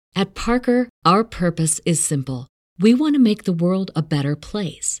At Parker, our purpose is simple. We want to make the world a better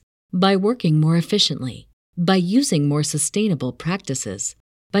place by working more efficiently, by using more sustainable practices,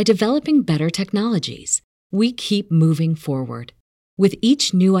 by developing better technologies. We keep moving forward. With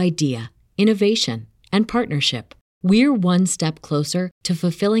each new idea, innovation, and partnership, we're one step closer to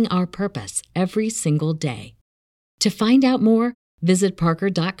fulfilling our purpose every single day. To find out more, visit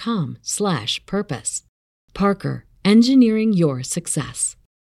parker.com/purpose. Parker, engineering your success.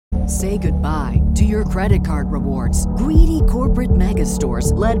 Say goodbye to your credit card rewards. Greedy corporate mega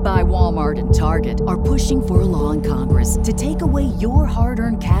stores, led by Walmart and Target, are pushing for a law in Congress to take away your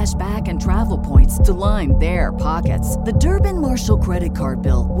hard-earned cash back and travel points to line their pockets. The Durbin-Marshall credit card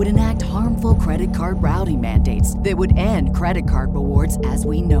bill would enact harmful credit card routing mandates that would end credit card rewards as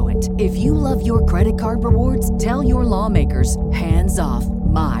we know it. If you love your credit card rewards, tell your lawmakers, hands off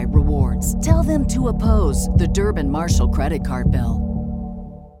my rewards. Tell them to oppose the Durbin-Marshall credit card bill.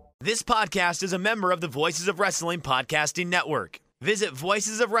 This podcast is a member of the Voices of Wrestling Podcasting Network. Visit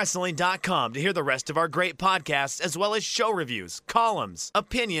voicesofwrestling.com to hear the rest of our great podcasts, as well as show reviews, columns,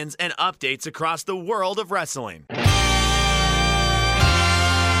 opinions, and updates across the world of wrestling.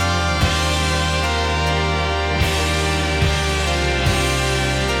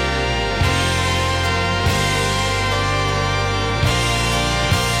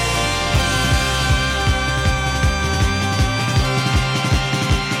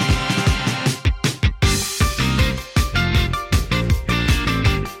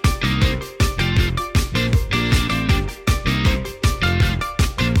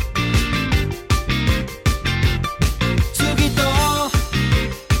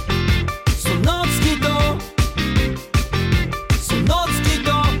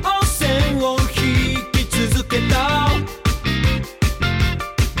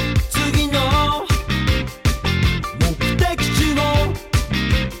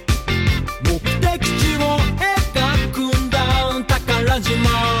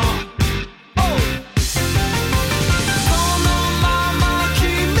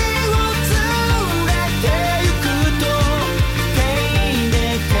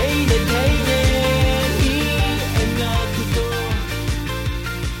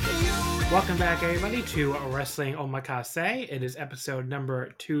 Welcome back, everybody, to Wrestling Omakase. It is episode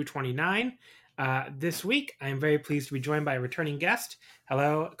number 229. This week, I am very pleased to be joined by a returning guest.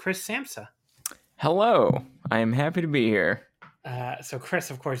 Hello, Chris Samsa. Hello. I am happy to be here. So,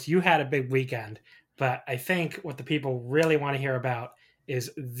 Chris, of course, you had a big weekend, but I think what the people really want to hear about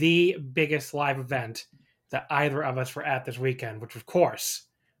is the biggest live event that either of us were at this weekend, which, of course,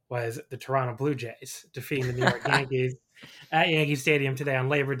 was the Toronto Blue Jays defeating the New York Yankees at Yankee Stadium today on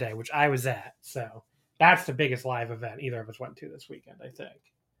Labor Day, which I was at. So that's the biggest live event either of us went to this weekend, I think.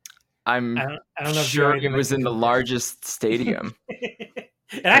 I don't know sure it was in the largest stadium. It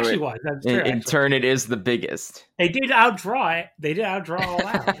actually was. That's true. In turn, it is the biggest. They did outdraw it. They did outdraw all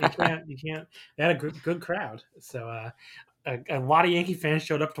out. You can't. They had a good crowd. So a lot of Yankee fans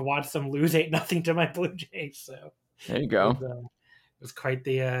showed up to watch them lose 8-0 to my Blue Jays. So there you go. It was quite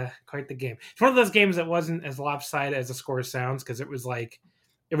the game. It's one of those games that wasn't as lopsided as the score sounds, because it was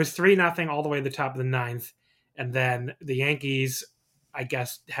 3-0 all the way to the top of the ninth, and then the Yankees, I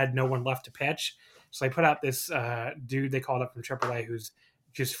guess, had no one left to pitch, so they put out this dude they called up from AAA who's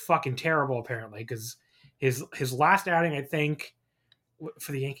just fucking terrible apparently, because his last outing, I think,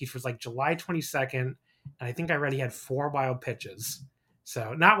 for the Yankees was like July 22nd, and I think I read he had 4 wild pitches,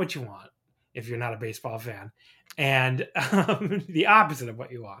 so not what you want if you're not a baseball fan. And the opposite of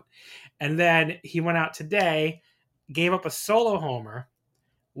what you want. And then he went out today, gave up a solo homer,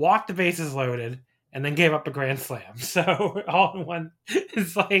 walked the bases loaded, and then gave up a grand slam. So all in one,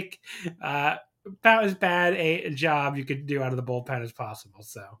 it's like about as bad a job you could do out of the bullpen as possible.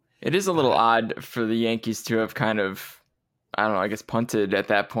 So it is a little odd for the Yankees to have kind of, I don't know, I guess punted at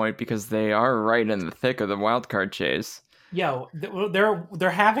that point, because they are right in the thick of the wild card chase. Yo, they're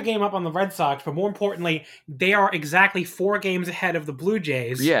half a game up on the Red Sox, but more importantly, they are exactly 4 games ahead of the Blue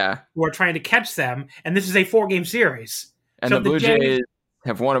Jays. Yeah, who are trying to catch them, and this is a 4-game series. And so the Blue Jays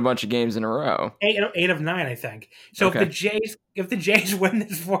have won a bunch of games in a row. 8 of 9, I think. So okay. if the Jays win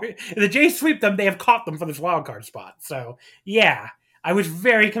this, if the Jays sweep them, they have caught them for this wild card spot. So yeah, I was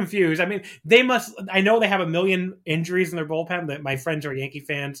very confused. I mean, they must. I know they have a million injuries in their bullpen. That my friends are Yankee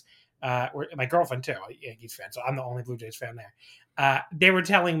fans. My girlfriend too, a Yankees fan, so I'm the only Blue Jays fan there. They were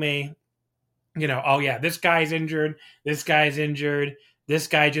telling me, oh yeah, this guy's injured, this guy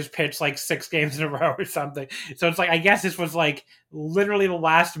just pitched like 6 games in a row or something. So it's like, I guess this was like literally the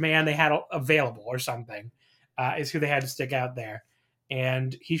last man they had available or something, is who they had to stick out there.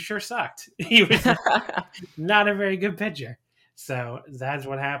 And he sure sucked. He was not a very good pitcher. So that's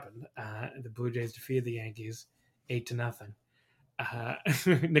what happened. The Blue Jays defeated the Yankees 8-0.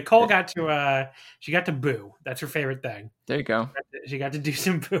 Nicole got to boo. That's her favorite thing. There you go. She got to do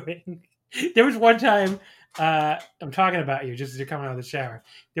some booing. There was one time, I'm talking about you just as you're coming out of the shower.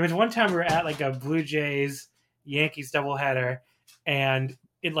 There was one time we were at like a Blue Jays Yankees doubleheader, and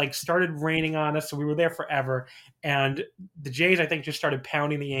it like started raining on us, so we were there forever. And the Jays, I think, just started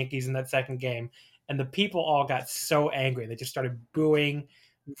pounding the Yankees in that second game, and the people all got so angry they just started booing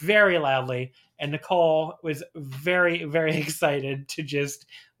very loudly. And Nicole was very, very excited to just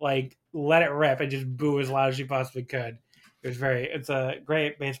like let it rip and just boo as loud as she possibly could. It's a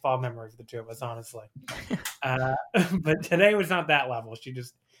great baseball memory for the two of us, honestly. But today was not that level. She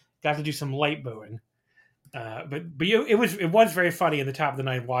just got to do some light booing. It was very funny in the top of the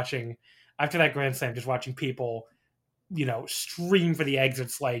ninth watching after that grand slam, just watching people, stream for the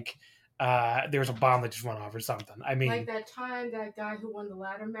exits like there was a bomb that just went off or something. I mean, like that time that guy who won the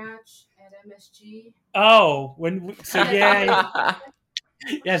ladder match at MSG. Oh, yeah.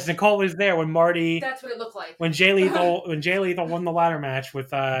 Yes, Nicole was there when Marty. That's what it looked like. When Jay Lethal won the ladder match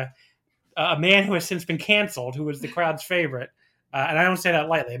with a man who has since been canceled, who was the crowd's favorite, and I don't say that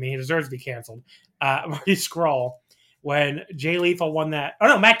lightly. I mean, he deserves to be canceled. Marty Scurll, when Jay Lethal won that. Oh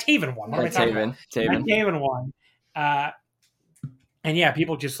no, Matt Taven won. Matt Taven won. And yeah,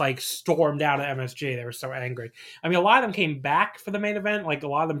 people just like stormed out of MSG. They were so angry. I mean, a lot of them came back for the main event. Like a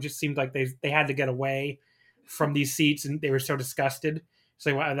lot of them just seemed like they had to get away from these seats, and they were so disgusted.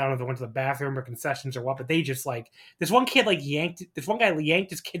 So I don't know if they went to the bathroom or concessions or what, but they just like this one guy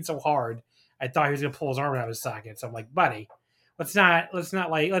yanked his kid so hard, I thought he was gonna pull his arm out of his socket. So I'm like, buddy, it's not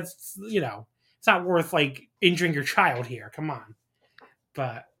worth like injuring your child here. Come on.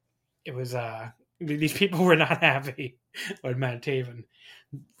 But it was these people were not happy with Matt Taven.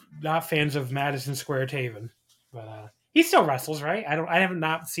 Not fans of Madison Square Taven. But he still wrestles, right? I have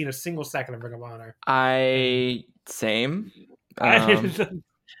not seen a single second of Ring of Honor. Same. I mean,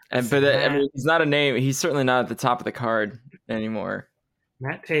 he's not a name. He's certainly not at the top of the card anymore.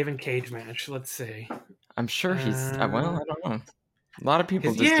 Matt Taven cage match. Let's see. I'm sure he's. I don't know. A lot of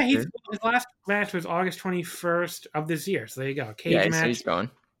people. His last match was August 21st of this year. So there you go. Cage match. So he's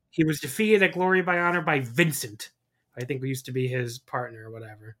going. He was defeated at Glory by Honor by Vincent. I think we used to be his partner or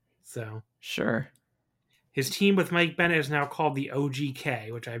whatever. So sure. His team with Mike Bennett is now called the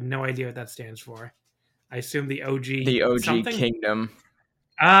OGK, which I have no idea what that stands for. I assume the OG. The OG something? Kingdom.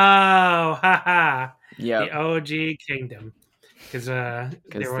 Oh, haha. Yeah. The OG Kingdom. Because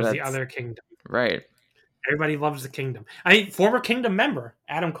there was the other kingdom. Right. Everybody loves the kingdom. I mean, former kingdom member,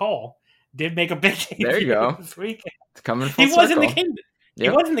 Adam Cole, did make a big debut. There you go. This weekend. It's coming full circle. He was in the kingdom.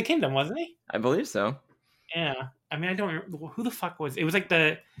 Yep. He was in the kingdom, wasn't he? I believe so. Yeah. I mean, I don't remember. Who the fuck was it?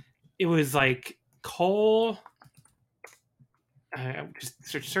 It was like Cole. Just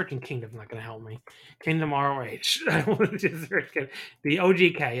searching Kingdom not going to help me. Kingdom ROH. I want to just search the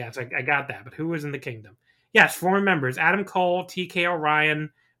OGK. Yes, I got that. But who was in the Kingdom? Yes, former members: Adam Cole, TK O'Ryan,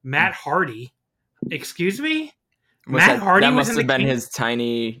 Matt Hardy. Excuse me, Matt Hardy was in the Kingdom. That must have been his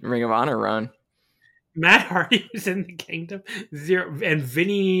tiny Ring of Honor run. Matt Hardy was in the Kingdom. And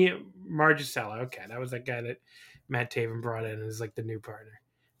Vinny Margicello. Okay, that was that guy that Matt Taven brought in as like the new partner.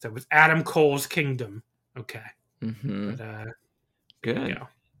 So it was Adam Cole's Kingdom. Okay. Mm-hmm. But, good.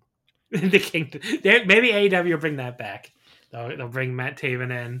 The Kingdom. Maybe AEW will bring that back. They'll bring Matt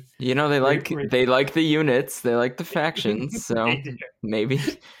Taven in. They like the units. They like the factions. So maybe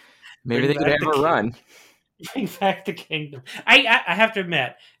they could have a run. Bring back the Kingdom. I have to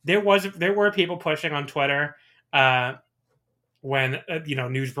admit there were people pushing on Twitter when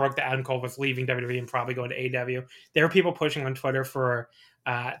news broke that Adam Cole was leaving WWE and probably going to AEW. There were people pushing on Twitter for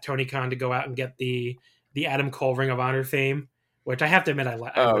Tony Khan to go out and get the Adam Cole Ring of Honor theme, which I have to admit I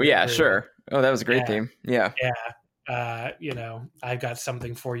like. Oh yeah, sure. Oh, that was a great theme. Yeah. Yeah. I've got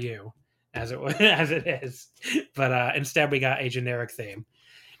something for you, as it is. But instead we got a generic theme.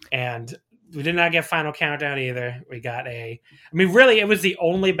 And we did not get Final Countdown either. We got really, it was the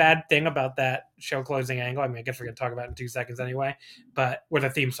only bad thing about that show closing angle. I mean, I guess we're going to talk about it in 2 seconds anyway. But with a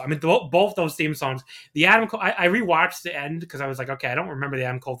theme song. I mean, both those theme songs. The Adam Cole, I rewatched the end because I was like, okay, I don't remember the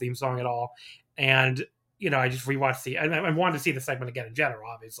Adam Cole theme song at all. And, I just rewatched I wanted to see the segment again in general,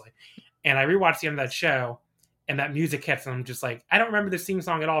 obviously. And I rewatched the end of that show, and that music hits, and I'm just like, I don't remember this theme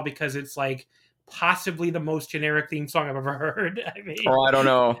song at all because it's like possibly the most generic theme song I've ever heard. I mean, I don't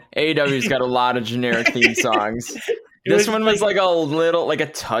know. AEW's got a lot of generic theme songs. This one was like a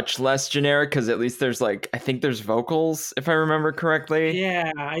touch less generic because at least there's I think there's vocals if I remember correctly.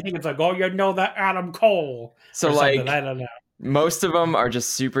 Yeah, I think it's like, oh, that Adam Cole. So I don't know. most of them are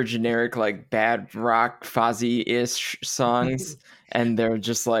just super generic, like bad rock Fozzy-ish songs, and they're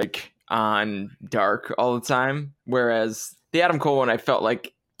just like on dark all the time. Whereas the Adam Cole one, I felt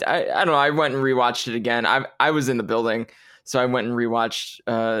like I don't know. I went and rewatched it again. I was in the building, so I went and rewatched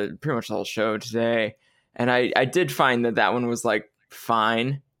pretty much the whole show today, and I did find that one was like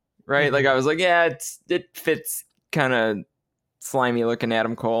fine, right? Mm-hmm. Like I was like, yeah, it fits kind of slimy looking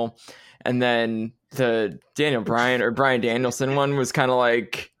Adam Cole. And then the Daniel Bryan or Bryan Danielson one was kind of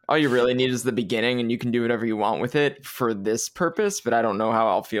like, all you really need is the beginning and you can do whatever you want with it for this purpose. But I don't know how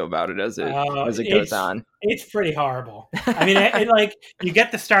I'll feel about it as it goes on. It's pretty horrible. I mean, it like you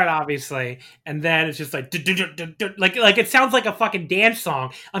get the start obviously, and then it's just like like it sounds like a fucking dance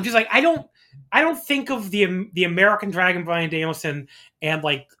song. I'm just like, I don't think of the American Dragon Bryan Danielson and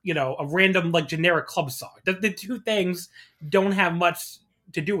like, you know, a random like generic club song. The two things don't have much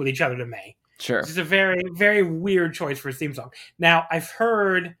to do with each other to me. Sure. It's a very, very weird choice for a theme song. Now,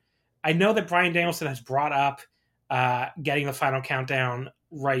 I know that Bryan Danielson has brought up getting the Final Countdown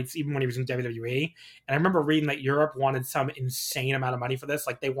rights even when he was in WWE. And I remember reading that Europe wanted some insane amount of money for this.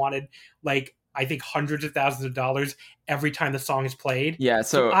 Like they wanted like, I think hundreds of thousands of dollars every time the song is played. Yeah,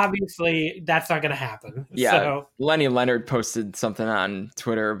 so obviously that's not going to happen. Yeah, so, Lenny Leonard posted something on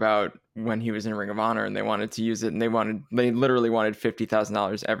Twitter about when he was in Ring of Honor and they wanted to use it, and they literally wanted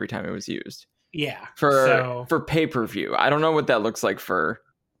 $50,000 every time it was used. Yeah, for pay-per-view. I don't know what that looks like for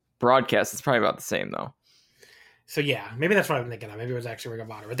broadcast. It's probably about the same though. So yeah, maybe that's what I'm thinking of. Maybe it was actually Ring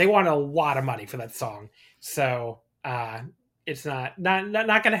of Honor, but they wanted a lot of money for that song. So it's not going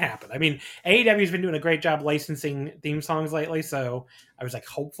to happen. I mean, AEW's been doing a great job licensing theme songs lately, so I was like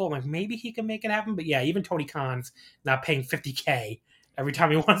hopeful, like maybe he can make it happen. But yeah, even Tony Khan's not paying $50K every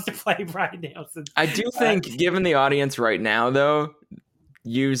time he wants to play Bryan Danielson. I do think, given the audience right now, though,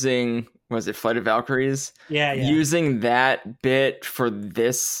 using Flight of Valkyries? Yeah. Using that bit for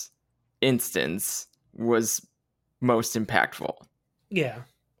this instance was most impactful. Yeah.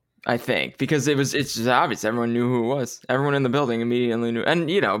 I think, because it's just obvious. Everyone knew who it was. Everyone in the building immediately knew. And,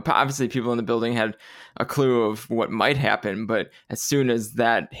 you know, obviously people in the building had a clue of what might happen. But as soon as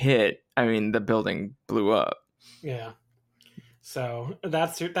that hit, I mean, the building blew up. Yeah. So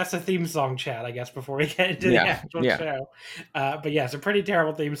that's a theme song chat, I guess, before we get into the actual show. But yeah, it's a pretty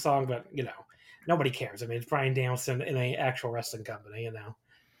terrible theme song, but, you know, nobody cares. I mean, it's Bryan Danielson in an actual wrestling company, you know.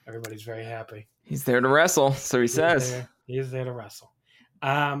 Everybody's very happy. He's there to wrestle, so he says. He's there to wrestle.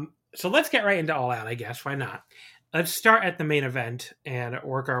 So let's get right into All Out, I guess. Why not? Let's start at the main event and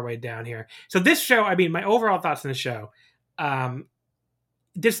work our way down here. So this show, I mean, my overall thoughts on the show,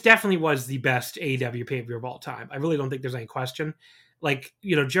 this definitely was the best AEW pay-per-view of all time. I really don't think there's any question. Like,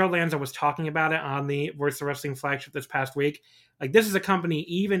 you know, Joe Lanza was talking about it on the Voice of Wrestling flagship this past week. Like, this is a company,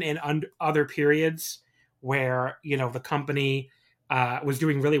 even in other periods where, you know, the company was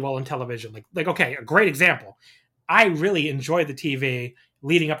doing really well on television. Like, okay, a great example. I really enjoyed the TV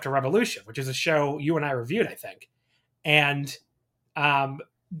leading up to Revolution, which is a show you and I reviewed, I think. And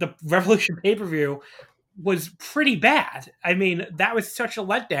the Revolution pay-per-view was pretty bad. I mean, that was such a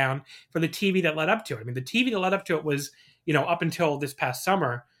letdown for the TV that led up to it. I mean, the TV that led up to it was, you know, up until this past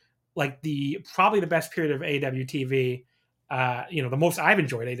summer, like probably the best period of AEW TV, you know, the most I've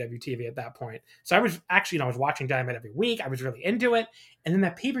enjoyed AEW TV at that point. So I was actually, you know, I was watching Dynamite every week. I was really into it. And then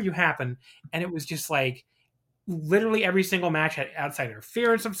that pay-per-view happened, and it was just like, literally every single match had outside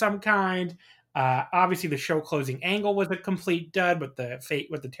interference of some kind. Obviously, the show closing angle was a complete dud with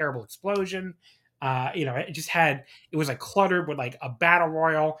the terrible explosion. You know, it was like cluttered with like a battle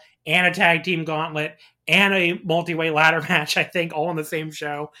royal and a tag team gauntlet and a multi-way ladder match, I think, all on the same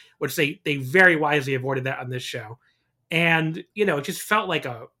show, which they very wisely avoided that on this show. And, you know, it just felt like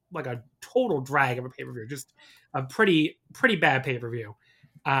a total drag of a pay-per-view, just a pretty bad pay-per-view.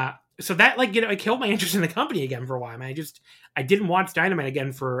 So that, like, you know, it killed my interest in the company again for a while. I mean, I didn't watch Dynamite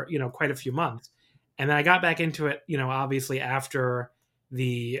again for, you know, quite a few months. And then I got back into it, you know, obviously after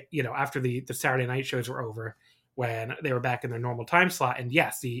the Saturday night shows were over, when they were back in their normal time slot. And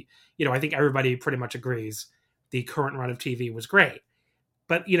yes, you know, I think everybody pretty much agrees the current run of TV was great.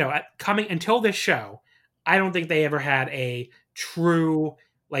 But, you know, coming until this show, I don't think they ever had a true,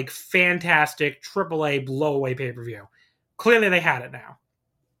 like, fantastic AAA blow-away pay-per-view. Clearly they had it now.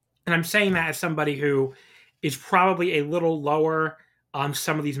 And I'm saying that as somebody who is probably a little lower on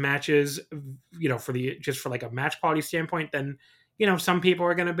some of these matches, you know, for like a match quality standpoint than, you know, some people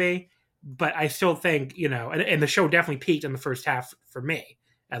are going to be. But I still think, you know, and the show definitely peaked in the first half for me,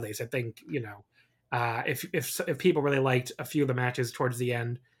 at least. I think, you know, if people really liked a few of the matches towards the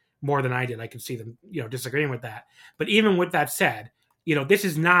end more than I did, I could see them, you know, disagreeing with that. But even with that said, you know, this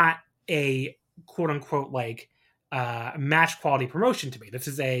is not a quote unquote like match quality promotion to me. This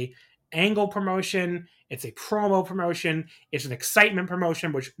is a angle promotion. It's a promo promotion. It's an excitement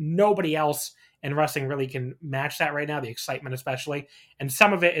promotion, which nobody else in wrestling really can match that right now. The excitement, especially, and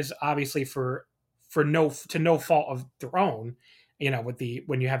some of it is obviously for no fault of their own.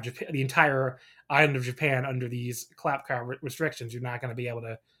 When you have Japan, the entire island of Japan under these clap card restrictions, you're not going to be able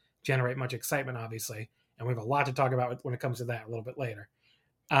to generate much excitement, obviously. And we have a lot to talk about when it comes to that a little bit later.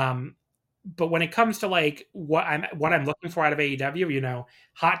 But when it comes to like what I'm looking for out of AEW,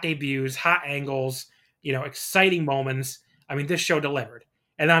 hot debuts, hot angles, exciting moments. I mean, this show delivered.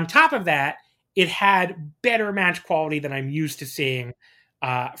 And on top of that, it had better match quality than I'm used to seeing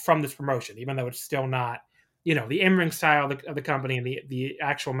from this promotion, even though it's still not, the in-ring style of the company and the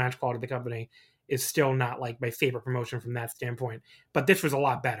actual match quality of the company is still not like my favorite promotion from that standpoint. But this was a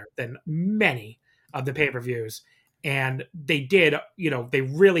lot better than many of the pay-per-views. And they did, they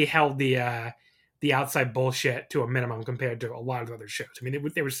really held the outside bullshit to a minimum compared to a lot of other shows. I mean,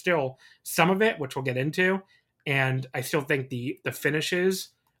 there was still some of it, which we'll get into. And I still think the finishes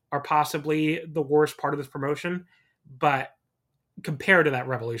are possibly the worst part of this promotion. But compared to that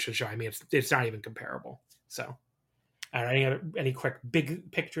Revolution show, I mean, it's not even comparable. So, any quick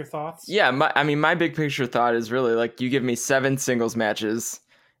big picture thoughts? Yeah, my big picture thought is really like you give me 7 singles matches,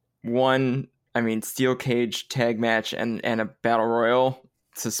 one steel cage tag match and a battle royal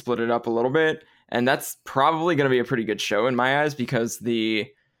to split it up a little bit, and that's probably going to be a pretty good show in my eyes because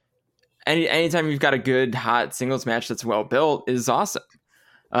anytime you've got a good hot singles match that's well built is awesome.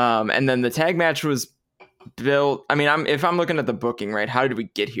 And then the tag match was built. I mean, if I'm looking at the booking, right? How did we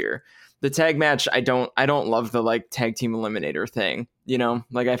get here? The tag match, I don't love the like tag team eliminator thing.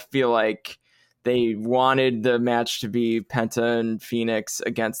 Like I feel like they wanted the match to be Penta and Phoenix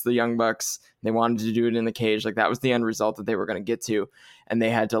against the Young Bucks. They wanted to do it in the cage. Like that was the end result that they were going to get to. And they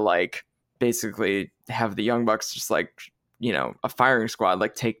had to like basically have the Young Bucks just like, a firing squad,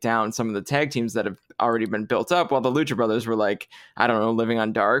 like take down some of the tag teams that have already been built up while the Lucha Brothers were like, I don't know, living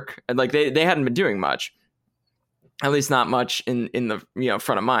on dark. And like they hadn't been doing much, at least not much in the,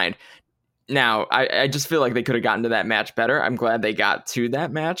 front of mind. Now, I just feel like they could have gotten to that match better. I'm glad they got to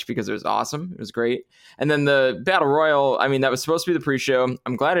that match because it was awesome. It was great. And then the Battle Royal, I mean, that was supposed to be the pre-show.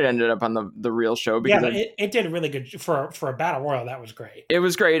 I'm glad it ended up on the real show. Because it did really good for a Battle Royal. That was great. It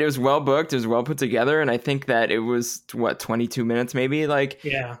was great. It was well booked. It was well put together. And I think that it was, 22 minutes maybe? Like,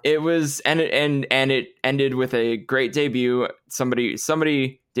 yeah. It was, and it ended with a great debut. Somebody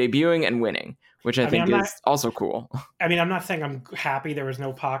debuting and winning, which I think is also cool. I mean, I'm not saying I'm happy there was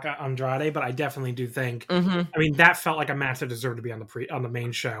no Pac Andrade, but I definitely do think. I mean, that felt like a match that deserved to be on the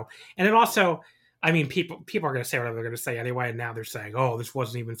main show, and it also. I mean, people are going to say whatever they're going to say anyway, and now they're saying, "Oh, this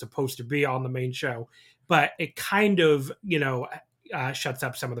wasn't even supposed to be on the main show," but it kind of, shuts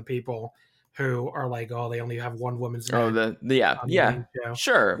up some of the people who are like, "Oh, they only have one women's." Yeah,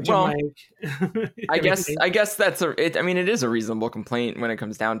 sure. Well, I guess that's it is a reasonable complaint when it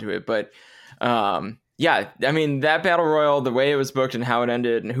comes down to it, but yeah, I mean that Battle Royal, the way it was booked and how it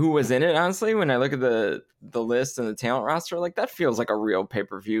ended and who was in it, honestly, when I look at the list and the talent roster, like that feels like a real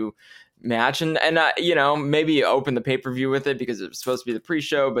pay-per-view match. And maybe open the pay-per-view with it because it was supposed to be the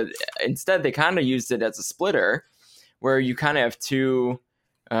pre-show, but instead they kind of used it as a splitter where you kind of have two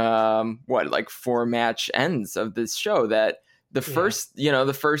 4 match ends of this show. That the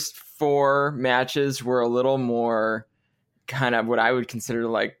first 4 matches were a little more kind of what I would consider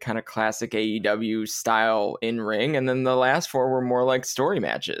like kind of classic AEW style in ring, and then the last 4 were more like story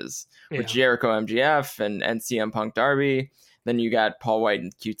matches with Jericho MJF and CM Punk Darby. Then you got Paul White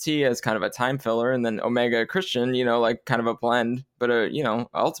and QT as kind of a time filler, and then Omega Christian, like kind of a blend, but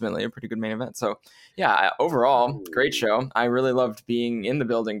ultimately a pretty good main event. So yeah, overall, great show. I really loved being in the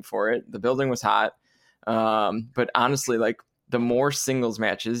building for it. The building was hot. But honestly, like the more singles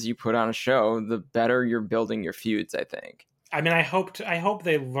matches you put on a show, the better you're building your feuds, I think. I mean, I hope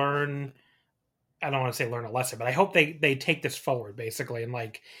they learn. I don't want to say learn a lesson, but I hope they take this forward basically. And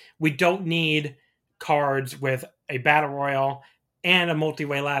like, we don't need cards with a battle royal and a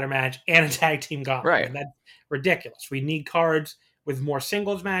multi-way ladder match and a tag team gauntlet. Right. And that's ridiculous. We need cards with more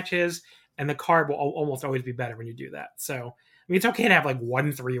singles matches, and the card will almost always be better when you do that. So, I mean, it's okay to have like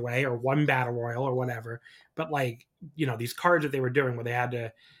one 3-way or one battle royal or whatever, but like, these cards that they were doing where they had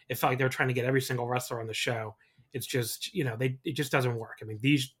to, it felt like they were trying to get every single wrestler on the show. It's just, it just doesn't work. I mean,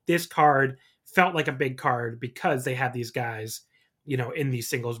 this card felt like a big card because they had these guys, in these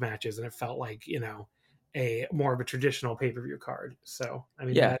singles matches, and it felt like, a more of a traditional pay-per-view card. So, I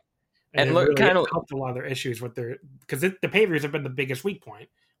mean, and look, really helped a lot of their issues with because the pay-per-views have been the biggest weak point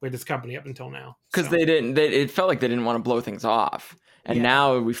with this company up until now. Because So, it felt like they didn't want to blow things off. And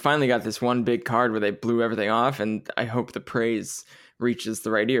now we finally got this one big card where they blew everything off, and I hope the praise reaches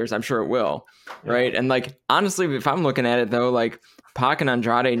the right ears. I'm sure it will, right? And like, honestly, if I'm looking at it though, like Pac and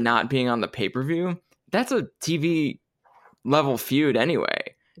Andrade not being on the pay-per-view, that's a TV level feud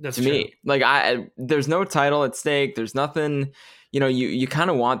anyway. that's to true. me, like there's no title at stake. There's nothing, you kind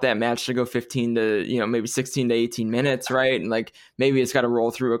of want that match to go 15 to, maybe 16 to 18 minutes. Right. And like, maybe it's got to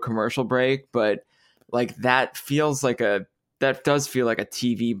roll through a commercial break, but like that does feel like a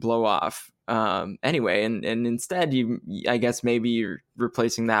TV blow off. Anyway, and instead I guess maybe you're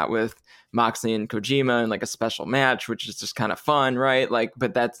replacing that with Moxley and Kojima and like a special match, which is just kind of fun. Right. Like,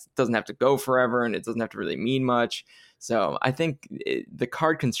 but that doesn't have to go forever and it doesn't have to really mean much. So I think the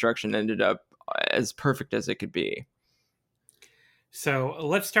card construction ended up as perfect as it could be. So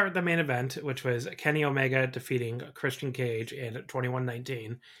let's start with the main event, which was Kenny Omega defeating Christian Cage in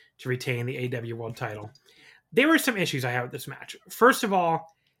 21-19 to retain the AEW World title. There were some issues I had with this match. First of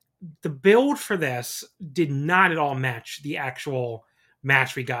all, the build for this did not at all match the actual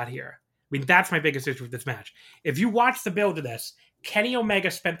match we got here. I mean, that's my biggest issue with this match. If you watch the build of this, Kenny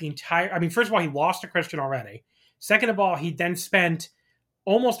Omega spent first of all, he lost to Christian already. Second of all, he then spent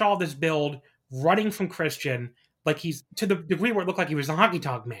almost all this build running from Christian, like he's to the degree where it looked like he was a honky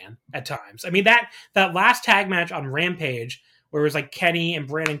tonk man at times. I mean, that last tag match on Rampage, where it was like Kenny and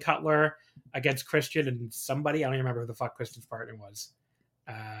Brandon Cutler against Christian and somebody, I don't even remember who the fuck Christian's partner was.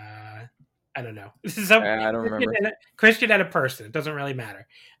 I don't know. I don't remember. Christian and a person. It doesn't really matter.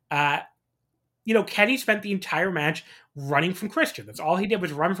 Kenny spent the entire match running from Christian. That's all he did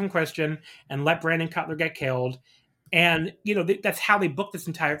was run from Christian and let Brandon Cutler get killed. And, that's how they booked this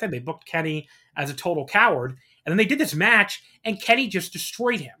entire thing. They booked Kenny as a total coward. And then they did this match and Kenny just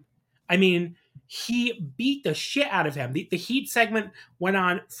destroyed him. I mean, he beat the shit out of him. The heat segment went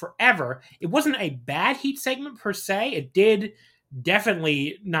on forever. It wasn't a bad heat segment per se. It did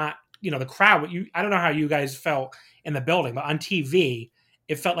definitely not, the crowd. I don't know how you guys felt in the building, but on TV,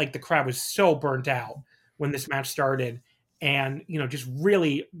 it felt like the crowd was so burnt out when this match started and, just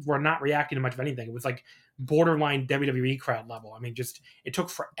really were not reacting to much of anything. It was like borderline WWE crowd level. I mean, it took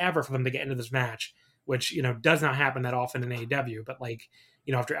forever for them to get into this match, which, does not happen that often in AEW. But like,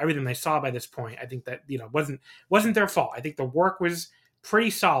 after everything they saw by this point, I think that, wasn't their fault. I think the work was pretty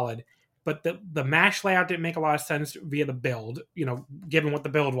solid, but the match layout didn't make a lot of sense via the build, given what the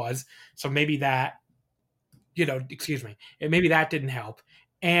build was. So maybe that, maybe that didn't help.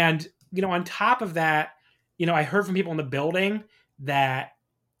 And, on top of that, I heard from people in the building that,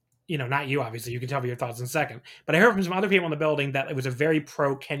 not you, obviously, you can tell me your thoughts in a second, but I heard from some other people in the building that it was a very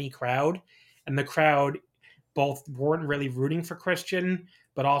pro Kenny crowd, and the crowd both weren't really rooting for Christian,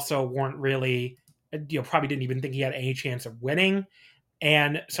 but also weren't really, probably didn't even think he had any chance of winning.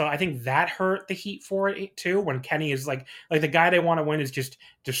 And so I think that hurt the heat for it too, when Kenny is like the guy they want to win is just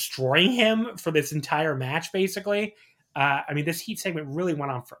destroying him for this entire match, basically. This heat segment really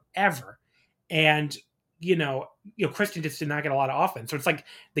went on forever. And, Christian just did not get a lot of offense. So it's like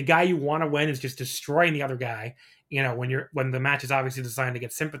the guy you want to win is just destroying the other guy, when the match is obviously designed to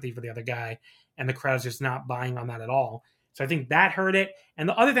get sympathy for the other guy, and the crowd's just not buying on that at all. So I think that hurt it. And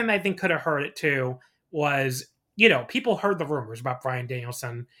the other thing that I think could have hurt it too was, people heard the rumors about Bryan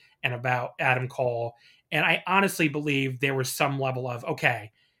Danielson and about Adam Cole. And I honestly believe there was some level of,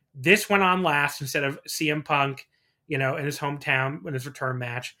 okay, this went on last instead of CM Punk, in his hometown in his return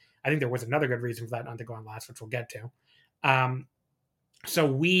match. I think there was another good reason for that not to go on last, which we'll get to. So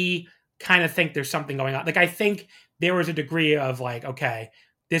we kind of think there's something going on. Like, I think there was a degree of like, okay,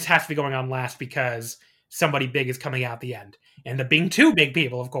 this has to be going on last because somebody big is coming out at the end. And the being two big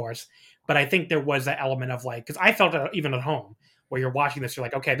people, of course. But I think there was that element of like, because I felt it even at home where you're watching this, you're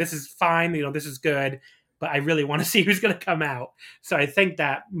like, okay, this is fine. This is good. But I really want to see who's going to come out. So I think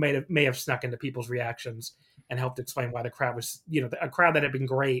that may have snuck into people's reactions and helped explain why the crowd was, a crowd that had been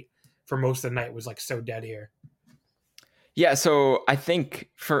great for most of the night was like so dead here. Yeah, so I think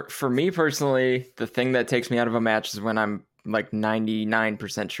for me personally, the thing that takes me out of a match is when I'm like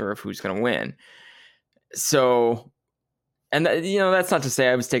 99% sure of who's going to win. So, and that's not to say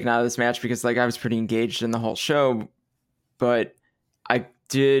I was taken out of this match because like I was pretty engaged in the whole show, but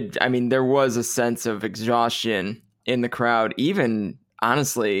there was a sense of exhaustion in the crowd, even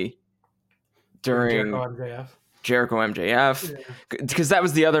honestly during Jericho MJF, because that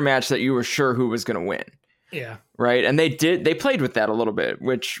was the other match that you were sure who was going to win. Yeah. Right. And they played with that a little bit,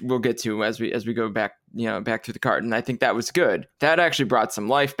 which we'll get to as we go back, back through the card. And I think that was good. That actually brought some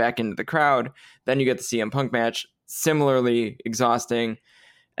life back into the crowd. Then you get the CM Punk match, similarly exhausting.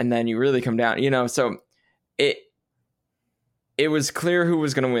 And then you really come down, so it was clear who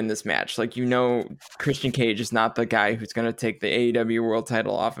was going to win this match. Like, Christian Cage is not the guy who's going to take the AEW world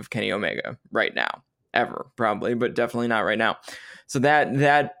title off of Kenny Omega right now, ever, probably, but definitely not right now. So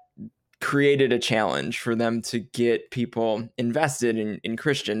that created a challenge for them to get people invested in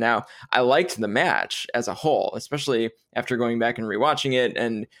Christian. Now, I liked the match as a whole, especially after going back and rewatching it.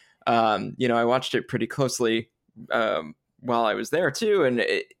 And, I watched it pretty closely while I was there too. And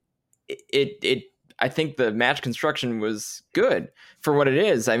it I think the match construction was good for what it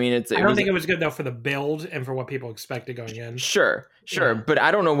is. I mean, I don't think it was good though for the build and for what people expected going in. Sure. Yeah. But I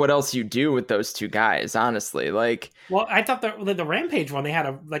don't know what else you do with those two guys, honestly. Like, well, I thought the Rampage one, they had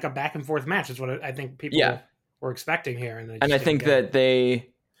a back and forth match is what I think people were expecting here, and I think that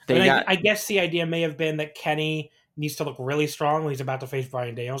I guess the idea may have been that Kenny needs to look really strong when he's about to face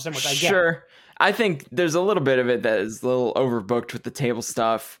Bryan Danielson, which I get. Sure. I think there's a little bit of it that is a little overbooked with the table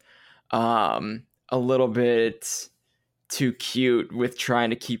stuff. A little bit too cute with trying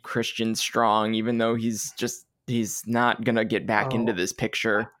to keep Christian strong, even though he's not gonna get back into this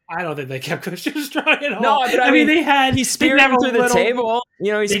picture. I don't think they kept Christian strong at all. No, but I mean he speared him through the table.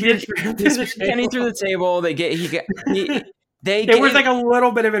 He speared Kenny through the table. There was like a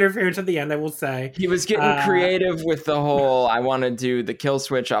little bit of interference at the end, I will say. He was getting creative with the whole I want to do the kill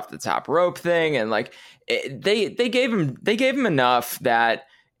switch off the top rope thing, and like they gave him enough that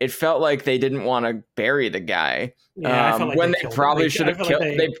it felt like they didn't want to bury the guy. Yeah, I felt like when they probably should have killed.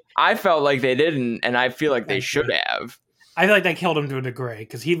 I felt like they didn't, and I feel like they should have. I feel like they killed him to a degree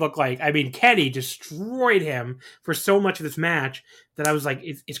because he looked like, Kenny destroyed him for so much of this match that I was like,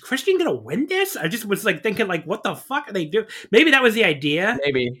 is Christian going to win this? I just was like thinking like, what the fuck are they doing? Maybe that was the idea.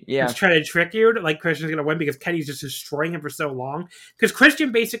 Maybe, yeah. Just trying to trick you to, like, Christian's going to win because Kenny's just destroying him for so long. Because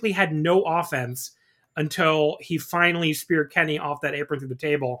Christian basically had no offense until he finally speared Kenny off that apron through the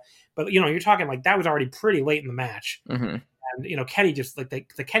table. But, you're talking like that was already pretty late in the match. Mm-hmm. And, Kenny just, like,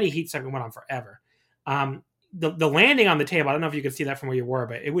 the Kenny heat segment went on forever. The landing on the table, I don't know if you could see that from where you were,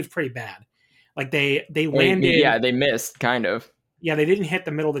 but it was pretty bad. Like they landed. Yeah, they missed, kind of. Yeah, they didn't hit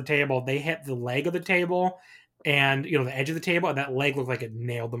the middle of the table. They hit the leg of the table and, the edge of the table, and that leg looked like it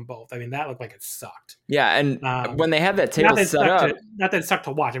nailed them both. I mean, that looked like it sucked. Yeah, and when they had that table set up. Not that it sucked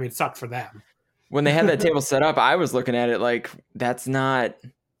to watch. I mean, it sucked for them. When they had that table set up, I was looking at it like, that's not...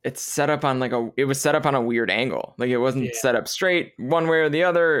 It's set up on it was set up on a weird angle. Like it wasn't set up straight one way or the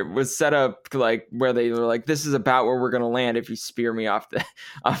other. It was set up like where they were like, this is about where we're going to land if you spear me off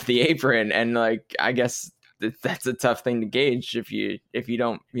the apron. And like, I guess that's a tough thing to gauge if you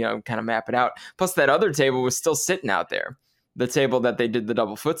don't, kind of map it out. Plus that other table was still sitting out there. The table that they did the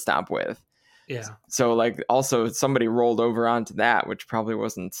double foot stomp with. Yeah. So like also somebody rolled over onto that, which probably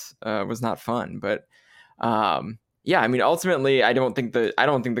was not fun, but, yeah, I mean, ultimately, I don't think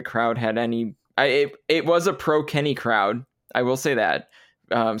the crowd had any. It was a pro Kenny crowd. I will say that.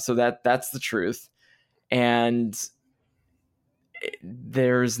 So that's the truth. And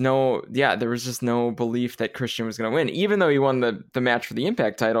there was just no belief that Christian was going to win, even though he won the match for the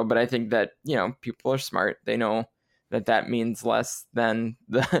Impact title. But I think that people are smart. They know that means less than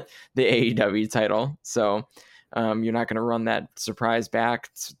the AEW title. So you're not going to run that surprise back,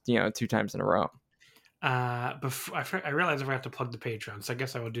 2 times in a row. Before I realize I have to plug the Patreon, so I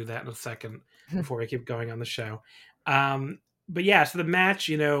guess I will do that in a second before we keep going on the show. But yeah, so the match,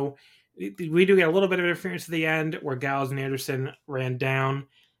 we do get a little bit of interference at the end where Gallows and Anderson ran down.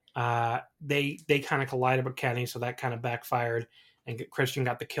 They kind of collided with Kenny, so that kind of backfired, and Christian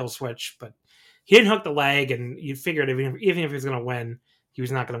got the kill switch, but he didn't hook the leg, and you figured even if he was going to win, he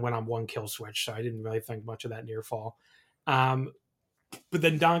was not going to win on one kill switch, so I didn't really think much of that near fall. But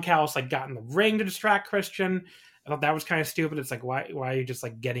then Don Callis got in the ring to distract Christian. I thought that was kind of stupid. It's like, why are you just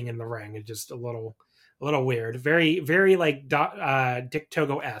getting in the ring? It's just a little weird. Very, very Dick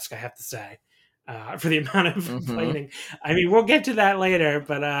Togo-esque, I have to say, for the amount of complaining. I mean, we'll get to that later,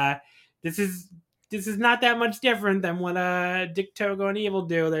 but this is not that much different than what Dick Togo and Evil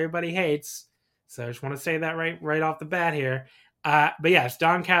do that everybody hates. So I just want to say that right off the bat here. But yes,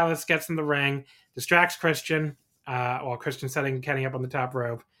 Don Callis gets in the ring, distracts Christian. While Christian's setting Kenny up on the top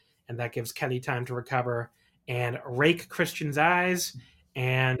rope, and that gives Kenny time to recover and rake Christian's eyes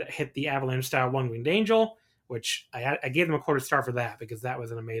and hit the Avalanche style one-winged angel, which I gave them a quarter star for that because that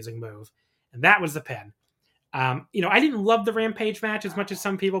was an amazing move, and that was the pin. I didn't love the Rampage match as much as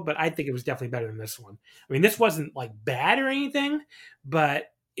some people, but I think it was definitely better than this one. I mean, this wasn't bad or anything,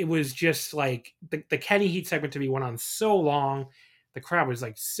 but it was just the Kenny heat segment to me went on so long, the crowd was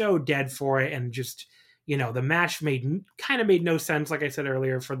so dead for it, and just. The match made no sense, like I said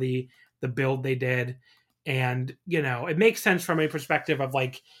earlier, for the build they did. And, it makes sense from a perspective of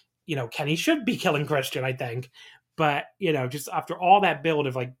Kenny should be killing Christian, I think. But, just after all that build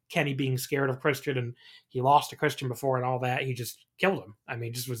of like Kenny being scared of Christian and he lost to Christian before and all that, he just killed him. I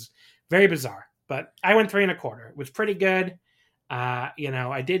mean, just was very bizarre. But I went 3.25. It was pretty good. I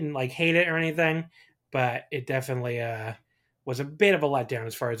didn't like hate it or anything, but it definitely was a bit of a letdown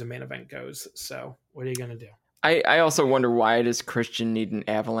as far as the main event goes. So what are you going to do? I also wonder, why does Christian need an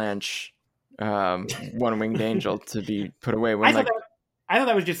avalanche one-winged angel to be put away when I thought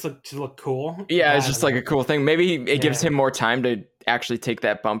that was just to look cool. Yeah, it's just like a cool thing. Maybe it gives him more time to actually take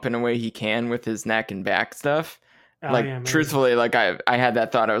that bump in a way he can with his neck and back stuff. Truthfully, like I had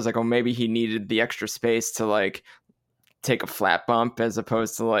that thought. I was like, oh, maybe he needed the extra space to like take a flat bump as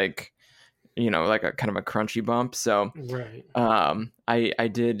opposed to like, like a kind of a crunchy bump. So right. I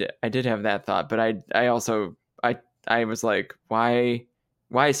did have that thought, but I also was like,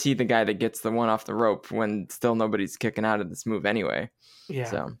 why is he the guy that gets the one off the rope when still nobody's kicking out of this move anyway? Yeah.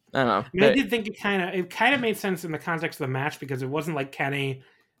 So I don't know. I mean, I did think it kind of made sense in the context of the match because it wasn't like Kenny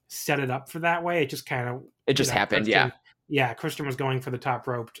set it up for that way. It just happened. Christian, yeah. Christian was going for the top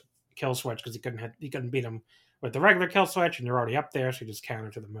rope kill switch because he couldn't beat him with the regular kill switch, and you're already up there, so he just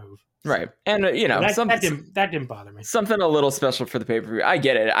countered to the move. Right, and that didn't bother me. Something a little special for the pay-per-view. I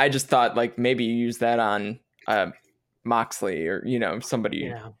get it. I just thought like maybe you use that on Moxley or somebody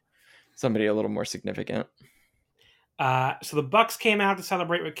a little more significant. So the Bucks came out to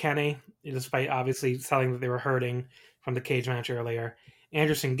celebrate with Kenny, despite obviously telling that they were hurting from the cage match earlier.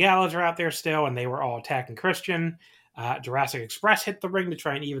 Anderson Gallows are out there still, and they were all attacking Christian. Jurassic Express hit the ring to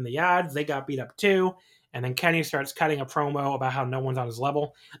try and even the odds. They got beat up too. And then Kenny starts cutting a promo about how no one's on his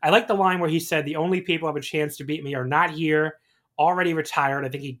level. I like the line where he said, the only people who have a chance to beat me are not here, already retired. I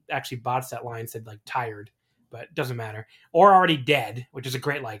think he actually bots that line, said like tired, but it doesn't matter. Or already dead, which is a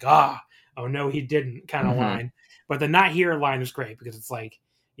great like, oh no, he didn't kind of line. But the not here line is great because it's like,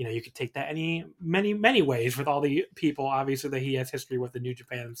 you could take that many ways with all the people, obviously, that he has history with the New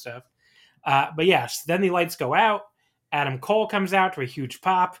Japan and stuff. But yes, then the lights go out. Adam Cole comes out to a huge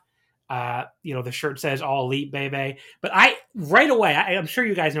pop. The shirt says all elite, baby. But right away, I'm sure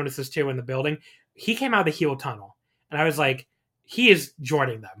you guys noticed this too in the building. He came out of the heel tunnel. And I was like, he is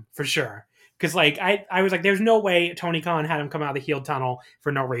joining them for sure. Because like I was like, there's no way Tony Khan had him come out of the heel tunnel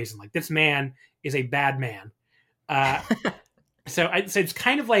for no reason. Like, this man is a bad man. So it's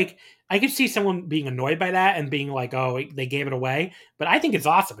kind of like, I could see someone being annoyed by that and being like, oh, they gave it away. But I think it's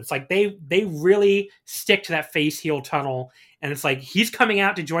awesome. It's like they really stick to that face heel tunnel. And it's like, he's coming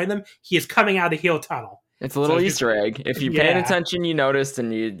out to join them. He is coming out of the heel tunnel. It's a little Easter egg. If you're paying attention, you noticed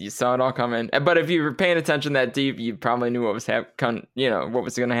and you saw it all coming. But if you were paying attention that deep, you probably knew what was what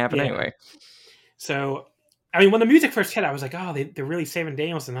was going to happen anyway. So, I mean, when the music first hit, I was like, oh, they're really saving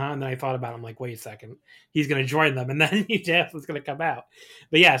Danielson, huh? And then I thought about it. I'm like, wait a second. He's going to join them. And then he just was going to come out.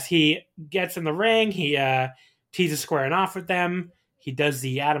 But yes, he gets in the ring. He teases squaring off with them. He does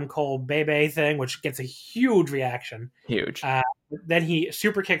the Adam Cole Bebe thing, which gets a huge reaction. Huge. Then he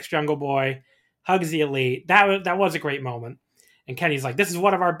super kicks Jungle Boy, hugs the Elite. That was a great moment. And Kenny's like, this is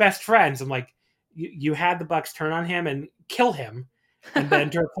one of our best friends. I'm like, you had the Bucks turn on him and kill him, and then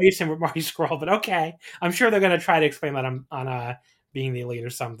to replace him with Marty Scurll. But okay, I'm sure they're going to try to explain that on being the Elite or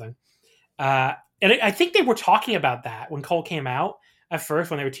something. And I think they were talking about that when Cole came out at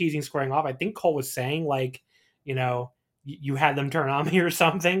first, when they were teasing squaring off. I think Cole was saying like, you had them turn on me or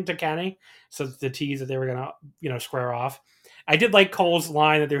something to Kenny. So the tease that they were going to, square off. I did like Cole's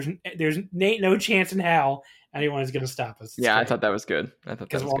line that there's no chance in hell anyone is going to stop us. I thought that was good.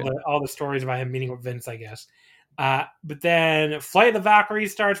 Because of all the stories about him meeting with Vince, I guess. But then Flight of the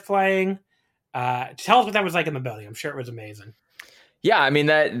Valkyries starts playing. Tell us what that was like in the building. I'm sure it was amazing. Yeah, I mean,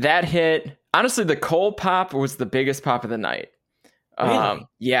 that hit. Honestly, the Cole pop was the biggest pop of the night. Really?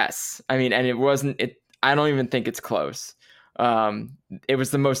 Yes. I mean, and it wasn't it. I don't even think it's close. It was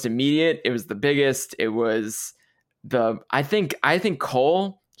the most immediate. It was the biggest. It was I think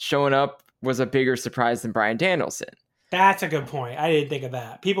Cole showing up was a bigger surprise than Bryan Danielson. That's a good point. I didn't think of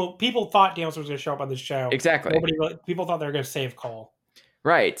that. People thought Danielson was going to show up on this show. Exactly. People thought they were going to save Cole.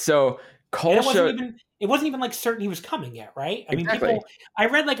 Right. So Cole it wasn't even like certain he was coming yet, right? I exactly. mean, I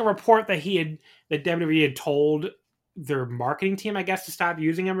read like a report that that WWE had told their marketing team, I guess, to stop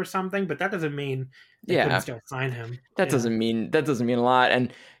using him or something, but that doesn't mean they couldn't still sign him. That doesn't mean a lot.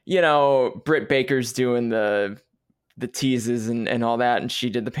 And Britt Baker's doing the teases and all that, and she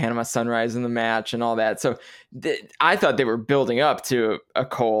did the Panama Sunrise in the match and all that. So I thought they were building up to a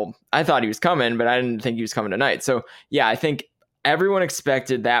Cole. I thought he was coming, but I didn't think he was coming tonight. So yeah, I think everyone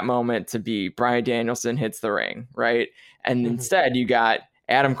expected that moment to be Bryan Danielson hits the ring, right? And instead you got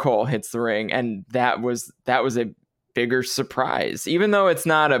Adam Cole hits the ring, and that was a bigger surprise, even though it's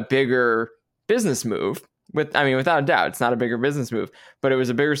not a bigger business move. Without a doubt, it's not a bigger business move, but it was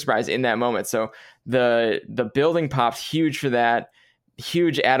a bigger surprise in that moment. So the building popped huge for that.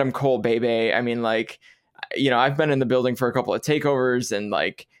 Huge Adam Cole baby. I mean, like, I've been in the building for a couple of takeovers, and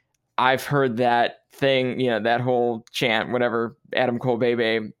like I've heard that thing, that whole chant, whatever, Adam Cole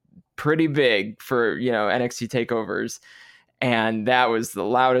baby, pretty big for, NXT takeovers. And that was the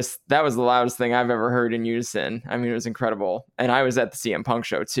loudest thing I've ever heard in unison. I mean, it was incredible. And I was at the CM Punk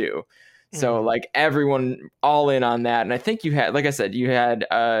show too. So like everyone all in on that. And I think you had, like I said, you had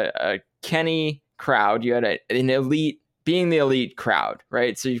a Kenny crowd. You had an elite, being the elite crowd,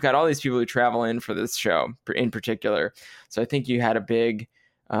 right? So you've got all these people who travel in for this show in particular. So I think you had a big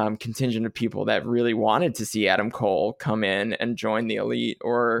contingent of people that really wanted to see Adam Cole come in and join the elite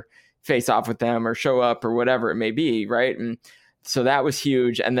or face off with them or show up or whatever it may be, right? And so that was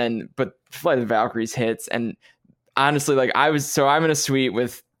huge. And then, but Flight of the Valkyries hits, and honestly, like I'm in a suite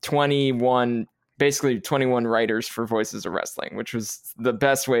with 21 writers for Voices of Wrestling, which was the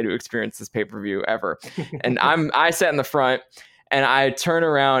best way to experience this pay-per-view ever. And I sat in the front, and I turn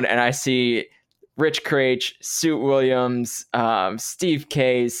around and I see Rich Kraich, Suit Williams, Steve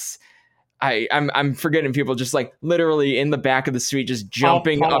Case. I'm forgetting people, just like literally in the back of the suite, just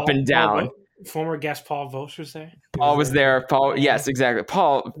jumping up and down. Former guest Paul Vosch was there. Paul was there. Paul, yes, exactly.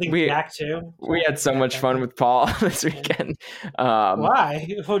 Paul. I think Jack too. We had so much fun with Paul this weekend. Why?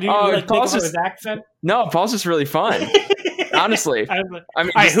 Do you like Paul's his accent? No, Paul's just really fun. Honestly, I mean, all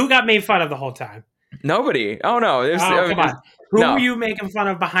right, who got made fun of the whole time? Nobody. Oh no, come on. Who were you making fun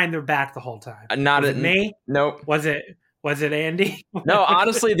of behind their back the whole time? Not me. Nope. Was it Andy? No,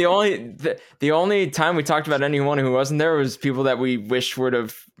 honestly, the only time we talked about anyone who wasn't there was people that we wish would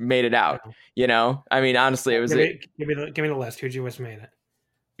have made it out. I mean, honestly, it was. Give me the list. Who'd you wish made it?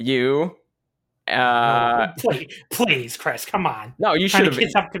 You. Please, Chris, come on. No, you should have.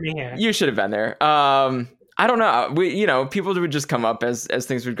 Kiss up to me here. You should have been there. I don't know. People would just come up as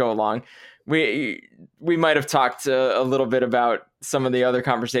things would go along. We might have talked a little bit about some of the other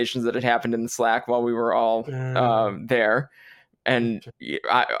conversations that had happened in the Slack while we were all there, and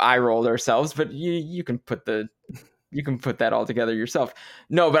I rolled ourselves. But you can put that all together yourself.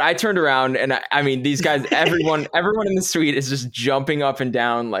 No, but I turned around, and I mean, these guys, everyone in the suite is just jumping up and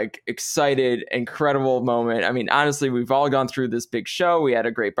down, like excited, incredible moment. I mean, honestly, we've all gone through this big show. We had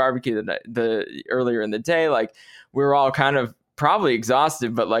a great barbecue the earlier in the day. Like, we were all kind of probably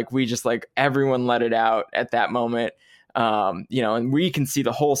exhausted, but like we just like everyone let it out at that moment. And we can see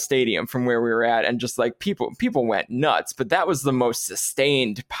the whole stadium from where we were at, and just like people went nuts. But that was the most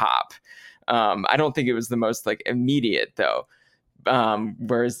sustained pop. I don't think it was the most like immediate though.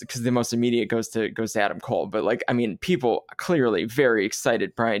 Whereas, because the most immediate goes to Adam Cole, but like, I mean, people clearly very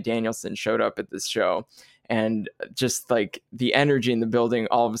excited. Bryan Danielson showed up at this show, and just like the energy in the building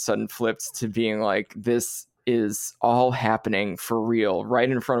all of a sudden flipped to being like, this is all happening for real right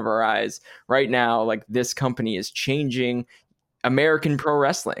in front of our eyes right now. Like, this company is changing American pro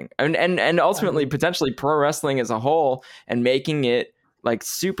wrestling and ultimately potentially pro wrestling as a whole, and making it like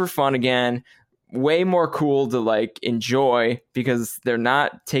super fun again, way more cool to like enjoy, because they're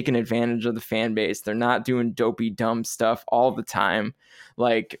not taking advantage of the fan base. They're not doing dopey dumb stuff all the time.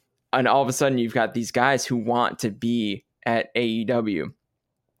 Like, and all of a sudden you've got these guys who want to be at AEW.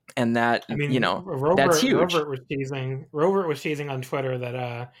 And that, that's huge. Robert was teasing on Twitter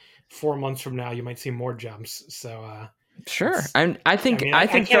that 4 months from now you might see more jumps. So sure, I think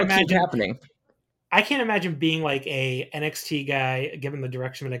that'll keep happening. I can't imagine being like a NXT guy, given the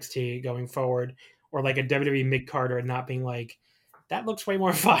direction of NXT going forward, or like a WWE mid carder, and not being like, that looks way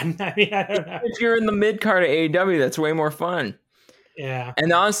more fun. I mean, I don't know. If you're in the mid card of AEW, that's way more fun. Yeah,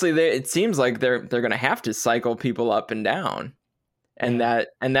 and honestly, it seems like they're going to have to cycle people up and down. And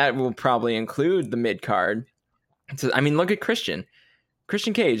that will probably include the mid card. So, I mean, look at Christian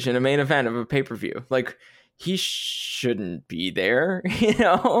Cage in a main event of a pay-per-view. Like, he shouldn't be there,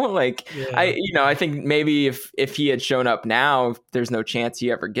 I think maybe if he had shown up now, there's no chance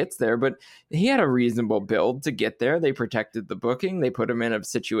he ever gets there, but he had a reasonable build to get there. They protected the booking. They put him in a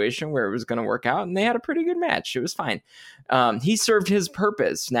situation where it was going to work out, and they had a pretty good match. It was fine. He served his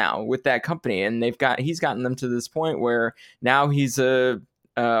purpose now with that company, and he's gotten them to this point where now he's a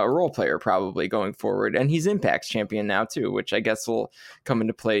role player probably going forward, and he's Impact's champion now too, which I guess will come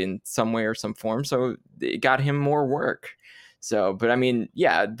into play in some way or some form. So it got him more work. So, but I mean,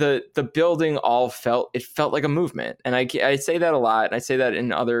 yeah, the building felt like a movement, and I say that a lot, and I say that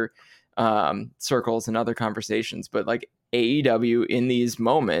in other circles and other conversations, but like AEW in these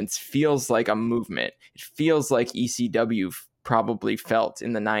moments feels like a movement. It feels like ECW probably felt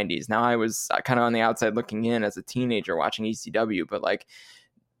in the 90s. Now, I was kind of on the outside looking in as a teenager watching ECW, but like,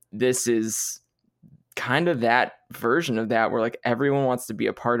 this is kind of that version of that where like everyone wants to be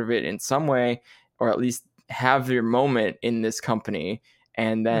a part of it in some way, or at least have their moment in this company.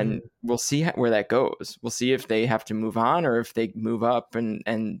 And then we'll see where that goes. We'll see if they have to move on or if they move up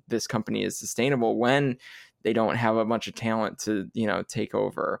and this company is sustainable when they don't have a bunch of talent to, take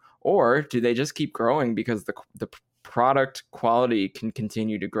over, or do they just keep growing because the product quality can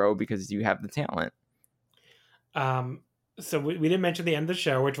continue to grow because you have the talent. So we didn't mention the end of the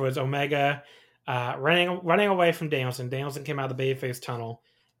show, which was Omega running away from Danielson. Danielson came out of the Babyface tunnel,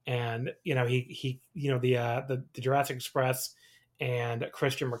 and the Jurassic Express and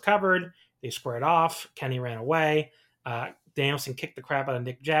Christian recovered. They squared off. Kenny ran away. Danielson kicked the crap out of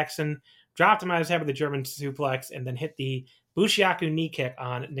Nick Jackson, dropped him on his head with a German suplex, and then hit the Bushiaku knee kick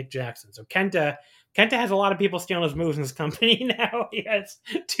on Nick Jackson. So Kenta has a lot of people stealing his moves in his company now. He has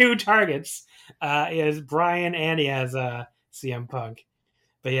 2 targets. He has Brian and he has CM Punk.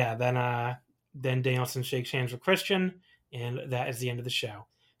 But yeah, then Danielson shakes hands with Christian, and that is the end of the show.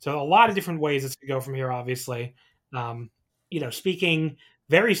 So a lot of different ways it's going to go from here, obviously. Speaking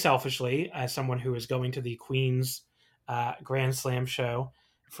very selfishly as someone who is going to the Queen's Grand Slam show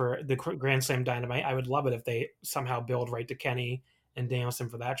for the Grand Slam Dynamite, I would love it if they somehow build right to Kenny and Danielson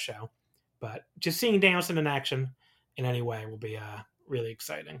for that show. But just seeing Danielson in action in any way will be really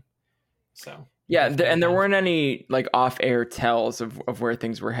exciting. So yeah, and there weren't any like off-air tells of where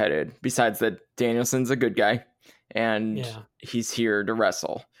things were headed, besides that Danielson's a good guy and he's here to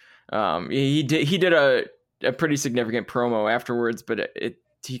wrestle. He did a pretty significant promo afterwards, but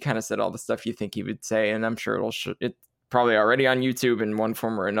he kind of said all the stuff you think he would say, and I'm sure it's probably already on YouTube in one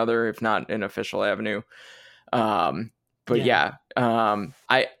form or another, if not an official avenue.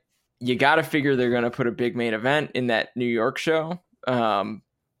 You got to figure they're going to put a big main event in that New York show.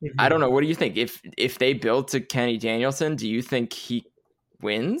 I don't know. What do you think? If they build to Kenny Danielson, do you think he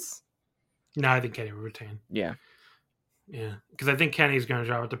wins? No, I think Kenny will retain. Yeah. Yeah. Because I think Kenny's going to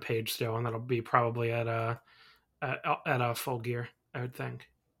drop it to Page still, and that'll be probably at a Full Gear, I would think.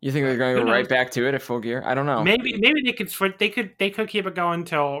 You think they're going to go right back to it at Full Gear? I don't know. Maybe they could switch. They could keep it going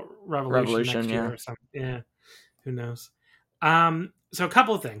until Revolution next year or something. Yeah. Who knows? So a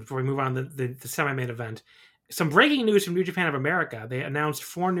couple of things before we move on to the semi-main event. Some breaking news from New Japan of America. They announced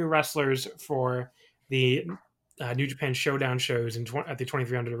 4 new wrestlers for the New Japan Showdown shows at the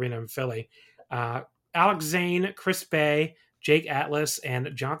 2300 Arena in Philly. Alex Zane, Chris Bay, Jake Atlas,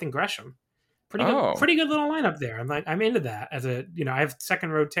 and Jonathan Gresham. Pretty good little lineup there. I'm into that. I have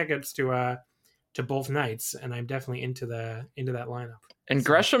second row tickets to both nights, and I'm definitely into that lineup. And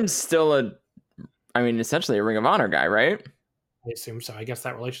Gresham's still essentially a Ring of Honor guy, right? I assume so. I guess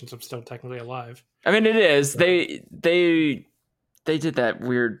that relationship's still technically alive. I mean, it is. They did that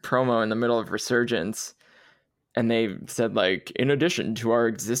weird promo in the middle of Resurgence, and they said, like, in addition to our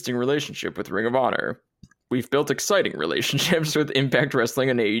existing relationship with Ring of Honor, we've built exciting relationships with Impact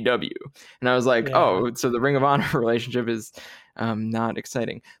Wrestling and AEW. And I was like, so the Ring of Honor relationship is not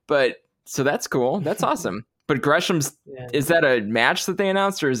exciting. But so that's cool. That's awesome. But Gresham's, is that a match that they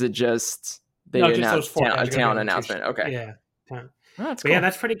announced, or is it just announced a talent announcement? Okay. Yeah. Oh, that's cool. Yeah,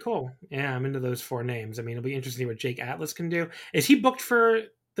 that's pretty cool. Yeah, I'm into those 4 names. I mean, it'll be interesting to see what Jake Atlas can do. Is he booked for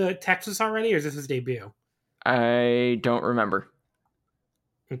the Texas already, or is this his debut? I don't remember.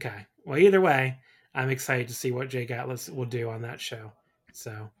 Okay. Well, either way, I'm excited to see what Jake Atlas will do on that show.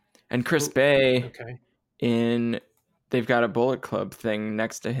 So, and Chris Bay, they've got a Bullet Club thing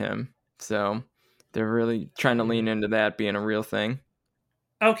next to him, so they're really trying to lean into that being a real thing.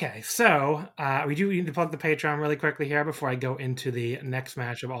 Okay, so we do need to plug the Patreon really quickly here before I go into the next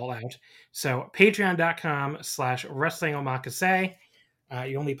match of All Out. So patreon.com/Wrestling Omakase.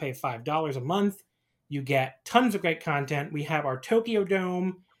 You only pay $5 a month. You get tons of great content. We have our Tokyo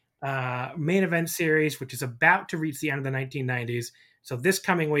Dome main event series, which is about to reach the end of the 1990s. So this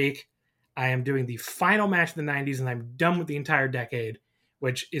coming week, I am doing the final match of the 90s, and I'm done with the entire decade,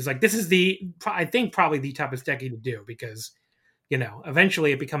 which is like, this is I think probably the toughest decade to do, because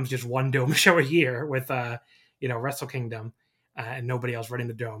eventually it becomes just one dome show a year with, Wrestle Kingdom and nobody else running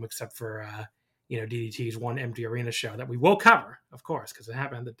the dome except for, DDT's one empty arena show that we will cover, of course, because it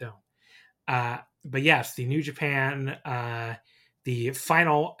happened at the dome. But yes, the New Japan, the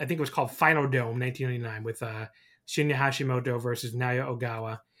final, I think it was called Final Dome 1999 with Shinya Hashimoto versus Naoya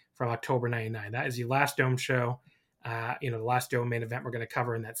Ogawa from October 99. That is the last dome show, the last dome main event we're going to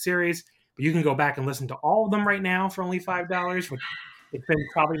cover in that series. But you can go back and listen to all of them right now for only $5, which it's been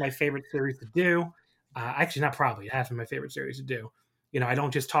probably my favorite series to do. Actually, not probably. It has been my favorite series to do. I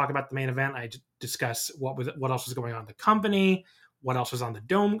don't just talk about the main event. I just discuss what else was going on in the company, what else was on the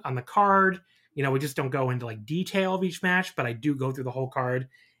dome, on the card. We just don't go into like detail of each match, but I do go through the whole card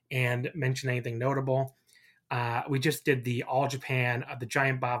and mention anything notable. We just did the All Japan, the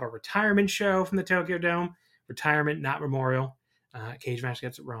Giant Baba retirement show from the Tokyo Dome. Retirement, not memorial. Cage Match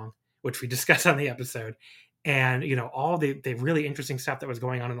gets it wrong, which we discussed on the episode. And, all the really interesting stuff that was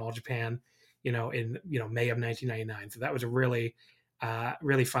going on in All Japan, in, May of 1999. So that was a really,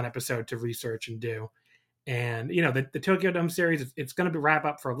 really fun episode to research and do. And, the Tokyo Dome series, it's going to be wrap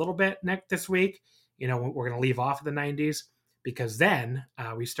up for a little bit this week. We're going to leave off of the 90s because then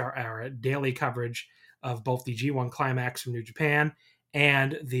we start our daily coverage of both the G1 Climax from New Japan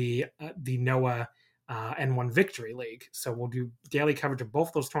and the Noah N1 Victory League. So we'll do daily coverage of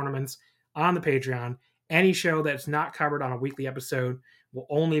both those tournaments on the Patreon. Any show that's not covered on a weekly episode will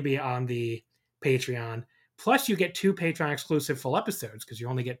only be on the Patreon. Plus, you get 2 Patreon exclusive full episodes because you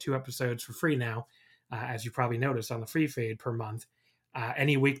only get 2 episodes for free now, as you probably noticed on the free feed per month.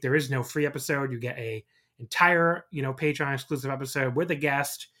 Any week there is no free episode. You get a entire, Patreon exclusive episode with a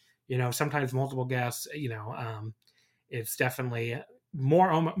guest, sometimes multiple guests. It's definitely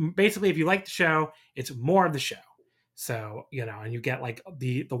more. Basically, if you like the show, it's more of the show. So, and you get like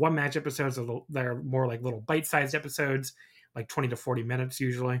the one match episodes that are more like little bite-sized episodes, like 20 to 40 minutes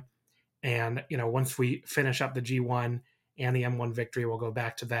usually. And, once we finish up the G1 and the M1 Victory, we'll go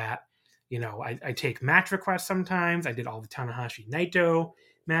back to that. I take match requests sometimes. I did all the Tanahashi Naito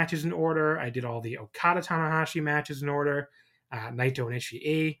matches in order. I did all the Okada Tanahashi matches in order, Naito and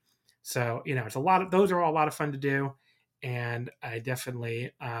Ishii. So, it's those are all a lot of fun to do. And I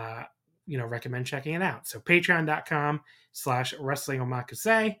definitely, recommend checking it out. So patreon.com/wrestling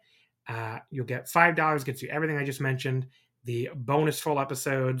omakase. You'll get $5, gets you everything I just mentioned, the bonus full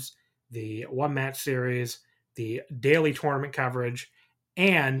episodes, the one match series, the daily tournament coverage,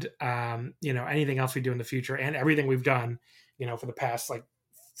 and, anything else we do in the future and everything we've done, for the past like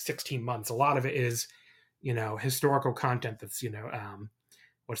 16 months. A lot of it is, historical content that's,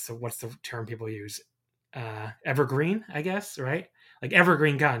 what's the term people use? Evergreen, I guess, right? Like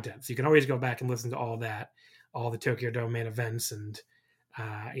evergreen content. So you can always go back and listen to all that, all the Tokyo Dome main events and,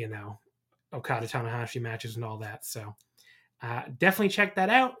 Okada Tanahashi matches and all that. So definitely check that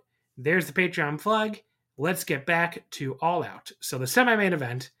out. There's the Patreon plug. Let's get back to All Out. So the semi-main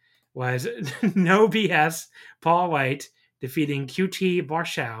event was no BS Paul White defeating QT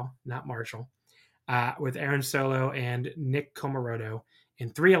Marshall, not Marshall, with Aaron Solo and Nick Komoroto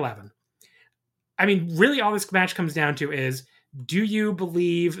in 3:11. I mean, really all this match comes down to is, do you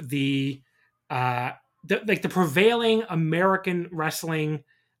believe the prevailing American wrestling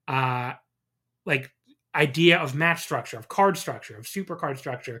idea of match structure, of card structure, of super card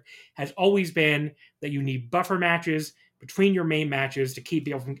structure has always been that you need buffer matches between your main matches to keep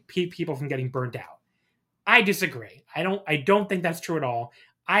people from getting burnt out? I disagree. I don't think that's true at all.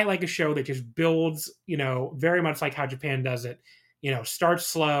 I like a show that just builds, very much like how Japan does it. Starts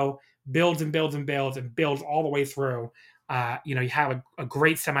slow, builds and builds and builds and builds all the way through. You have a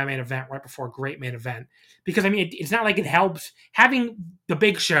great semi-main event right before a great main event. Because, I mean, it's not like it helps. Having the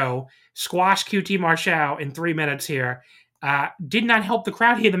Big Show squash QT Marshall in 3 minutes here did not help the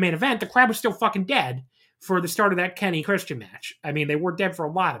crowd here the main event. The crowd was still fucking dead for the start of that Kenny Christian match. I mean, they were dead for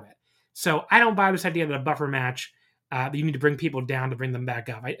a lot of it. So I don't buy this idea that a buffer match, that you need to bring people down to bring them back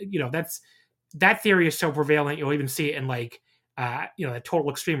up. That theory is so prevalent. You'll even see it in the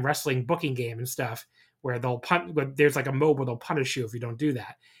Total Extreme Wrestling booking game and stuff, where there's like a mode where they'll punish you if you don't do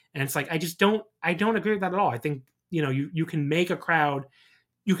that. And it's like, I don't agree with that at all. I think, you can make a crowd,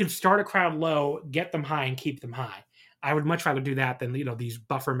 you can start a crowd low, get them high and keep them high. I would much rather do that than, these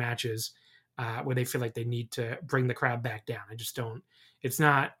buffer matches where they feel like they need to bring the crowd back down. I just don't, it's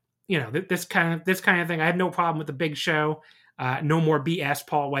not, this kind of thing. I have no problem with the Big Show. No more BS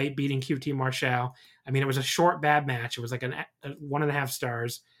Paul White beating QT Marshall. I mean, it was a short, bad match. It was like 1.5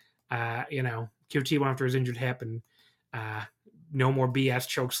 stars. QT went after his injured hip, and no more BS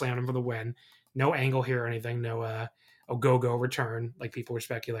choke slam him for the win. No angle here or anything. No a go-go return like people were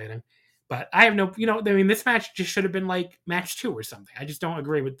speculating. But I have no, this match just should have been like match 2 or something. I just don't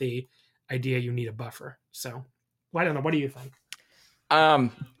agree with the idea you need a buffer. So, I don't know. What do you think?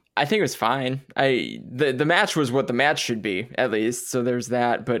 I think it was fine. The match was what the match should be, at least. So there's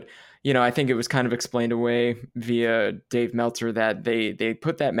that. But, I think it was kind of explained away via Dave Meltzer that they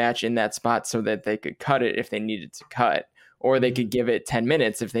put that match in that spot so that they could cut it if they needed to cut, or they could give it 10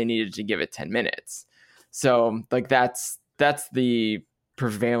 minutes if they needed to give it 10 minutes. So like that's the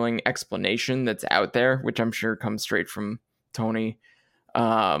prevailing explanation that's out there, which I'm sure comes straight from Tony.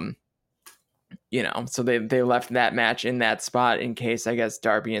 So they left that match in that spot in case, I guess,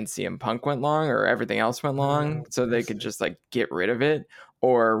 Darby and CM Punk went long or everything else went long, so they could just like get rid of it.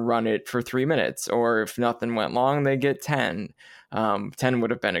 or run it for 3 minutes, or if nothing went long, they get 10. 10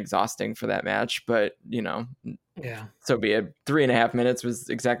 would have been exhausting for that match, but Yeah. so be it. 3.5 minutes was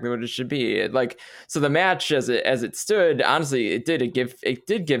exactly what it should be. So the match as it stood, honestly, it did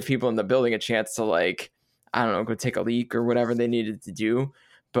give people in the building a chance to, like, I don't know, go take a leak or whatever they needed to do.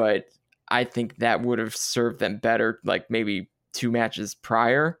 But I think that would have served them better, like maybe 2 matches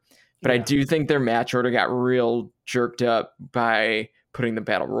prior. But I do think their match order got real jerked up by putting the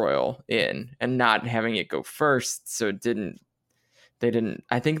Battle Royal in and not having it go first. So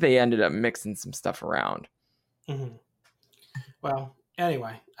I think they ended up mixing some stuff around. Mm-hmm. Well,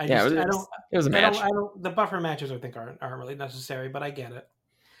 anyway, it was a match. The buffer matches I think aren't really necessary, but I get it.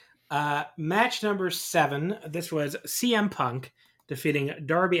 Match number 7. This was CM Punk defeating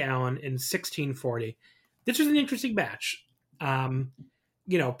Darby Allin in 1640. This was an interesting match.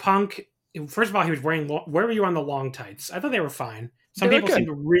 Punk. First of all, he was wearing. Where were you on the long tights? I thought they were fine. Some people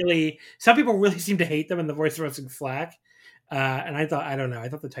really seem to hate them in the Voice of Wrestling Slack. And I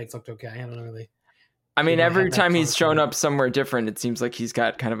thought the tights looked okay. I don't know really. I mean, every time he's shown up somewhere different, it seems like he's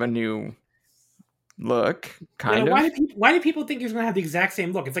got kind of a new look. Why do people think he's going to have the exact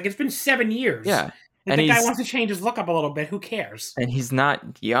same look? It's like, it's been 7 years. Yeah. If the guy wants to change his look up a little bit, who cares? And he's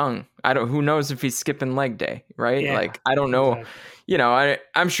not young. Who knows if he's skipping leg day, right? Yeah, like, I don't know. Exactly.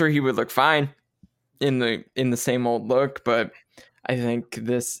 I'm sure he would look fine in the same old look, but I think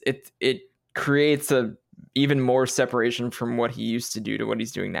it creates a even more separation from what he used to do to what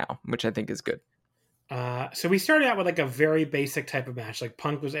he's doing now, which I think is good. So we started out with like a very basic type of match. Like,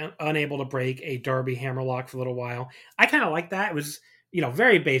 Punk was unable to break a Darby hammerlock for a little while. I kind of like that. It was,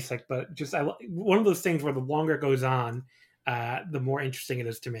 very basic, but just one of those things where the longer it goes on, the more interesting it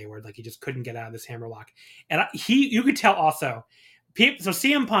is to me, where like he just couldn't get out of this hammerlock. And you could tell also, so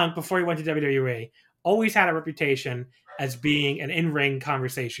CM Punk, before he went to WWE, always had a reputation as being an in-ring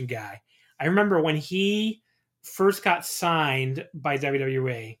conversation guy. I remember when he first got signed by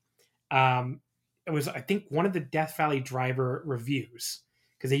WWE, it was, I think, one of the Death Valley Driver reviews,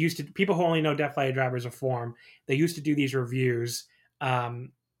 because they used to, people who only know Death Valley Driver as a forum, they used to do these reviews,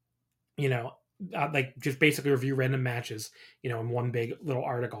 like just basically review random matches, in one big little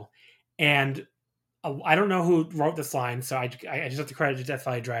article. And I don't know who wrote this line, so I just have to credit to Death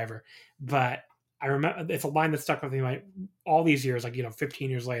Valley Driver, but I remember it's a line that stuck with me all these years, 15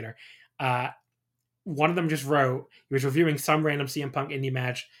 years later. One of them just wrote, he was reviewing some random CM Punk indie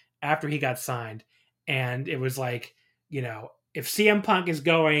match after he got signed, and it was like, if CM Punk is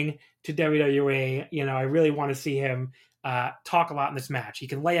going to WWE, I really want to see him talk a lot in this match. He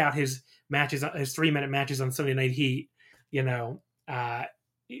can lay out his matches, his 3-minute matches on Sunday Night Heat, in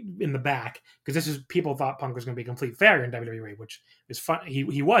the back, because people thought Punk was going to be a complete failure in WWE, which is fun.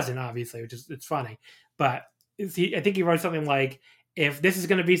 He wasn't, obviously, which is, it's funny, but I think he wrote something like, if this is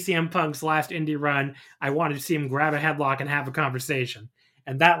going to be CM Punk's last indie run, I wanted to see him grab a headlock and have a conversation.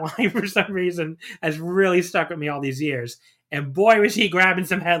 And that line, for some reason, has really stuck with me all these years. And boy, was he grabbing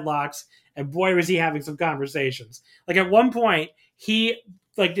some headlocks, and boy, was he having some conversations. Like, at one point, he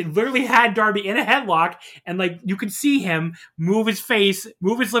literally had Darby in a headlock, and you could see him move his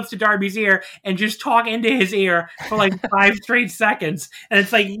lips to Darby's ear, and just talk into his ear for 5 straight seconds. And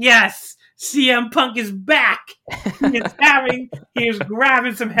it's like, yes, CM Punk is back. He is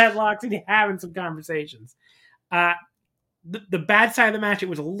grabbing some headlocks and having some conversations. The bad side of the match, it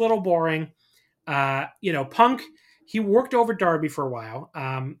was a little boring. Punk, he worked over Darby for a while.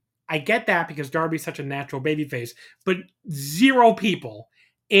 I get that because Darby's such a natural babyface, but 0 people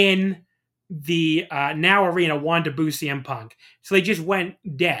in the Now Arena wanted to boo CM Punk, so they just went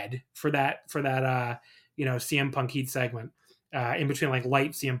dead for that CM Punk heat segment in between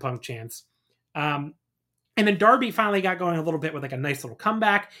light CM Punk chants. And then Darby finally got going a little bit with a nice little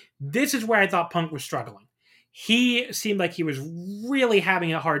comeback. This is where I thought Punk was struggling. He seemed like he was really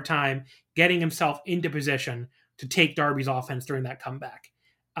having a hard time getting himself into position to take Darby's offense during that comeback.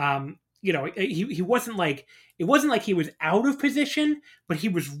 He wasn't it wasn't like he was out of position, but he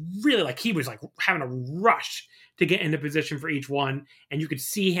was really he was having a rush to get into position for each one. And you could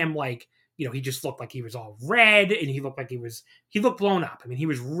see him he just looked like he was all red, and he looked blown up. I mean, he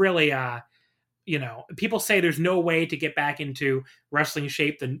was really, people say there's no way to get back into wrestling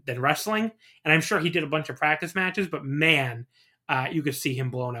shape than wrestling. And I'm sure he did a bunch of practice matches, but man, you could see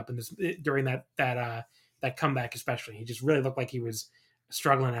him blown up during that comeback, especially. He just really looked like he was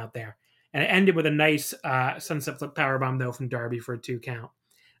struggling out there. And it ended with a nice sunset flip powerbomb, though, from Darby for a 2 count.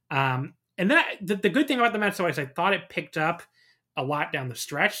 And then the good thing about the match, though, is I thought it picked up a lot down the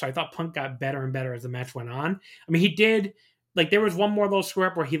stretch. So I thought Punk got better and better as the match went on. I mean, he did, there was one more little screw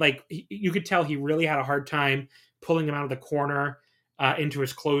up where you could tell he really had a hard time pulling him out of the corner into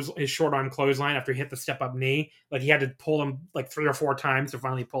his short arm clothesline after he hit the step up knee. Like he had to pull him like 3 or 4 times to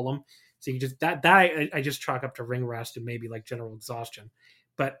finally pull him. So you just I just chalk up to ring rust and maybe like general exhaustion.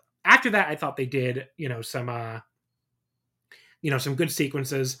 But after that, I thought they did some good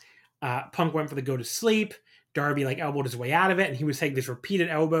sequences. Punk went for the go to sleep. Darby like elbowed his way out of it, and he was taking these repeated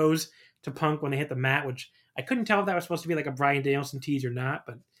elbows to Punk when they hit the mat, which I couldn't tell if that was supposed to be like a Bryan Danielson tease or not,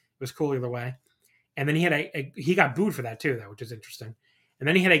 but it was cool either way. And then he had he got booed for that too, though, which is interesting. And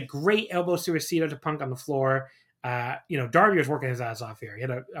then he had a great elbow suicida to Punk on the floor. Darby was working his ass off here. He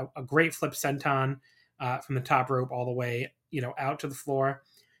had a great flip senton from the top rope all the way, out to the floor.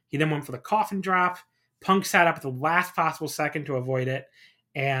 He then went for the coffin drop. Punk sat up at the last possible second to avoid it.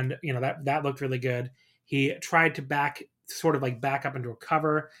 And, that looked really good. He tried to back up into a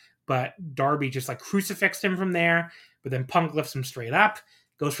cover, but Darby just like crucifixed him from there. But then Punk lifts him straight up,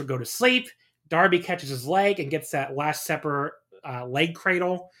 goes for go to sleep. Darby catches his leg and gets that last separate leg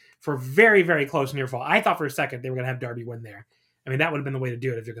cradle for very, very close near fall. I thought for a second they were going to have Darby win there. I mean, that would have been the way to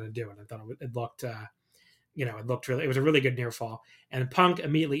do it if you're going to do it. I thought it looked, it was a really good near fall. And Punk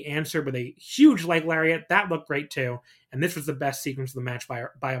immediately answered with a huge leg lariat. That looked great too. And this was the best sequence of the match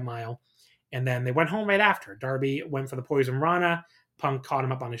by a mile. And then they went home right after. Darby went for the Poison Rana. Punk caught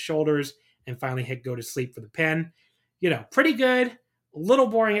him up on his shoulders and finally hit go to sleep for the pin. Pretty good. A little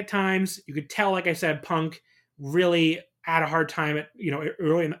boring at times. You could tell, like I said, Punk really had a hard time at,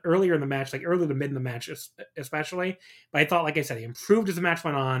 earlier in the match, like early to mid in the match especially. But I thought, like I said, he improved as the match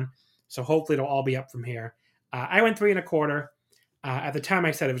went on. So hopefully it'll all be up from here. I went 3 1/4. At the time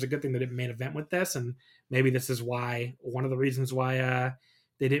I said it was a good thing they didn't main event with this. And maybe this is why, one of the reasons why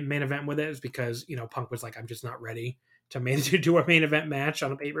they didn't main event with it is because, Punk was like, I'm just not ready to do a main event match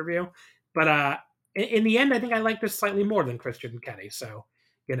on a pay-per-view. But in the end, I think I like this slightly more than Christian and Kenny. So,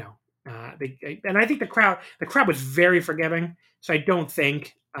 and I think the crowd was very forgiving. So I don't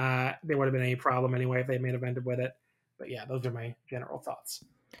think there would have been any problem anyway if they main evented with it. But yeah, those are my general thoughts.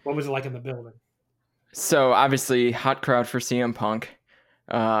 What was it like in the building? So obviously hot crowd for CM Punk.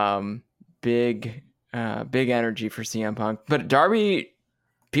 Big energy for CM Punk. But Darby,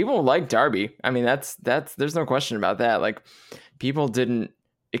 people like Darby. I mean, that's there's no question about that. Like, people didn't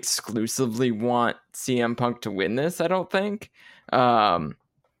exclusively want CM Punk to win this, I don't think.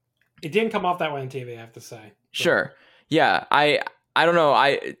 It didn't come off that way on TV, I have to say. Sure. Yeah. I don't know.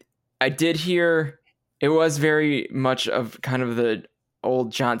 I did hear it was very much of kind of the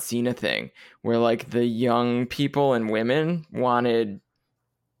old John Cena thing where like the young people and women wanted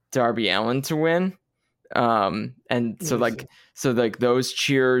Darby Allin to win. And so those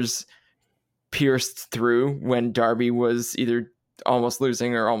cheers pierced through when Darby was either almost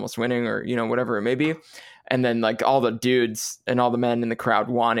losing or almost winning or, whatever it may be. And then like all the dudes and all the men in the crowd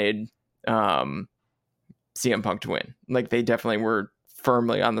wanted CM Punk to win. Like they definitely were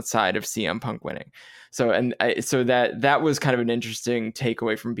firmly on the side of CM Punk winning. So that was kind of an interesting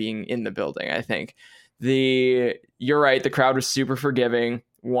takeaway from being in the building. I think you're right. The crowd was super forgiving,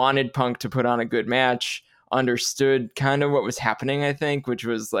 wanted Punk to put on a good match, understood kind of what was happening, I think, which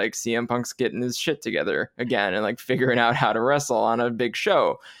was like CM Punk's getting his shit together again and like figuring out how to wrestle on a big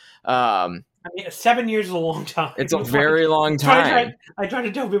show. I mean, 7 years is a long time. It's a very long time. I try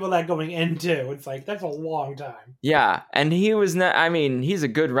to tell people that going into. It's like, that's a long time. Yeah, and he was not, I mean, he's a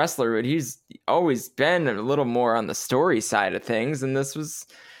good wrestler, but he's always been a little more on the story side of things, and this was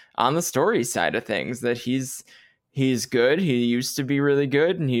on the story side of things, that he's good. He used to be really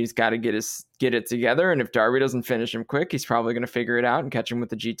good, and he's got to get it together, and if Darby doesn't finish him quick, he's probably going to figure it out and catch him with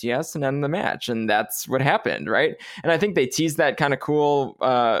the GTS and end the match, and that's what happened, right? And I think they teased that kind of cool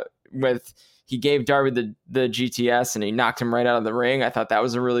with... He gave Darby the GTS and he knocked him right out of the ring. I thought that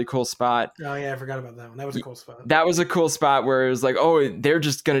was a really cool spot. Oh, yeah, I forgot about that one. That was a cool spot. That was a cool spot where it was like, oh, they're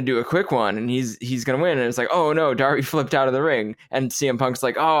just going to do a quick one and he's going to win. And it's like, oh, no, Darby flipped out of the ring. And CM Punk's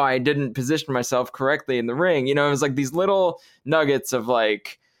like, oh, I didn't position myself correctly in the ring. It was like these little nuggets of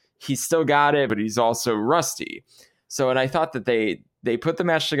like, he's still got it, but he's also rusty. So, and I thought that they put the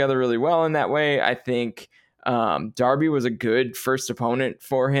match together really well in that way. I think... Darby was a good first opponent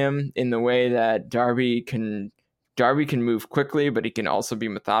for him in the way that Darby can move quickly, but he can also be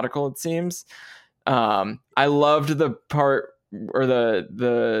methodical, it seems. I loved the part or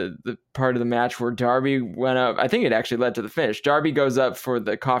the part of the match where Darby went up. I think it actually led to the finish. Darby goes up for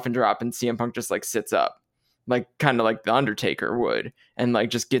the coffin drop and CM Punk just like sits up, like kind of like the Undertaker would, and like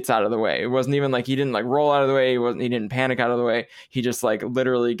just gets out of the way. It wasn't even like he didn't like roll out of the way. He didn't panic out of the way. He just like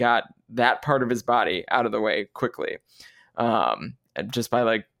literally got that part of his body out of the way quickly, just by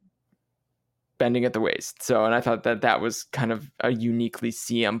like bending at the waist. So, and I thought that was kind of a uniquely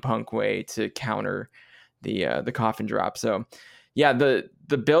CM Punk way to counter the coffin drop. So yeah, the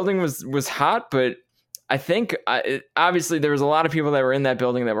building was hot, but I think obviously there was a lot of people that were in that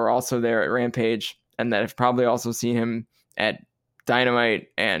building that were also there at Rampage and that have probably also seen him at Dynamite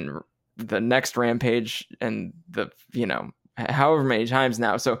and the next Rampage and however many times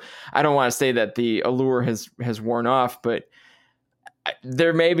now. So I don't want to say that the allure has worn off, but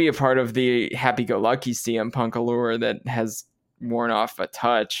there may be a part of the happy-go-lucky CM Punk allure that has worn off a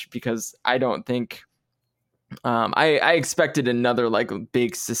touch, because I don't think I expected another like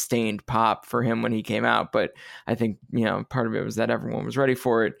big sustained pop for him when he came out, but I think part of it was that everyone was ready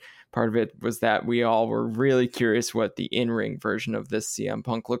for it. Part of it was that we all were really curious what the in-ring version of this CM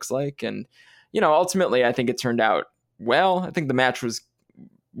Punk looks like, and ultimately I think it turned out well. I think the match was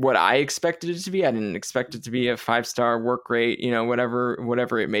what I expected it to be. I didn't expect it to be a 5-star work rate,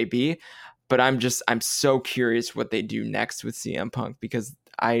 whatever it may be. But I'm so curious what they do next with CM Punk, because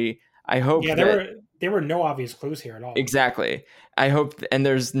I hope there were no obvious clues here at all. Exactly. I hope, and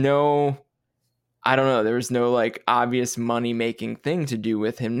there was no like obvious money making thing to do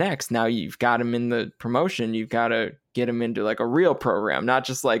with him next. Now you've got him in the promotion. You've got to get him into like a real program, not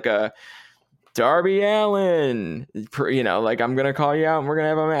just like a Darby Allin, like I'm going to call you out and we're going to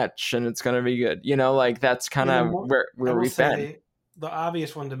have a match and it's going to be good. Like that's kind of where we've been. The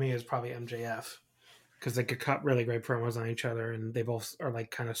obvious one to me is probably MJF, because they could cut really great promos on each other and they both are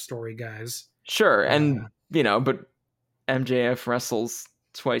like kind of story guys. Sure. And, but MJF wrestles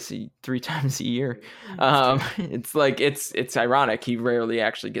 3 times a year. It's like, it's ironic. He rarely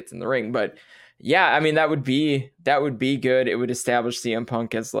actually gets in the ring, but yeah, I mean, that would be good. It would establish CM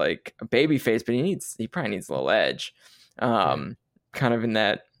Punk as like a baby face, but he probably needs a little edge. Kind of in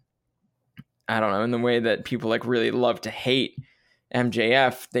that, I don't know, in the way that people like really love to hate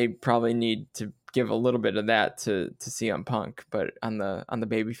MJF, they probably need to give a little bit of that to CM Punk, but on the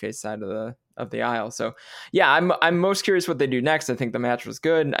babyface side of the aisle. So yeah, I'm most curious what they do next. I think the match was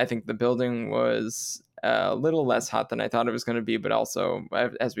good. I think the building was a little less hot than I thought it was going to be, but also,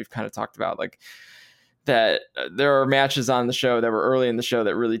 as we've kind of talked about, like that there are matches on the show that were early in the show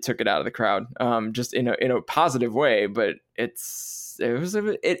that really took it out of the crowd, just in a positive way. But it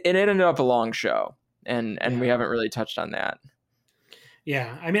ended up a long show, and we haven't really touched on that.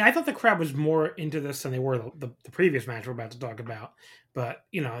 Yeah, I mean, I thought the crowd was more into this than they were the previous match we're about to talk about. But,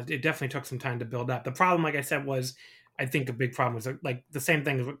 it definitely took some time to build up. The problem, like I said, was, I think a big problem was like the same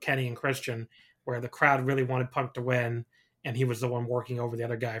thing as with Kenny and Christian, where the crowd really wanted Punk to win, and he was the one working over the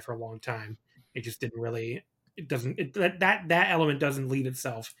other guy for a long time. It just didn't really, that element doesn't lead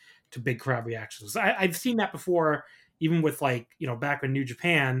itself to big crowd reactions. I've seen that before, even with like, back when New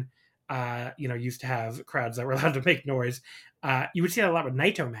Japan, used to have crowds that were allowed to make noise. You would see that a lot with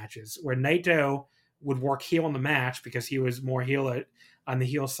Naito matches, where Naito would work heel in the match because he was more heel on the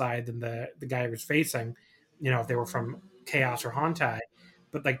heel side than the guy he was facing, if they were from Chaos or Hontai.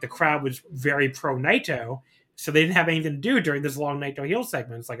 But like the crowd was very pro Naito, so they didn't have anything to do during this long Naito heel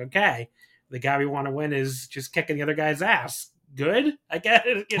segment. It's like, okay, the guy we want to win is just kicking the other guy's ass. Good, I get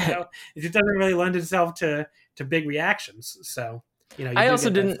it. It just doesn't really lend itself to big reactions. So, I also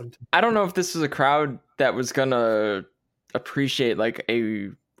didn't. I don't know if this was a crowd that was gonna appreciate like a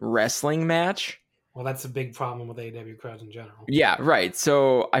wrestling match. Well, that's a big problem with AEW crowds in general. Yeah, right.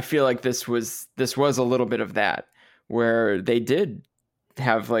 So I feel like this was a little bit of that, where they did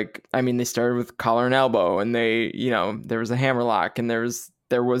have like, I mean, they started with collar and elbow, and they, there was a hammerlock, and there was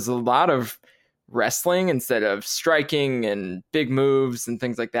a lot of wrestling instead of striking and big moves and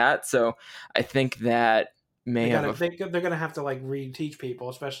things like that. So I think that they're gonna have to like reteach people,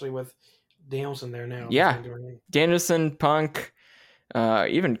 especially with Danielson there now. Yeah, Danielson, Punk,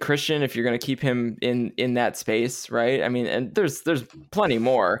 even Christian, if you're going to keep him in that space, right? I mean, and there's plenty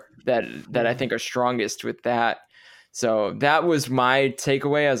more that I think are strongest with that. So that was my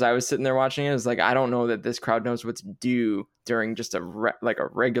takeaway as I was sitting there watching it. Is like, I don't know that this crowd knows what to do during just a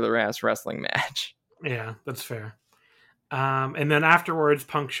regular ass wrestling match. Yeah, that's fair. And then afterwards,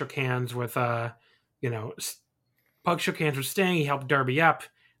 Punk shook hands with Sting. He helped Darby up.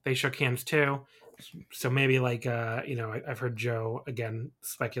 They shook hands too. So maybe like, I've heard Joe again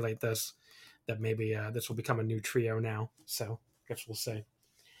speculate this, that maybe this will become a new trio now. So I guess we'll see.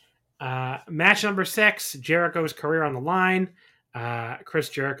 Match number 6, Jericho's career on the line. Chris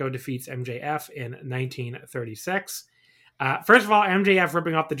Jericho defeats MJF in 1936. First of all, MJF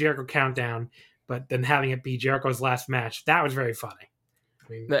ripping off the Jericho countdown, but then having it be Jericho's last match. That was very funny.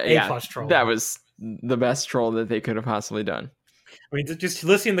 I mean, A+ troll. That was the best troll that they could have possibly done. I mean, just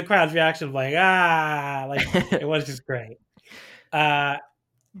listening to the crowd's reaction of like, it was just great. But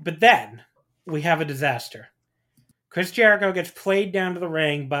then we have a disaster. Chris Jericho gets played down to the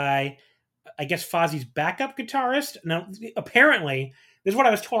ring by I guess, Fozzie's backup guitarist. Now, apparently, this is what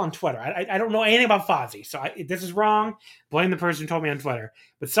I was told on Twitter. I don't know anything about Fozzie, so this is wrong. Blame the person who told me on Twitter.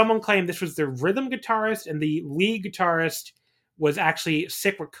 But someone claimed this was the rhythm guitarist, and the lead guitarist was actually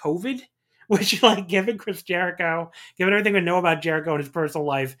sick with COVID, which, like, given Chris Jericho, given everything we know about Jericho and his personal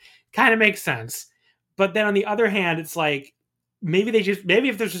life, kind of makes sense. But then on the other hand, it's like, maybe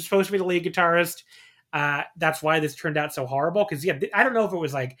if this was supposed to be the lead guitarist, that's why this turned out so horrible. Because, yeah, I don't know if it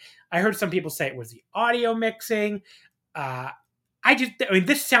was like, I heard some people say it was the audio mixing.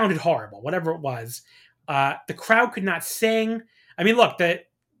 This sounded horrible, whatever it was. The crowd could not sing. I mean, look,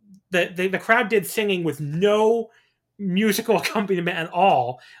 the crowd did singing with no musical accompaniment at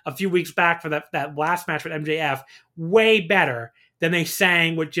all a few weeks back for that last match with MJF, way better than they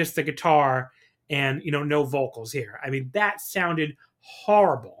sang with just the guitar and, no vocals here. I mean, that sounded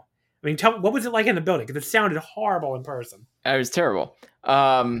horrible. I mean, what was it like in the building? Because it sounded horrible in person. It was terrible.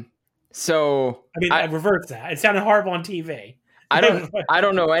 I reversed that. It sounded horrible on TV. I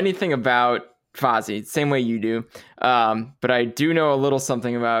don't know anything about Fozzie, same way you do. But I do know a little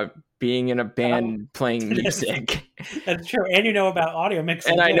something about being in a band playing music. That's true. And you know about audio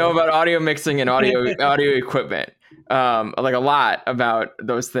mixing. And I know about audio mixing and audio equipment. Like a lot about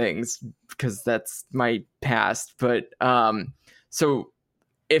those things because that's my past. But so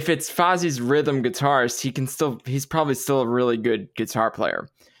if it's Fozzie's rhythm guitarist, he's probably still a really good guitar player.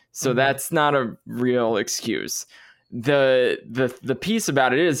 So that's not a real excuse. The piece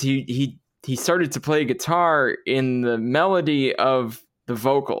about it is he started to play guitar in the melody of the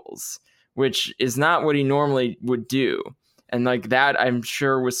vocals, which is not what he normally would do. And like that, I'm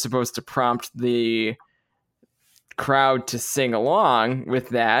sure was supposed to prompt the crowd to sing along with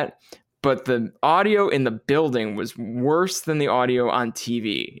that. But the audio in the building was worse than the audio on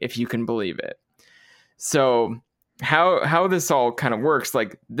TV, if you can believe it. So how this all kind of works,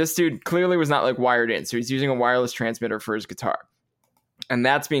 like this dude clearly was not like wired in. So he's using a wireless transmitter for his guitar. And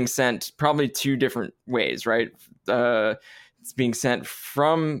that's being sent probably two different ways, right? It's being sent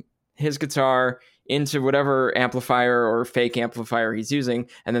from his guitar into whatever amplifier or fake amplifier he's using.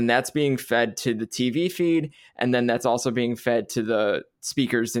 And then that's being fed to the TV feed. And then that's also being fed to the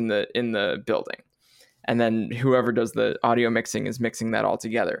speakers in the building. And then whoever does the audio mixing is mixing that all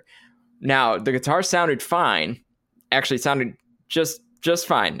together. Now, the guitar sounded fine. Actually sounded just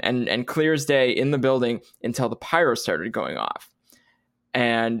fine and clear as day in the building until the pyro started going off.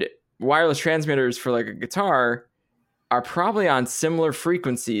 And wireless transmitters for like a guitar are probably on similar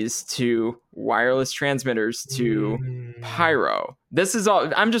frequencies to wireless transmitters to pyro. This is all,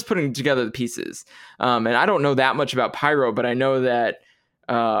 I'm just putting together the pieces. And I don't know that much about pyro, but I know that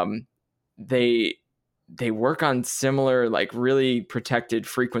they work on similar, like really protected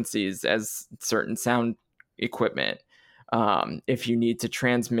frequencies as certain sound equipment. If you need to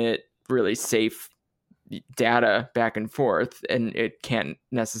transmit really safe data back and forth, and it can't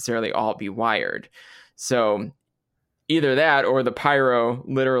necessarily all be wired. So either that or the pyro,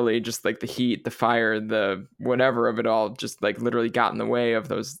 literally just like the heat, the fire, the whatever of it all, just like literally got in the way of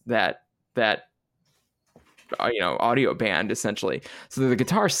that audio band essentially. So the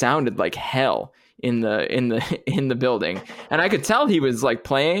guitar sounded like hell in the building, and I could tell he was like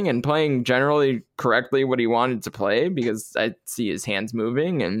playing generally correctly what he wanted to play because I see his hands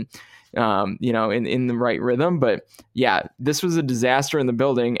moving and in the right rhythm. But yeah, this was a disaster in the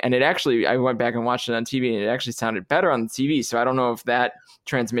building, and it actually, I went back and watched it on TV, and it actually sounded better on the TV. So I don't know if that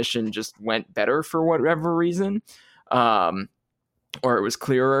transmission just went better for whatever reason, or it was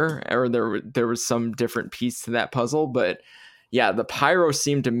clearer, or there was some different piece to that puzzle. But yeah, the pyro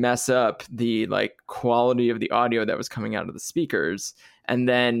seemed to mess up the like quality of the audio that was coming out of the speakers, and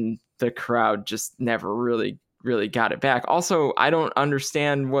then the crowd just never really got it back. Also, I don't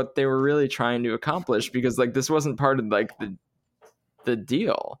understand what they were really trying to accomplish, because like this wasn't part of like the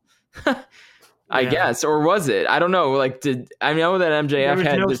deal. I guess, or was it? I don't know. Like, I know that MJF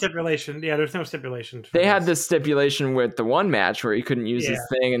had no stipulation. Yeah, there's no stipulation. They had this stipulation with the one match where he couldn't use his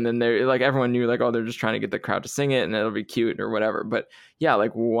thing, and then they like everyone knew like, oh, they're just trying to get the crowd to sing it, and it'll be cute or whatever. But yeah,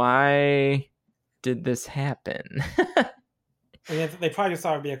 like, why did this happen? I mean, they probably just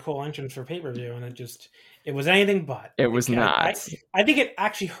thought it'd be a cool entrance for pay-per-view, and it was anything but. It was not. I think it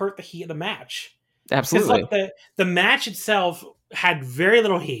actually hurt the heat of the match. Absolutely. Because like the match itself had very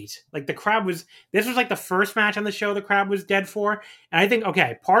little heat. Like this was like the first match on the show the crowd was dead for. And I think,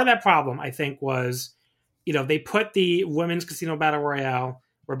 okay, part of that problem, I think, was, they put the Women's Casino Battle Royale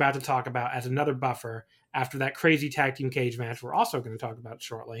we're about to talk about as another buffer after that crazy tag team cage match we're also going to talk about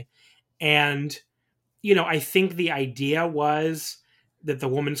shortly. And, I think the idea was that the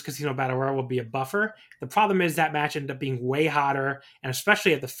Women's Casino Battle Royal will be a buffer. The problem is that match ended up being way hotter, and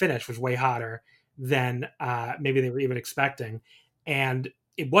especially at the finish was way hotter than maybe they were even expecting. And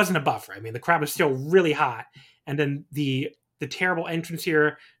it wasn't a buffer. I mean, the crowd was still really hot. And then the terrible entrance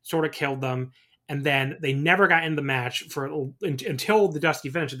here sort of killed them. And then they never got in the match until the dusty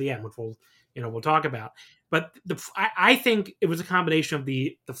finish at the end, which we'll talk about. But I think it was a combination of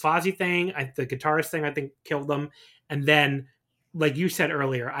the Fozzy thing, the guitarist thing, I think killed them. And then, like you said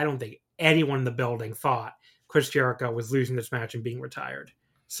earlier, I don't think anyone in the building thought Chris Jericho was losing this match and being retired.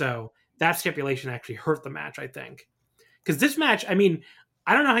 So that stipulation actually hurt the match, I think. Because this match, I mean,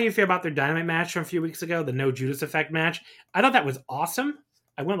 I don't know how you feel about their Dynamite match from a few weeks ago, the No Judas Effect match. I thought that was awesome.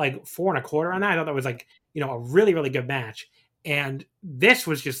 I went like 4.25 on that. I thought that was like, a really, really good match. And this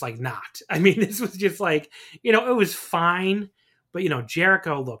was just like not. I mean, this was just like, it was fine. But,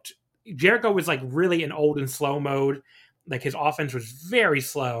 Jericho was like really in old and slow mode. Like his offense was very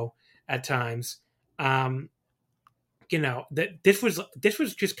slow at times. That this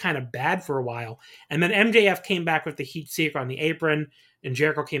was just kind of bad for a while. And then MJF came back with the Heat Seeker on the apron, and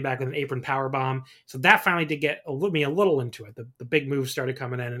Jericho came back with an apron powerbomb. So that finally did get me a little into it. The big moves started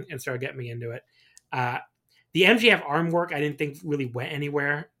coming in and started getting me into it. The MJF arm work I didn't think really went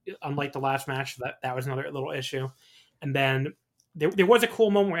anywhere, unlike the last match. That was another little issue. And then there was a cool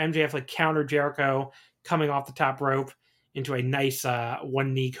moment where MJF like countered Jericho coming off the top rope into a nice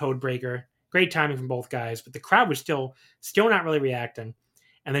one knee code breaker. Great timing from both guys, but the crowd was still not really reacting.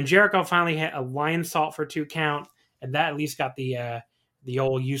 And then Jericho finally hit a lion salt for 2 count, and that at least got the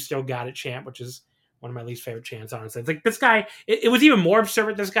old "you still got it" chant, which is one of my least favorite chants, honestly. It's like this guy, it was even more absurd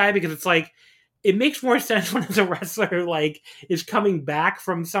with this guy because it's like, it makes more sense when it's a wrestler like is coming back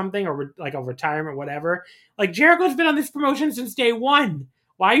from something or like a retirement, whatever. Like Jericho's been on this promotion since day one.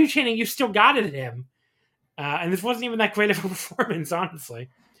 Why are you chanting "you still got it" at him? And this wasn't even that great of a performance, honestly.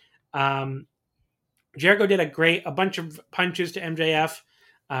 Jericho did a bunch of punches to MJF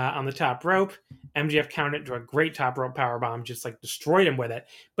on the top rope. MJF countered into a great top rope powerbomb, just like destroyed him with it.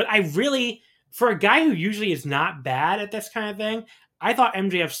 But I really, for a guy who usually is not bad at this kind of thing, I thought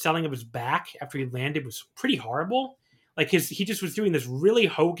MJF's selling of his back after he landed was pretty horrible. Like he just was doing this really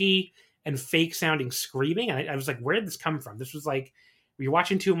hokey and fake sounding screaming. And I was like, where did this come from? This was like, were you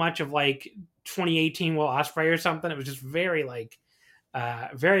watching too much of like 2018 Will Ospreay or something? It was just very like,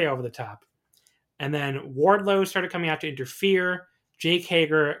 very over the top. And then Wardlow started coming out to interfere. Jake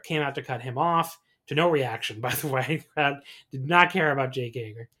Hager came out to cut him off, to no reaction, by the way. Did not care about Jake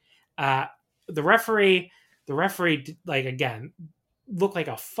Hager. The referee, like, again, looked like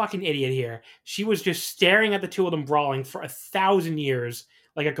a fucking idiot here. She was just staring at the two of them brawling for 1,000 years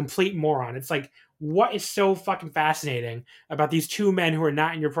like a complete moron. It's like, what is so fucking fascinating about these two men who are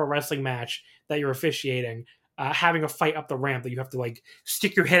not in your pro wrestling match that you're officiating, having a fight up the ramp that you have to like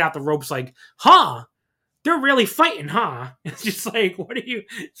stick your head out the ropes like, huh? They're really fighting, huh? It's just like, what are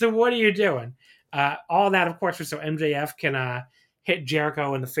you doing? All that, of course, was so MJF can hit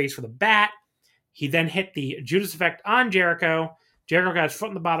Jericho in the face with a bat. He then hit the Judas Effect on Jericho. Jericho got his foot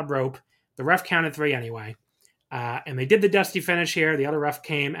in the bottom rope. The ref counted 3 anyway. And they did the dusty finish here. The other ref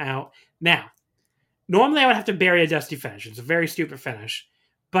came out. Now, normally I would have to bury a dusty finish. It's a very stupid finish.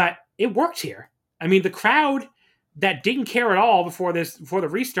 But it worked here. I mean, the crowd that didn't care at all before the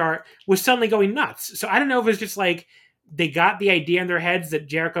restart was suddenly going nuts. So I don't know if it's just like they got the idea in their heads that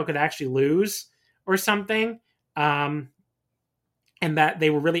Jericho could actually lose or something. And that they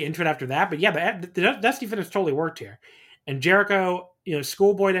were really into it after that. But yeah, the dusty finish totally worked here. And Jericho,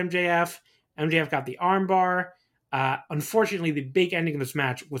 schoolboyed MJF. MJF got the armbar. Unfortunately, the big ending of this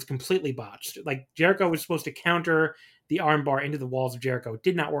match was completely botched. Like, Jericho was supposed to counter the armbar into the walls of Jericho. It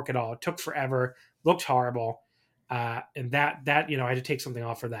did not work at all. It took forever. Looked horrible. And that I had to take something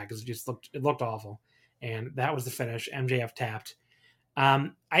off for that because it looked awful. And that was the finish. MJF tapped.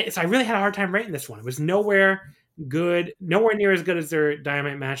 I really had a hard time rating this one. It was nowhere near as good as their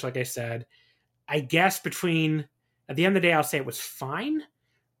Dynamite match, like I said. I guess at the end of the day, I'll say it was fine.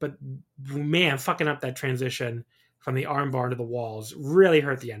 But man, fucking up that transition from the armbar to the walls really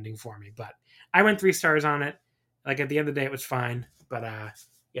hurt the ending for me. But I went 3 stars on it. Like, at the end of the day, it was fine. But,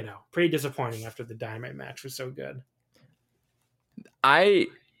 pretty disappointing after the Dynamite match was so good. I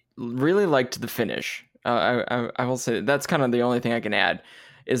really liked the finish. I will say that's kind of the only thing I can add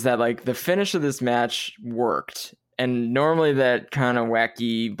is that, like, the finish of this match worked. And normally that kind of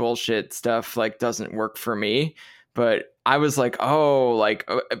wacky bullshit stuff, like, doesn't work for me. But I was like, oh, like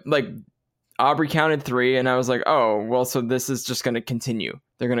Aubrey counted 3, and I was like, oh, well, so this is just going to continue.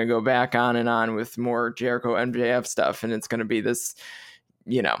 They're going to go back on and on with more Jericho MJF stuff, and it's going to be this,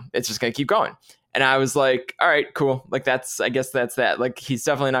 it's just going to keep going. And I was like, all right, cool. Like I guess that's that. Like he's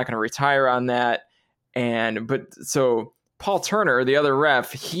definitely not going to retire on that. So Paul Turner, the other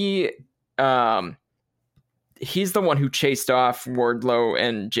ref, he's the one who chased off Wardlow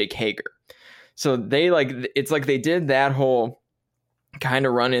and Jake Hager. So it's like they did that whole kind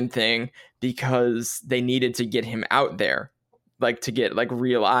of run-in thing because they needed to get him out there, like to get like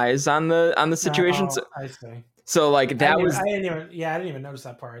real eyes on the situation. I see. So like that I didn't even notice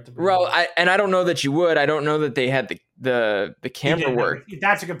that part. Well, I don't know that you would. I don't know that they had the camera work.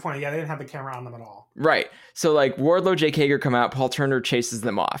 That's a good point. Yeah, they didn't have the camera on them at all. Right. So like Wardlow, Jake Hager come out. Paul Turner chases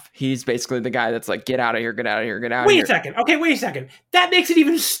them off. He's basically the guy that's like, get out of here, get out of here, get out of here. Wait a second. Okay, wait a second. That makes it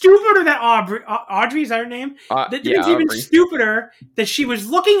even stupider that Audrey, is that her name? That makes it even stupider that she was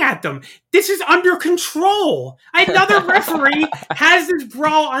looking at them. This is under control. Another referee has this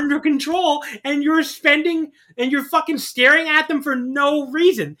brawl under control, and you're fucking staring at them for no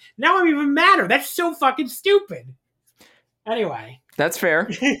reason. Now I'm even madder. That's so fucking stupid. Anyway. That's fair.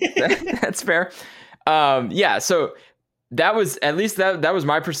 That's fair. Yeah, so that was at least that was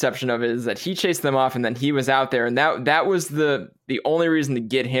my perception of it, is that he chased them off and then he was out there, and that was the only reason to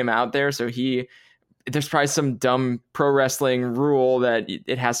get him out there. So there's probably some dumb pro wrestling rule that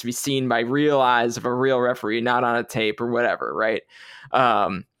it has to be seen by real eyes of a real referee, not on a tape or whatever, right?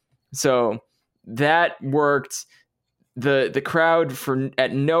 So that worked. The crowd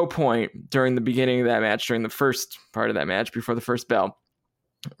at no point during the beginning of that match, during the first part of that match, before the first bell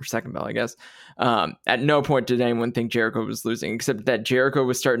or second bell, I guess, at no point did anyone think Jericho was losing, except that Jericho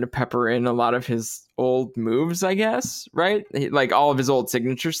was starting to pepper in a lot of his old moves, I guess, right? Like all of his old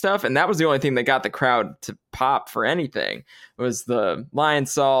signature stuff. And that was the only thing that got the crowd to pop for anything. It was the Lion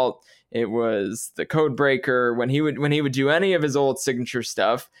Salt. It was the Code Breaker. When he would do any of his old signature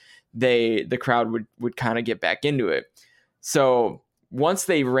stuff, the crowd would kind of get back into it. So once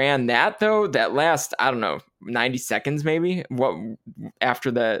they ran that, though, that last, I don't know, 90 seconds maybe,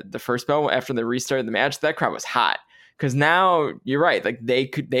 after the first bell, after the restart of the match, that crowd was hot. Because now you're right, like they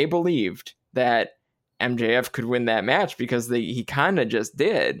believed that MJF could win that match because he kind of just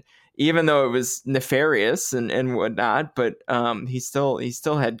did, even though it was nefarious and whatnot. But he still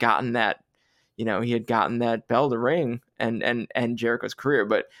had gotten that, he had gotten that bell to ring and Jericho's career.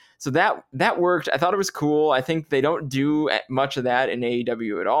 But so that worked. I thought it was cool. I think they don't do much of that in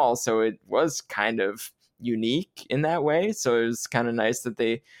AEW at all. So it was kind of unique in that way. So it was kind of nice that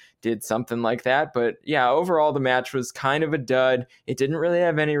they did something like that. But yeah, overall, the match was kind of a dud. It didn't really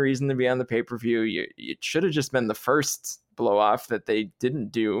have any reason to be on the pay-per-view. It should have just been the first blow-off that they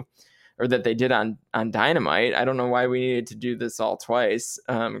didn't do, or that they did on Dynamite. I don't know why we needed to do this all twice,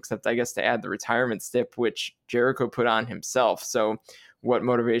 except I guess to add the retirement stip, which Jericho put on himself. So what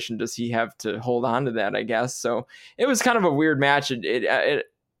motivation does he have to hold on to that, I guess? So it was kind of a weird match.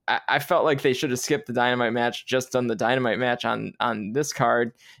 I felt like they should have skipped the Dynamite match, just done the Dynamite match on this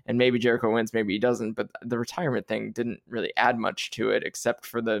card, and maybe Jericho wins, maybe he doesn't. But the retirement thing didn't really add much to it, except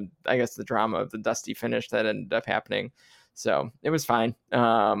for the drama of the dusty finish that ended up happening. So it was fine.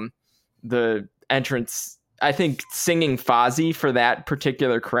 The entrance, I think singing Fozzy for that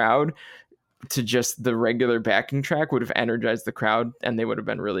particular crowd to just the regular backing track would have energized the crowd, and they would have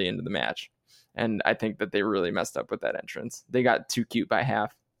been really into the match. And I think that they really messed up with that entrance. They got too cute by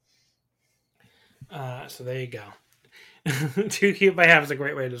half. So there you go. Too cute by half is a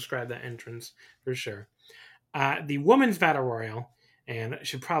great way to describe that entrance, for sure. The women's battle royal, and I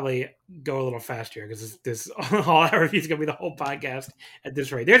should probably go a little faster because this all our review is going to be the whole podcast at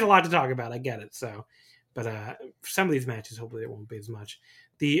this rate. There's a lot to talk about. I get it. So, but for some of these matches, hopefully it won't be as much.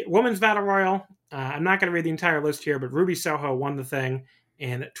 The women's battle royal, I'm not going to read the entire list here, but Ruby Soho won the thing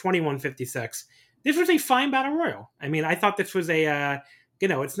in 21:56. This was a fine battle royal. I mean, I thought this was a,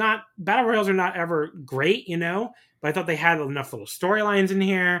 it's not, battle royals are not ever great, but I thought they had enough little storylines in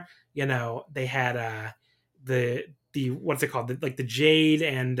here. They had the what's it called? The Jade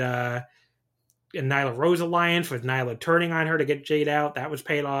and Nyla Rose alliance with Nyla turning on her to get Jade out. That was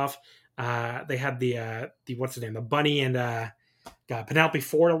paid off. They had the what's the name? The Bunny and Penelope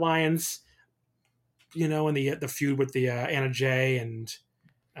Ford alliance, and the feud with the Anna Jay and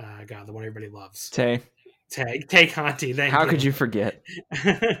the one everybody loves. Tay Conti. How could you forget?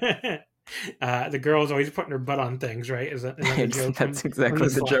 The girl is always putting her butt on things, right? Is that the joke? That's exactly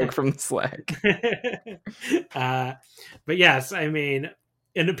the joke from the Slack. But yes, I mean,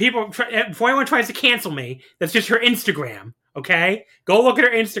 and the people, before anyone tries to cancel me, that's just her Instagram. Okay, go look at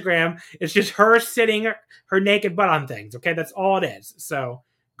her Instagram. It's just her sitting her naked butt on things. Okay, that's all it is. So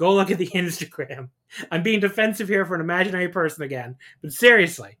go look at the Instagram. I'm being defensive here for an imaginary person again, but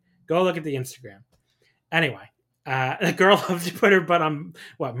seriously, go look at the Instagram. Anyway, The girl loves to put her butt on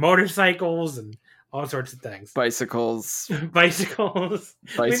motorcycles and all sorts of things. Bicycles. Bicycles.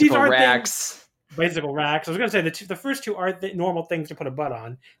 Bicycle racks. Bicycle racks. I was going to say the first two are the normal things to put a butt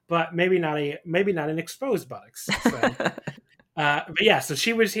on, but maybe not an exposed buttocks. So. But yeah, so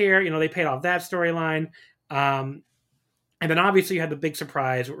she was here. They paid off that storyline, and then obviously you had the big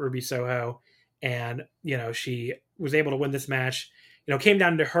surprise with Ruby Soho, and she was able to win this match. Came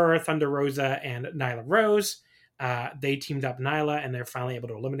down to her, Thunder Rosa, and Nyla Rose. They teamed up Nyla, and they're finally able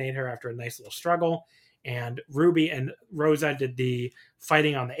to eliminate her after a nice little struggle. And Ruby and Rosa did the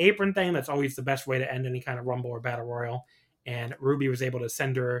fighting on the apron thing. That's always the best way to end any kind of Rumble or Battle Royal. And Ruby was able to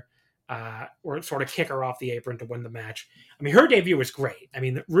send her, or sort of kick her off the apron to win the match. I mean, her debut was great. I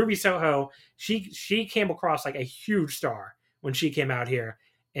mean, Ruby Soho, she came across like a huge star when she came out here.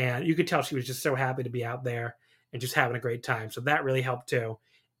 And you could tell she was just so happy to be out there and just having a great time. So that really helped too.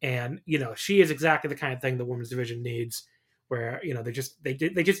 And, she is exactly the kind of thing the women's division needs, where, they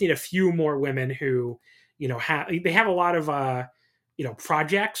just need a few more women who, they have a lot of,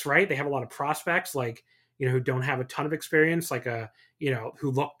 projects, right? They have a lot of prospects, like, who don't have a ton of experience, like,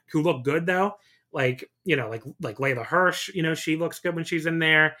 who look good though. Like Layla Hirsch, she looks good when she's in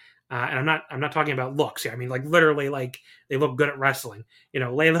there. And I'm not talking about looks here. I mean, like literally, like they look good at wrestling,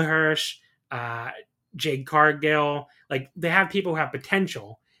 Layla Hirsch, Jade Cargill, like they have people who have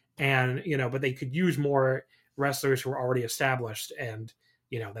potential, and but they could use more wrestlers who are already established, and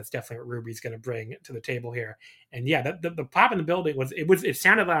that's definitely what Ruby's going to bring to the table here. And yeah, the pop in the building it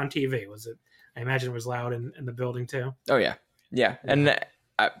sounded loud on TV. Was it? I imagine it was loud in the building too. Oh yeah. And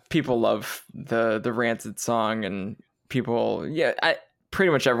people love the Rancid song, and people,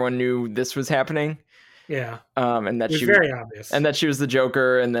 pretty much everyone knew this was happening. Yeah. And that it was very obvious, and that she was the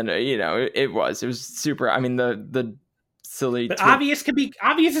Joker, and then it was super. I mean, the silly, but obvious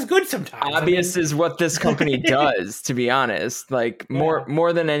is good sometimes. Obvious is what this company does, to be honest. Like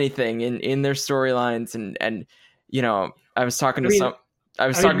more than anything in their storylines, and I was talking to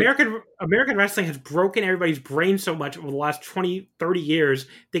American wrestling has broken everybody's brain so much over the last 20, 30 years,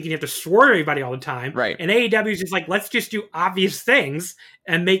 thinking you have to swerve everybody all the time. Right. And AEW is just like, let's just do obvious things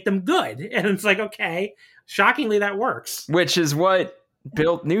and make them good. And it's like, okay, shockingly that works. Which is what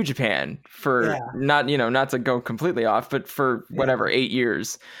built New Japan for not to go completely off, but for 8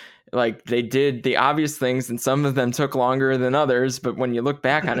 years. Like they did the obvious things, and some of them took longer than others. But when you look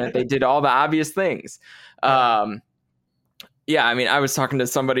back on it, they did all the obvious things. Yeah, I mean, I was talking to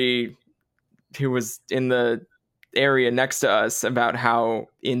somebody who was in the area next to us about how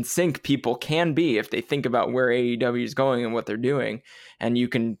in sync people can be if they think about where AEW is going and what they're doing. And you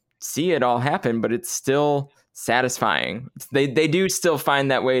can see it all happen, but it's still satisfying. They do still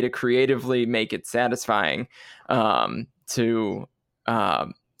find that way to creatively make it satisfying to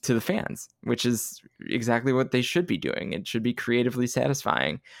the fans, which is exactly what they should be doing. It should be creatively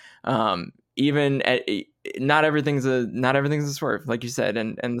satisfying. Even not everything's a swerve, like you said,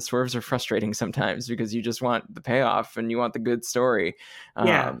 and the swerves are frustrating sometimes because you just want the payoff and you want the good story.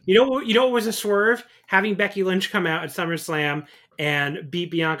 You know what was a swerve? Having Becky Lynch come out at SummerSlam and beat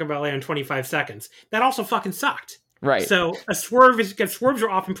Bianca Belair in 25 seconds. That also fucking sucked. Right. So swerves are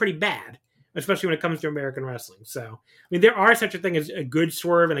often pretty bad, especially when it comes to American wrestling. So I mean, there are such a thing as a good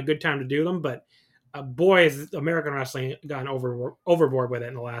swerve and a good time to do them, but boy, has American wrestling gone overboard with it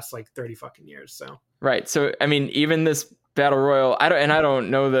in the last 30 fucking years. So right. So I mean, even this battle royal, I don't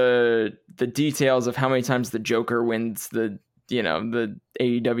know the details of how many times the Joker wins the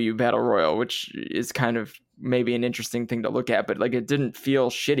AEW battle royal, which is kind of maybe an interesting thing to look at. But it didn't feel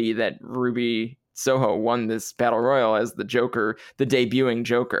shitty that Ruby Soho won this battle royal as the Joker, the debuting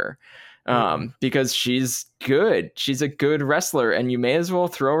Joker. Because she's good. She's a good wrestler, and you may as well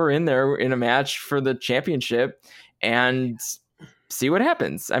throw her in there in a match for the championship and see what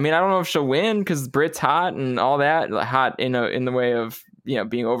happens. I mean, I don't know if she'll win because Britt's hot and all that, hot in the way of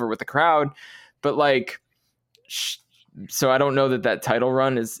being over with the crowd, but so I don't know that title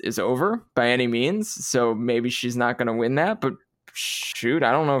run is over by any means. So maybe she's not going to win that, but shoot,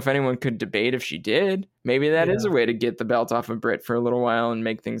 I don't know if anyone could debate if she did. Maybe that is a way to get the belt off of Britt for a little while and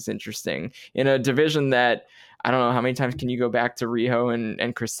make things interesting in a division that I don't know how many times can you go back to Riho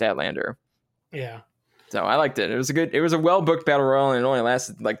and Chris Statlander. Yeah. So I liked it. It was a well-booked battle royal, and it only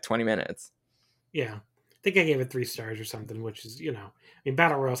lasted 20 minutes. Yeah. I think I gave it 3 stars or something, which is, I mean,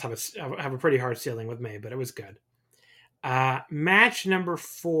 battle royals have a pretty hard ceiling with me, but it was good. Match number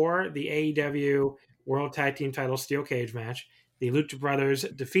 4, the AEW World Tag Team Title Steel Cage match. The Lucha Brothers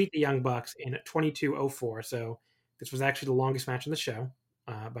defeat the Young Bucks in 22:04. So this was actually the longest match in the show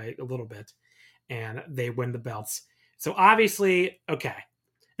by a little bit. And they win the belts. So obviously, okay.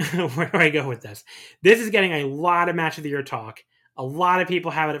 where do I go with this? This is getting a lot of match of the year talk. A lot of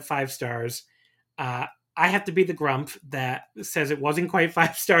people have it at 5 stars. I have to be the grump that says it wasn't quite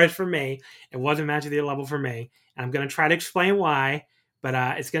 5 stars for me. It wasn't match of the year level for me. And I'm going to try to explain why, but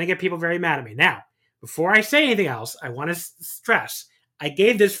it's going to get people very mad at me. Now, before I say anything else, I want to stress, I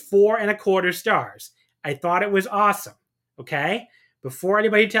gave this 4.25 stars. I thought it was awesome. Okay? Before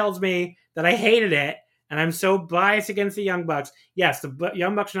anybody tells me that I hated it, and I'm so biased against the Young Bucks. Yes, the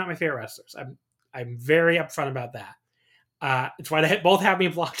Young Bucks are not my favorite wrestlers. I'm very upfront about that. It's why they both have me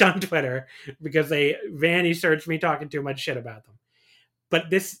blocked on Twitter, because they vanity searched me talking too much shit about them. But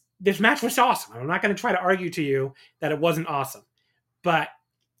this match was awesome. I'm not going to try to argue to you that it wasn't awesome, but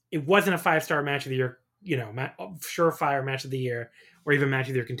it wasn't a 5-star match of the year, surefire match of the year, or even match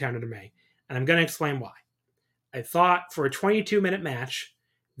of the year contender to me. And I'm going to explain why. I thought for a 22-minute match,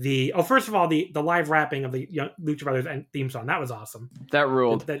 first of all, the live rapping of the Lucha Brothers theme song, that was awesome. That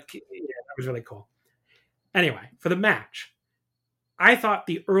ruled. That was really cool. Anyway, for the match, I thought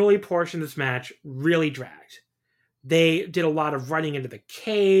the early portion of this match really dragged. They did a lot of running into the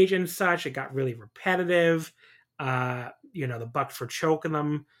cage and such. It got really repetitive. The Bucks were choking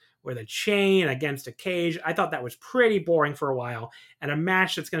them with a chain against a cage. I thought that was pretty boring for a while. And a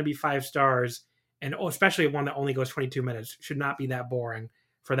match that's going to be 5 stars, and especially one that only goes 22 minutes, should not be that boring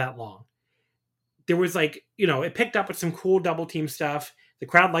for that long. There was it picked up with some cool double team stuff. The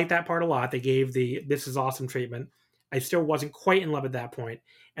crowd liked that part a lot. They gave the "this is awesome" treatment. I still wasn't quite in love at that point.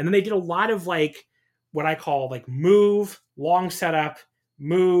 And then they did a lot of what I call move, long setup,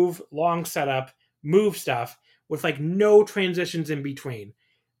 move, long setup, move stuff with no transitions in between.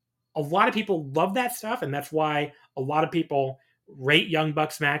 A lot of people love that stuff, and that's why a lot of people rate Young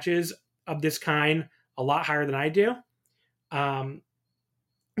Bucks matches of this kind a lot higher than I do.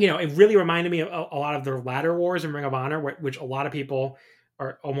 It really reminded me of a lot of their ladder wars in Ring of Honor, which a lot of people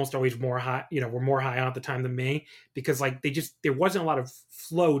are almost always more high, were more high on at the time than me, because there wasn't a lot of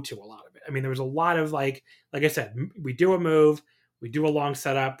flow to a lot of it. I mean, there was a lot of like I said, we do a move, we do a long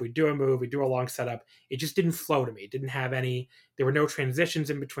setup, we do a move, we do a long setup. It just didn't flow to me. It didn't have there were no transitions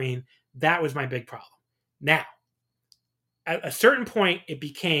in between. That was my big problem. Now, at a certain point, it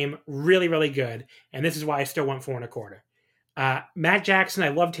became really, really good. And this is why I still went 4.25. Matt Jackson, I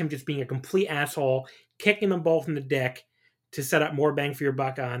loved him just being a complete asshole, kicking them both in the dick to set up more bang for your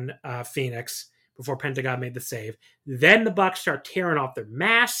buck on Phoenix before Pentagon made the save. Then the Bucks start tearing off their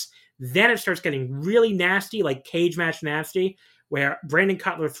masks. Then it starts getting really nasty, like cage match nasty, where Brandon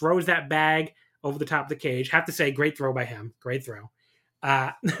Cutler throws that bag over the top of the cage. Have to say, great throw by him. Great throw.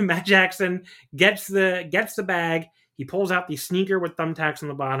 Matt Jackson gets the bag. He pulls out the sneaker with thumbtacks on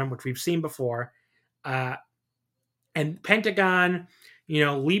the bottom, which we've seen before. And Pentagon,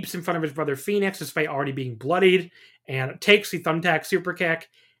 leaps in front of his brother Phoenix, despite already being bloodied, and takes the thumbtack super kick.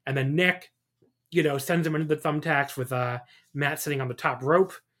 And then Nick, sends him into the thumbtacks with Matt sitting on the top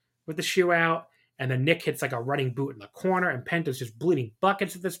rope with the shoe out. And then Nick hits a running boot in the corner, and Penta's just bleeding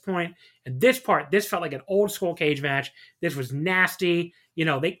buckets at this point. And this felt like an old school cage match. This was nasty.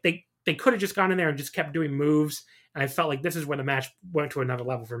 They could have just gone in there and just kept doing moves. And I felt like this is when the match went to another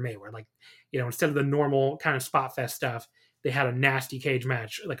level for me, where instead of the normal kind of spot fest stuff, they had a nasty cage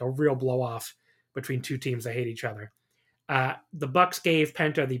match, like a real blow off between two teams that hate each other. The Bucks gave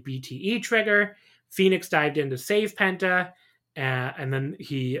Penta the BTE trigger. Phoenix dived in to save Penta. And then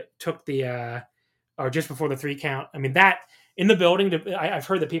he took or just before the 3 count. I mean, that in the building, I've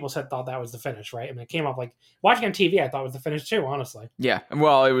heard that people thought that was the finish, right? I mean, it came off watching on TV, I thought it was the finish too, honestly. Yeah.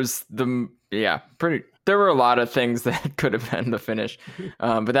 Well, it was pretty. There were a lot of things that could have been the finish,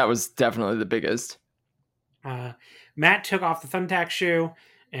 but that was definitely the biggest. Matt took off the thumbtack shoe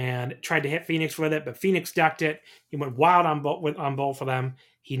and tried to hit Phoenix with it, but Phoenix ducked it. He went wild on both of them.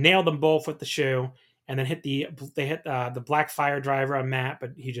 He nailed them both with the shoe, and then hit the black fire driver on Matt,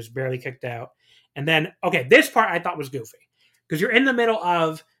 but he just barely kicked out. And then, this part I thought was goofy, because you're in the middle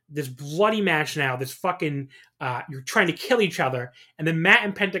of this bloody match now, this fucking, you're trying to kill each other, and then Matt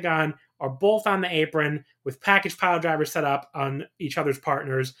and Pentagon are both on the apron with package pile drivers set up on each other's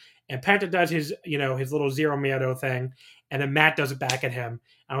partners, and Penta does his little zero miedo thing, and then Matt does it back at him.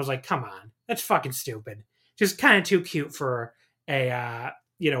 And I was like, come on, that's fucking stupid. Just kind of too cute for a,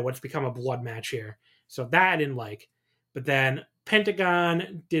 what's become a blood match here. So that I didn't like. But then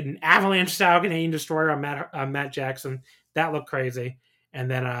Pentagon did an avalanche-style Canadian Destroyer on Matt Jackson. That looked crazy. And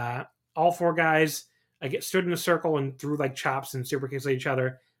then all 4 guys stood in a circle and threw chops and super kicks at each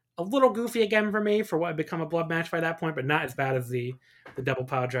other. A little goofy again for me for what had become a blood match by that point, but not as bad as the double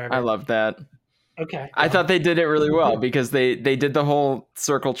power driver. I love that. Okay. I thought they did it really well, because they did the whole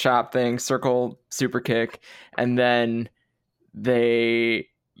circle chop thing, circle super kick, and then they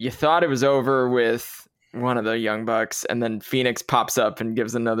you thought it was over with one of the Young Bucks, and then Phoenix pops up and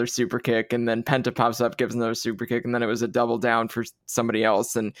gives another super kick, and then Penta pops up, gives another super kick, and then it was a double down for somebody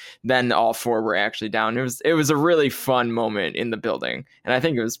else, and then all four were actually down. It was a really fun moment in the building, and I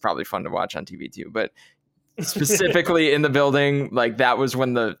think it was probably fun to watch on TV too, but specifically in the building, like that was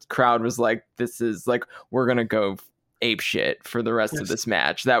when the crowd was like, this is like, we're gonna go ape shit for the rest of this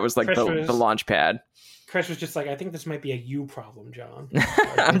match. That was like the launch pad. Chris was just like, I think this might be a you problem, John.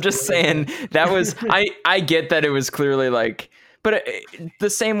 I'm just saying that was, I get that it was clearly like, but the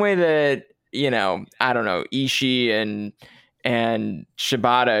same way that, you know, I don't know, Ishii and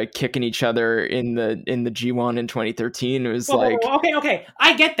Shibata kicking each other in the G1 in 2013, it was okay,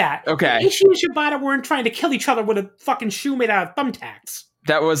 I get that. Okay, Ishii and Shibata weren't trying to kill each other with a fucking shoe made out of thumbtacks.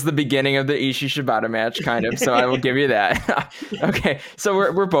 That was the beginning of the Ishii Shibata match, kind of. So I will give you that. Okay, so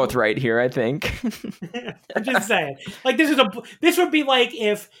we're both right here, I think. I'm just saying, like this would be like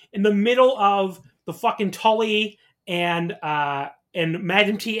if in the middle of the fucking Tully and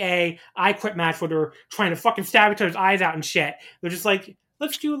Magnum TA I Quit match where they're trying to fucking stab each other's eyes out and shit, they're just like,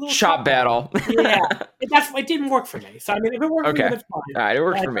 let's do a little shot battle. Yeah, it didn't work for me. So I mean, if it worked for you, that's fine. All right, it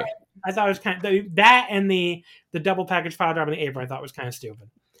worked for me. I thought it was kind of that, and the double package file drive on the apron I thought was kind of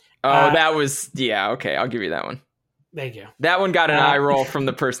stupid. Oh, that was, yeah, okay, I'll give you that one. Thank you. That one got an eye roll from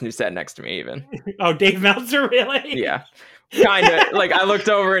the person who sat next to me, even. Oh, Dave Meltzer, really? Yeah, kind of. Like I looked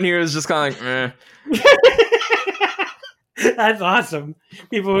over and he was just kind of like, That's awesome.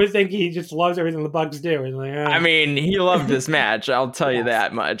 People who think he just loves everything the Bucks do. Like, I mean, he loved this match. I'll tell you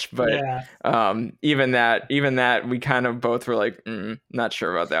that much. But even that, we kind of both were like, not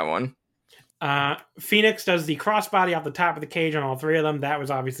sure about that one. Phoenix does the crossbody off the top of the cage on all three of them. That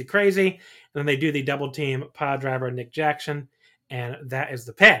was obviously crazy. And then they do the double team pile driver Nick Jackson, and that is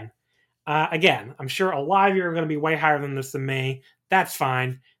the pin. Again, I'm sure a lot of you are going to be way higher than this than me. That's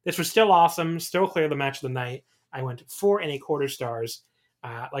fine. This was still awesome. Still clear the match of the night. I went 4.25 stars.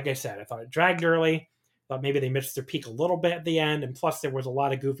 Like I said, I thought it dragged early. Thought maybe they missed their peak a little bit at the end, and plus there was a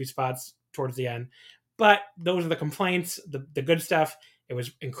lot of goofy spots towards the end. But those are the complaints. The good stuff. It was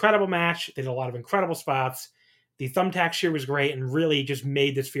an incredible match. They did a lot of incredible spots. The thumbtack shear was great and really just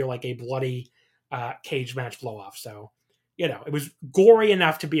made this feel like a bloody cage match blow-off. So, you know, it was gory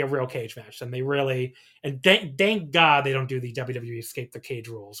enough to be a real cage match. And they really, and thank God they don't do the WWE Escape the Cage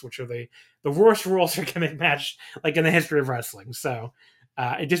rules, which are the worst rules for gimmick match like in the history of wrestling. So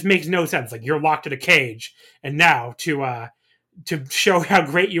it just makes no sense. Like, you're locked in a cage, and now to show how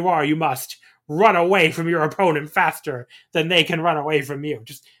great you are, you must run away from your opponent faster than they can run away from you.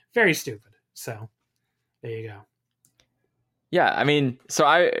 Just very stupid. So there you go. Yeah, I mean, so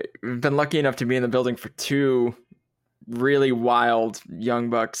I've been lucky enough to be in the building for 2 really wild Young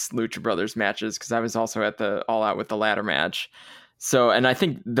Bucks Lucha Brothers matches, because I was also at the All Out with the ladder match. So, and I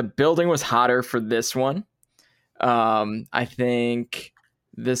think the building was hotter for this one. I think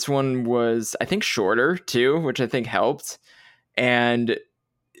this one was, shorter too, which I think helped. And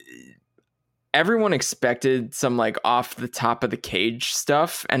everyone expected some like off the top of the cage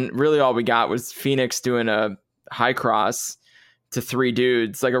stuff, and really all we got was Phoenix doing a high cross to 3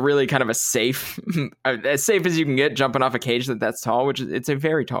 dudes, like a really kind of a safe, as safe as you can get, jumping off a cage that's tall, which is, it's a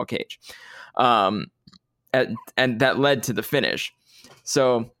very tall cage. And that led to the finish.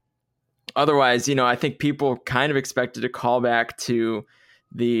 So otherwise, you know, I think people kind of expected a callback to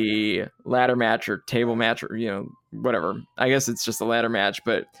the ladder match or table match, or, you know, whatever. I guess it's just a ladder match,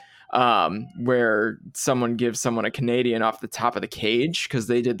 but where someone gives someone a Canadian off the top of the cage, because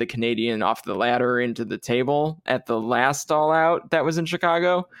they did the Canadian off the ladder into the table at the last All Out that was in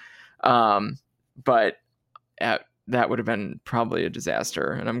Chicago. But that would have been probably a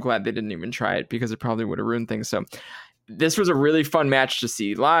disaster, and I'm glad they didn't even try it, because it probably would have ruined things. So this was a really fun match to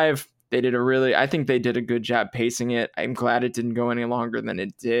see live. I think they did a good job pacing it. I'm glad it didn't go any longer than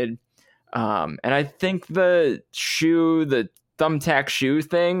it did. And I think the thumbtack shoe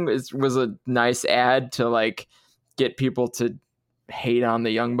thing was a nice add to like get people to hate on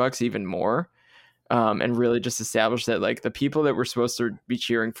the Young Bucks even more, and really just establish that like the people that we're supposed to be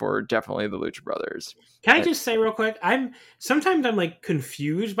cheering for are definitely the Lucha Brothers. Can I just say real quick, sometimes I'm like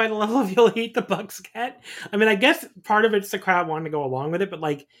confused by the level of you'll hate the Bucks get. I mean, I guess part of it's the crowd wanting to go along with it, but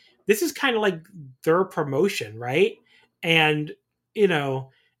like this is kind of like their promotion, right? And you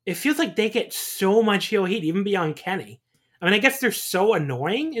know, it feels like they get so much heel heat even beyond Kenny. I mean, I guess they're so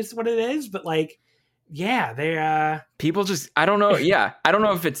annoying is what it is, but like, yeah, they people just, I don't know. Yeah. I don't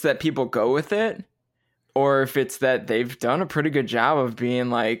know if it's that people go with it, or if it's that they've done a pretty good job of being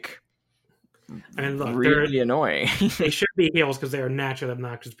like I mean, look, really annoying. they should be heels because they are naturally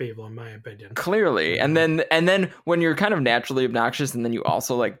obnoxious people, in my opinion. Clearly. And then when you're kind of naturally obnoxious and then you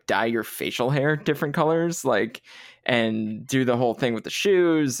also like dye your facial hair different colors, like, and do the whole thing with the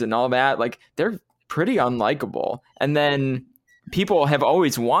shoes and all that, like, they're pretty unlikable. And then people have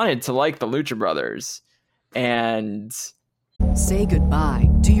always wanted to like the Lucha Brothers, and Say goodbye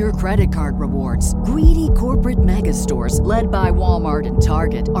to your credit card rewards. Greedy corporate mega stores, led by Walmart and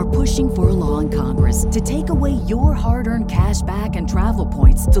Target, are pushing for a law in Congress to take away your hard-earned cash back and travel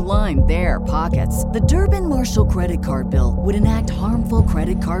points to line their pockets. The Durbin-Marshall credit card bill would enact harmful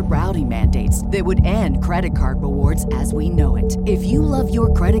credit card routing mandates that would end credit card rewards as we know it. If you love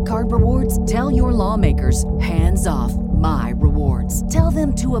your credit card rewards, tell your lawmakers, hands off my rewards. Tell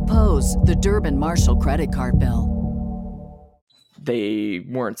them to oppose the Durbin-Marshall credit card bill. they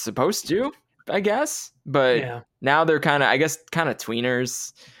weren't supposed to, I guess. But now they're kind of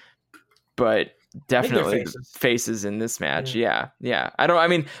tweeners, but definitely faces in this match. Yeah.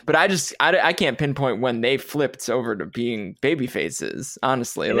 But I can't pinpoint when they flipped over to being baby faces,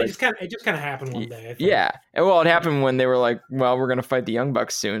 honestly. It just kind of happened one day, I think. Yeah. Well, it happened when they were like, well, we're going to fight the Young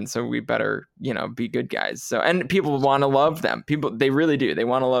Bucks soon, so we better, be good guys. So, and people want to love them. They really do. They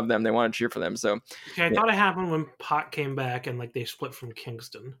want to love them. They want to cheer for them. So I thought it happened when Pac came back and like they split from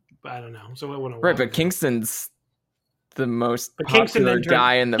Kingston, but I don't know. So it went right, but Kingston's the most popular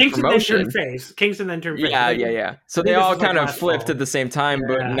guy in the promotion. Kingston then turned face. Yeah. So they all kind of flipped at the same time,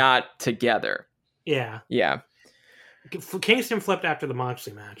 but not together. Yeah. Kingston flipped after the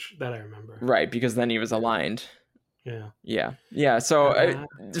Moxley match, that I remember. Right, because then he was aligned. Yeah. So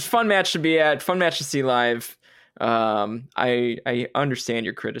just fun match to be at, fun match to see live. I understand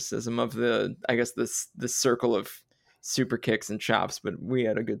your criticism of the circle of super kicks and chops, but we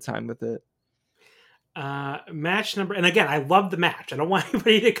had a good time with it. Match number, and again, I love the match. I don't want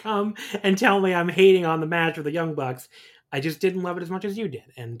anybody to come and tell me I'm hating on the match with the Young Bucks. I just didn't love it as much as you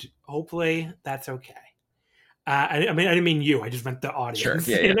did, and hopefully that's okay. I didn't mean you. I just meant the audience.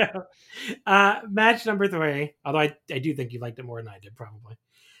 Sure. Yeah. Match number 3, although I do think you liked it more than I did, probably.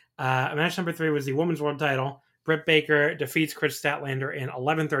 Match number 3 was the Women's World Title. Britt Baker defeats Chris Statlander in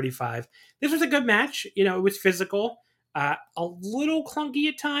 11:35. This was a good match. It was physical, a little clunky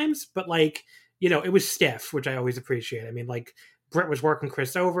at times, but it was stiff, which I always appreciate. I mean, Britt was working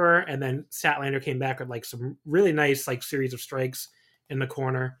Chris over, and then Statlander came back with some really nice series of strikes in the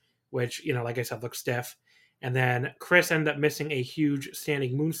corner, which like I said, looked stiff. And then Chris ended up missing a huge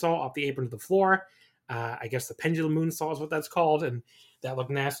standing moonsault off the apron to the floor. I guess the pendulum moonsault is what that's called, and that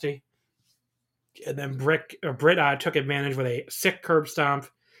looked nasty. And then Britt took advantage with a sick curb stomp.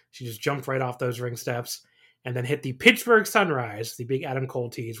 She just jumped right off those ring steps and then hit the Pittsburgh Sunrise, the big Adam Cole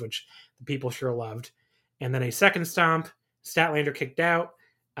tease, which the people sure loved. And then a second stomp. Statlander kicked out,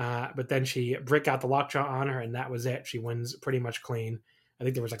 but then Britt got the lockjaw on her, and that was it. She wins pretty much clean. I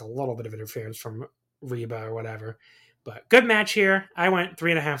think there was a little bit of interference from Reba or whatever. But good match here. I went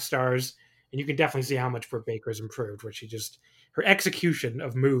 3.5 stars, and you can definitely see how much Britt Baker's improved, where her execution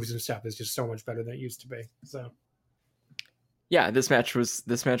of moves and stuff is just so much better than it used to be. So yeah, this match was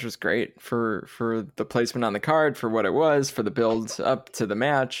great for the placement on the card, for what it was, for the build up to the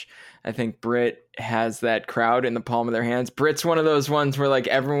match. I think Britt has that crowd in the palm of their hands. Britt's one of those ones where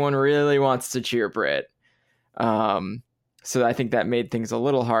everyone really wants to cheer Britt. So I think that made things a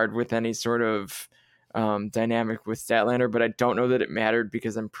little hard with any sort of dynamic with Statlander, but I don't know that it mattered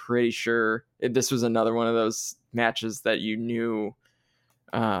because I'm pretty sure this was another one of those matches that you knew.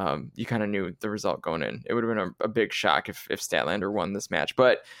 You kind of knew the result going in. It would have been a big shock if Statlander won this match,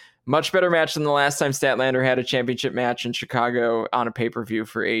 but much better match than the last time Statlander had a championship match in Chicago on a pay-per-view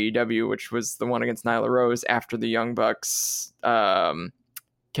for AEW, which was the one against Nyla Rose after the Young Bucks,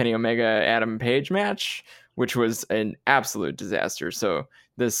 Kenny Omega, Adam Page match, which was an absolute disaster. So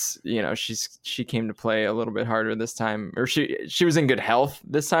this, she came to play a little bit harder this time, or she was in good health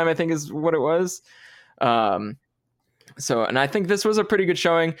this time, I think is what it was. So, and I think this was a pretty good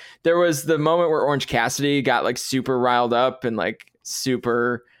showing. There was the moment where Orange Cassidy got super riled up and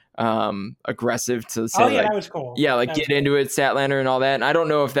super aggressive to say, that was cool. Yeah, get into it, Statlander and all that. And I don't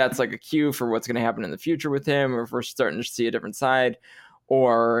know if that's a cue for what's going to happen in the future with him, or if we're starting to see a different side,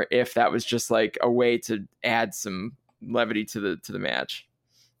 or if that was just a way to add some levity to the match.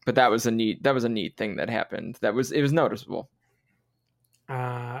 But that was a neat thing that happened. It was noticeable.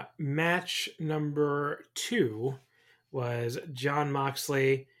 Match number 2 was Jon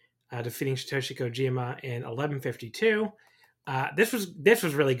Moxley defeating Satoshi Kojima in 11:52. This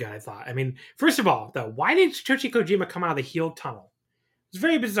was really good, I thought. I mean, first of all, though, why did Satoshi Kojima come out of the heel tunnel? It's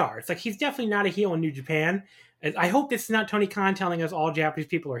very bizarre. It's he's definitely not a heel in New Japan, I hope this is not Tony Khan telling us all Japanese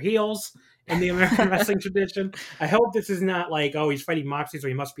people are heels in the American wrestling tradition. I hope this is not like, oh, he's fighting Moxley, so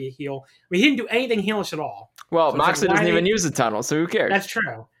he must be a heel. I mean, he didn't do anything heelish at all. Well, So Moxley doesn't even use a tunnel, so who cares? That's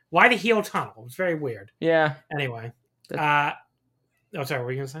true. Why the heel tunnel? It's very weird. Yeah. Anyway. That- Oh, sorry, what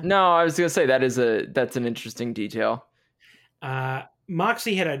were you going to say? No, I was going to say that's an interesting detail.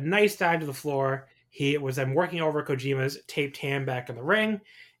 Moxley hit a nice dive to the floor. He was then working over Kojima's taped hand back in the ring.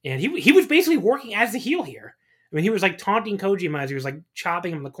 And he was basically working as the heel here. I mean, he was like taunting Kojima as he was like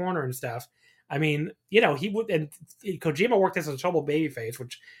chopping him in the corner and stuff. I mean, you know, and Kojima worked as a total babyface,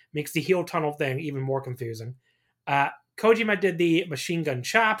 which makes the heel tunnel thing even more confusing. Kojima did the machine gun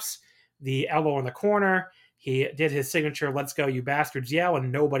chops, the elbow in the corner. He did his signature "Let's go, you bastards" yell,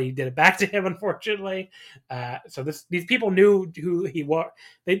 and nobody did it back to him, unfortunately. So these people knew who he was.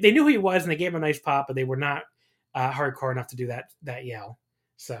 They knew who he was, and they gave him a nice pop, but they were not hardcore enough to do that yell.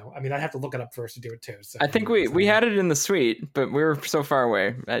 So, I mean, I'd have to look it up first to do it, too. So I think we had it in the suite, but we were so far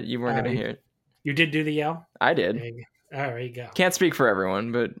away that you weren't going to hear it. You did do the yell? I did. There you go. Can't speak for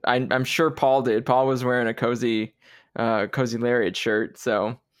everyone, but I'm sure Paul did. Paul was wearing a cozy Lariat shirt,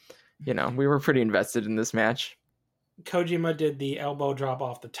 so, you know, we were pretty invested in this match. Kojima did the elbow drop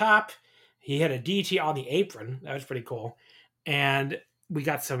off the top. He had a DT on the apron. That was pretty cool. And we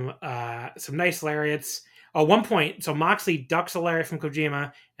got some nice lariats. At one point, so Moxley ducks a lariat from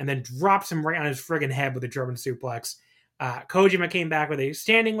Kojima and then drops him right on his friggin' head with a German suplex. Kojima came back with a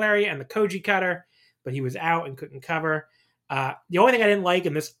standing lariat and the Koji cutter, but he was out and couldn't cover. The only thing I didn't like,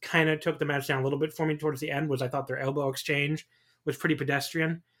 and this kind of took the match down a little bit for me towards the end, was I thought their elbow exchange was pretty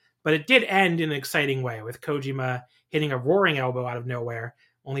pedestrian. But it did end in an exciting way, with Kojima hitting a roaring elbow out of nowhere,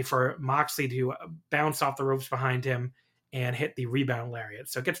 only for Moxley to bounce off the ropes behind him and hit the rebound lariat.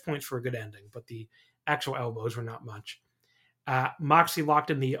 So it gets points for a good ending, but the actual elbows were not much. Moxley locked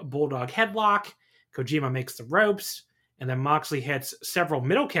in the Bulldog headlock. Kojima makes the ropes, and then Moxley hits several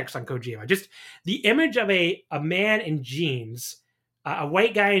middle kicks on Kojima. Just the image of a man in jeans, a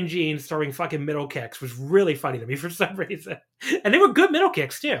white guy in jeans throwing fucking middle kicks was really funny to me for some reason. And they were good middle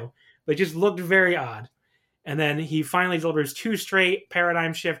kicks too, but just looked very odd. And then he finally delivers 2 straight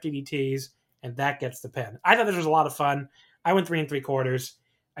paradigm shift DDTs, and that gets the pin. I thought this was a lot of fun. I went 3 3/4.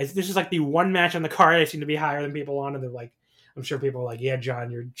 This is like the one match on the card I seem to be higher than people on, and they're like, I'm sure people are like, yeah, John,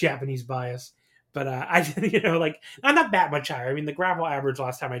 you're Japanese bias. But I'm not that much higher. I mean, the grapple average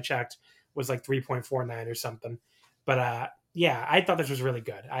last time I checked was like 3.49 or something. But yeah, I thought this was really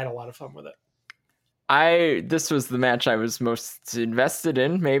good. I had a lot of fun with it. This was the match I was most invested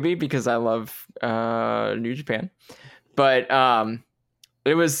in, maybe because I love New Japan. But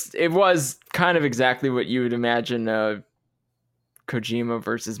it was kind of exactly what you would imagine a Kojima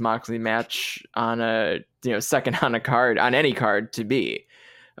versus Moxley match on a second on a card, on any card, to be.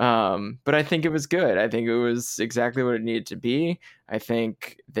 But I think it was good. I think it was exactly what it needed to be. I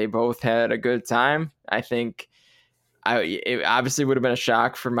think they both had a good time. I think it obviously would have been a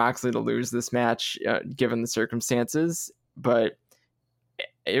shock for Moxley to lose this match given the circumstances, but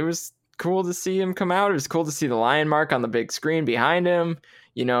it was cool to see him come out. It was cool to see the lion mark on the big screen behind him,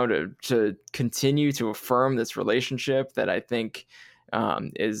 to continue to affirm this relationship that I think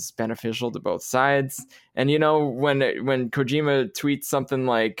is beneficial to both sides. And, when Kojima tweets something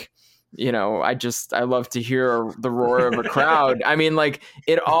like, I love to hear the roar of a crowd. I mean, not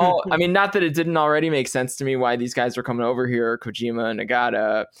that it didn't already make sense to me why these guys were coming over here, Kojima,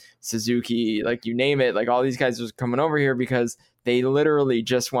 Nagata, Suzuki, like you name it, like all these guys are coming over here because they literally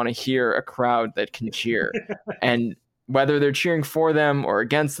just want to hear a crowd that can cheer. And whether they're cheering for them or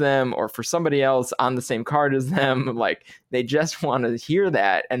against them or for somebody else on the same card as them, like they just want to hear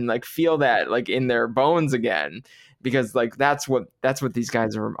that and like feel that like in their bones again, because like that's what these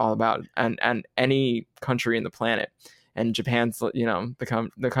guys are all about, and any country in the planet. And Japan's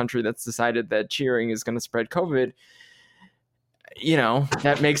the country that's decided that cheering is going to spread COVID.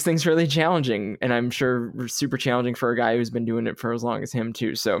 That makes things really challenging, and I'm sure super challenging for a guy who's been doing it for as long as him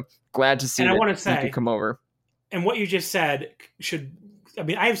too. So glad to see that he could come over. And what you just said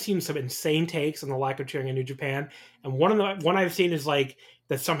I've seen some insane takes on the lack of cheering in New Japan. And one I've seen is like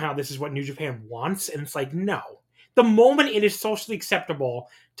that somehow this is what New Japan wants. And it's like, no. The moment it is socially acceptable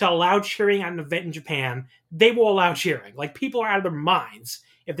to allow cheering at an event in Japan, they will allow cheering. Like, people are out of their minds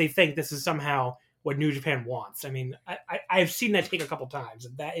if they think this is somehow what New Japan wants. I mean, I've seen that take a couple times,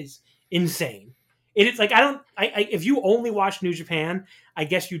 and that is insane. It is like, if you only watch New Japan, I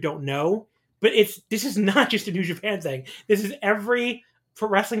guess you don't know. But this is not just a New Japan thing. This is every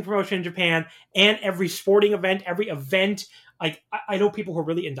wrestling promotion in Japan and every sporting event, every event. Like, I know people who are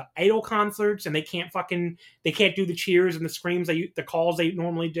really into idol concerts and they can't do the cheers and the screams, the calls they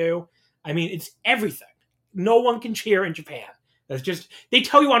normally do. I mean, it's everything. no one can cheer in Japan. That's just, they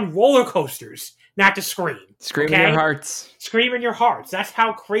tell you on roller coasters not to scream. Scream in your hearts. Scream in your hearts. That's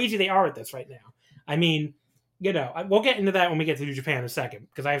how crazy they are at this right now. I mean, we'll get into that when we get to New Japan in a second,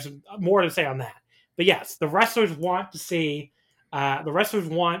 because I have some more to say on that. But yes, the wrestlers want to see, the wrestlers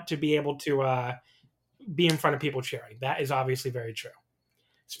want to be able to be in front of people cheering. That is obviously very true.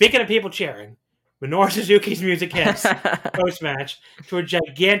 Speaking of people cheering, Minoru Suzuki's music hits post-match to a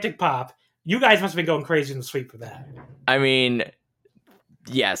gigantic pop. You guys must have been going crazy in the suite for that. I mean,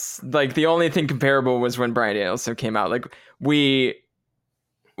 yes. Like, the only thing comparable was when Bryan Danielson came out. Like, we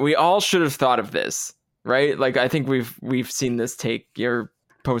all should have thought of this, right? Like, I think we've seen this take your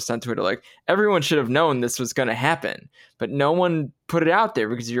post on Twitter. Like, everyone should have known this was going to happen, but no one put it out there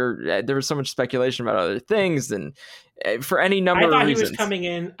because there was so much speculation about other things, and for any number of reasons.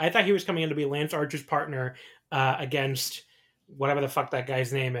 I thought he was coming in to be Lance Archer's partner against whatever the fuck that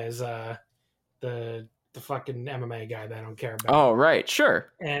guy's name is. The fucking MMA guy that I don't care about. Oh, right.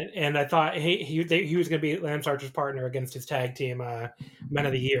 Sure. And I thought he was going to be Lance Archer's partner against his tag team Men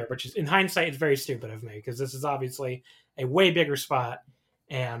of the Year, which is, in hindsight, it's very stupid of me, because this is obviously a way bigger spot.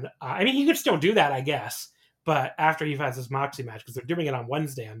 And I mean, he could still do that, I guess, but after he has this Moxley match, because they're doing it on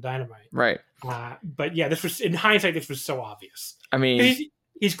Wednesday on Dynamite. Right. But yeah, this was, in hindsight, this was so obvious. I mean,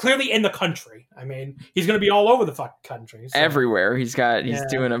 he's clearly in the country. I mean, he's going to be all over the fucking country. So. Everywhere. He's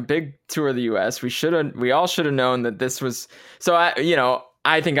doing a big tour of the U.S. We all should have known that this was. So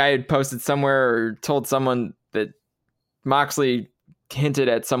I think I had posted somewhere or told someone that Moxley hinted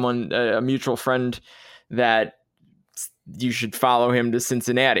at someone, a mutual friend, that you should follow him to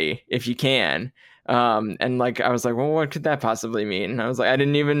Cincinnati if you can. And like, I was like, well, what could that possibly mean? And I was like, I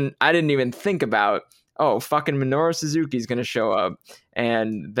didn't even think about, oh, fucking Minoru Suzuki's going to show up,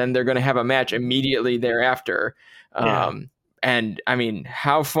 and then they're going to have a match immediately thereafter. And I mean,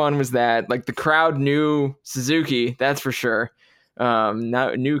 how fun was that? Like, the crowd knew Suzuki, that's for sure.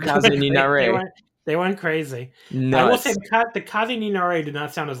 Knew Kaze ni Nare. They went crazy. Nuts. I will say the Kaze ni Nare did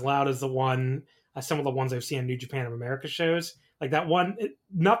not sound as loud as some of the ones I've seen in New Japan of America shows. Like that one,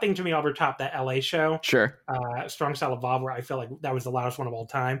 nothing to me over top that LA show. Sure. Strong Style Evolve, where I feel like that was the loudest one of all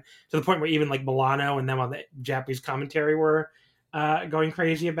time, to the point where even like Milano and them on the Japanese commentary were going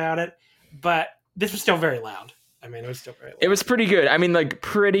crazy about it. But this was still very loud. I mean, it was still very loud. It was pretty good. I mean, like,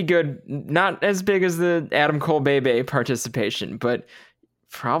 pretty good. Not as big as the Adam Cole Bebe participation, but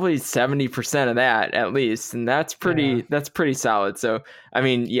probably 70% of that at least, and that's pretty solid. So I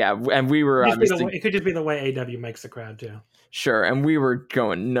mean, yeah, and we were obviously, it could just be the way AEW makes the crowd too. Sure, and we were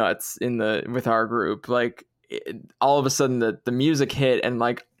going nuts with our group. Like, all of a sudden the music hit, and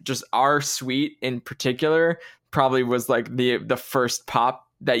like, just our suite in particular probably was like the first pop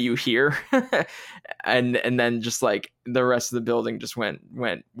that you hear, and then just like the rest of the building just went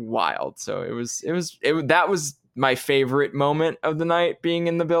wild. So that was my favorite moment of the night, being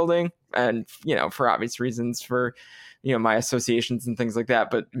in the building, and for obvious reasons, for my associations and things like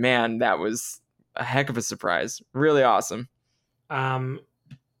that. But man, that was a heck of a surprise. Really awesome.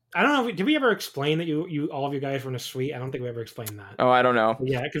 I don't know. Did we ever explain that you all of you guys were in a suite? I don't think we ever explained that. Oh, I don't know.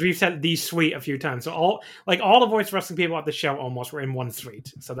 Yeah, because we've said the suite a few times. So all the voice wrestling people at the show almost were in one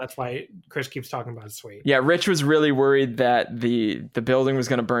suite. So that's why Chris keeps talking about a suite. Yeah, Rich was really worried that the building was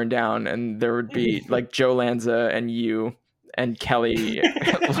going to burn down, and there would be like Joe Lanza and you and Kelly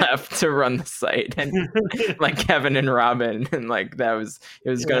left to run the site, and like Kevin and Robin, and like it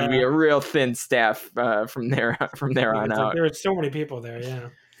was going to be a real thin staff from there on out. There were so many people there. Yeah.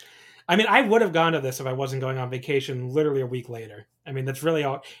 I mean, I would have gone to this if I wasn't going on vacation literally a week later. I mean, that's really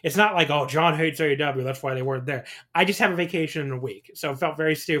all. It's not like, oh, John hates AEW, that's why they weren't there. I just have a vacation in a week, so it felt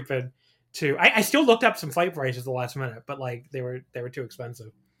very stupid to. I still looked up some flight prices at the last minute, but like they were too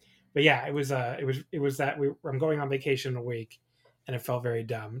expensive. But yeah, it was that I'm going on vacation in a week, and it felt very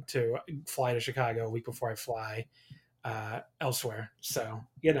dumb to fly to Chicago a week before I fly elsewhere. So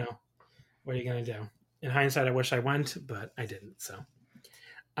what are you gonna do? In hindsight, I wish I went, but I didn't. So.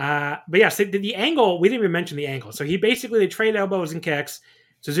 But yeah, so the angle, we didn't even mention the angle. So they trade elbows and kicks.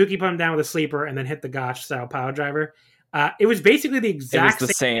 Suzuki put him down with a sleeper and then hit the Gotch style power driver. It was basically the exact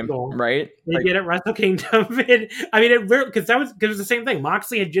same angle, right? They did at Wrestle Kingdom. Because it was the same thing.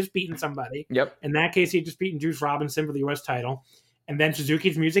 Moxley had just beaten somebody. Yep. In that case, he had just beaten Juice Robinson for the U.S. title. And then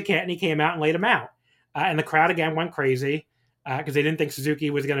Suzuki's music hit and he came out and laid him out. And the crowd again went crazy because they didn't think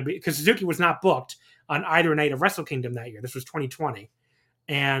Suzuki was going to be, because Suzuki was not booked on either night of Wrestle Kingdom that year. This was 2020.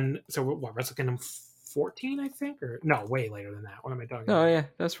 And so what, Wrestle Kingdom 14, I think? Or no, way later than that. What am I talking about? Oh, yeah,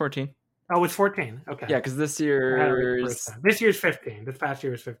 that's 14. Oh, it's 14. Okay. Yeah, because this year's 15. This past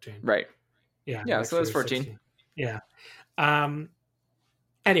year was 15. Right. Yeah. Yeah, so that's 14. 16. Yeah.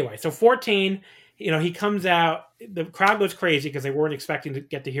 Anyway, so 14, he comes out. The crowd goes crazy because they weren't expecting to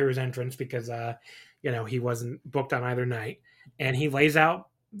get to hear his entrance because, he wasn't booked on either night. And he lays out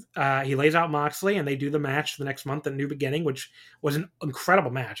Moxley, and they do the match the next month at New Beginning, which was an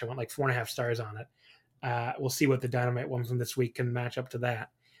incredible match. I went like 4.5 stars on it. We'll see what the Dynamite one from this week can match up to that.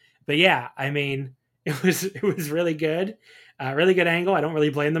 But yeah, I mean, it was really good, really good angle. I don't really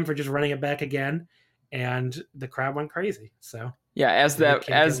blame them for just running it back again, and the crowd went crazy. So yeah, as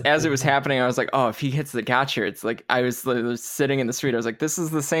it was happening, I was like, oh, if he hits the gotcha, it's like I was sitting in the street. I was like, this is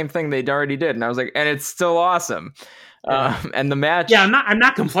the same thing they'd already did, and I was like, and it's still awesome. Yeah. And the match, yeah, I'm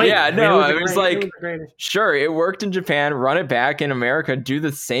not complaining. Yeah, no, I was like, great... sure, it worked in Japan. Run it back in America. Do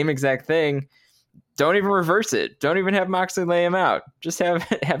the same exact thing. Don't even reverse it. Don't even have Moxley lay him out. Just have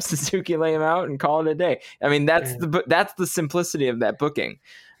Suzuki lay him out and call it a day. I mean, that's the simplicity of that booking.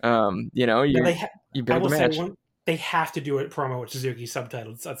 You build the match. They have to do it promo with Suzuki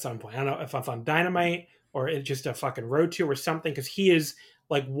subtitles at some point. I don't know if it's on Dynamite or it's just a fucking Road to or something, because he is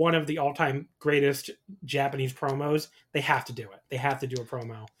like one of the all-time greatest Japanese promos. They have to do it. They have to do a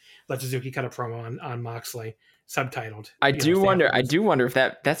promo. Let Suzuki cut a promo on Moxley, subtitled. I do wonder if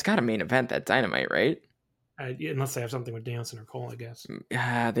that's got a main event, that Dynamite, right? Unless they have something with Danielson or Cole, I guess.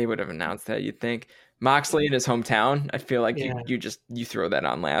 They would have announced that, you'd think. Moxley in his hometown, I feel like you throw that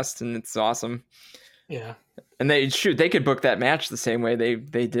on last, and it's awesome. Yeah. And they could book that match the same way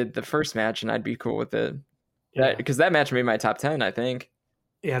they did the first match, and I'd be cool with it. Because that match made my top 10, I think.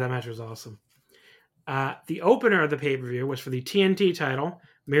 Yeah, that match was awesome. The opener of the pay-per-view was for the TNT title.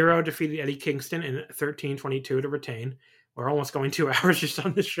 Miro defeated Eddie Kingston in 13:22 to retain. We're almost going 2 hours just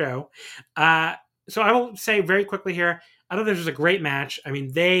on this show. So I will say very quickly here, I thought this was a great match. I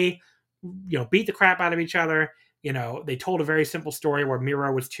mean, they beat the crap out of each other. They told a very simple story where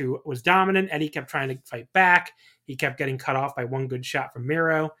Miro was dominant. Eddie kept trying to fight back. He kept getting cut off by one good shot from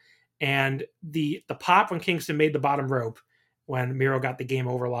Miro. And the pop when Kingston made the bottom rope when Miro got the game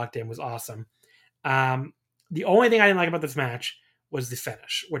over locked in was awesome. The only thing I didn't like about this match was the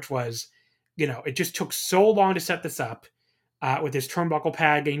finish, which was, it just took so long to set this up with his turnbuckle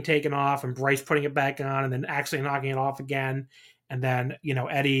pad getting taken off and Bryce putting it back on and then actually knocking it off again. And then,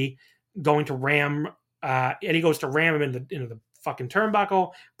 Eddie going to ram, Eddie goes to ram him into the fucking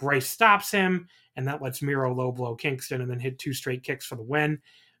turnbuckle. Bryce stops him, and that lets Miro low blow Kingston and then hit 2 straight kicks for the win.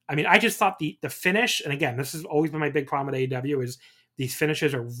 I mean, I just thought the finish, and again, this has always been my big problem with AEW, is these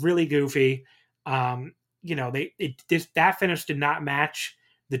finishes are really goofy. That finish did not match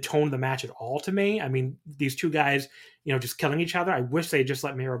the tone of the match at all to me. I mean, these two guys, just killing each other. I wish they just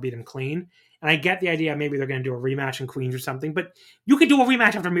let Miro beat him clean. And I get the idea maybe they're going to do a rematch in Queens or something, but you could do a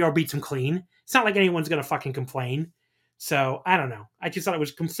rematch after Miro beats him clean. It's not like anyone's going to fucking complain. So I don't know. I just thought it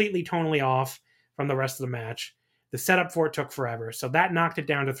was completely tonally off from the rest of the match. The setup for it took forever. So that knocked it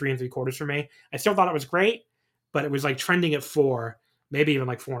down to 3 3/4 for me. I still thought it was great, but it was like trending at 4, maybe even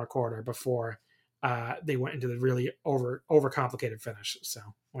like 4 1/4 before they went into the really overcomplicated finish. So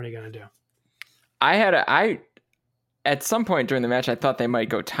what are you going to do? At some point during the match, I thought they might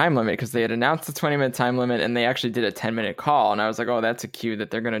go time limit because they had announced the 20-minute time limit and they actually did a 10-minute call. And I was like, oh, that's a cue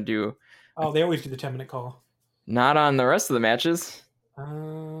that they're going to do. Oh, they always do the 10-minute call. Not on the rest of the matches.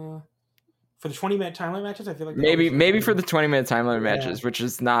 For the 20-minute time limit matches, I feel like maybe for the 20-minute time limit matches, which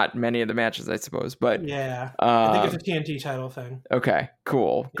is not many of the matches, I suppose. But yeah, I think it's a TNT title thing. Okay,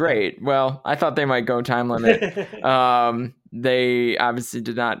 cool, great. Well, I thought they might go time limit. They obviously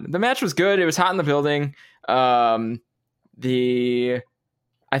did not. The match was good. It was hot in the building. I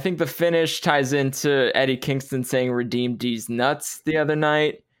think the finish ties into Eddie Kingston saying "redeem D's nuts" the other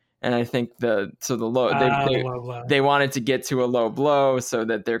night. And I think they wanted to get to a low blow so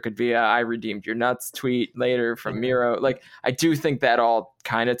that there could be a "I redeemed your nuts" tweet later from Miro. Like, I do think that all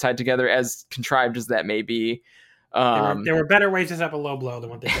kind of tied together, as contrived as that may be. There were better ways to set up a low blow than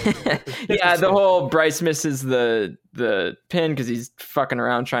what they did. Yeah, the whole Bryce misses the pin because he's fucking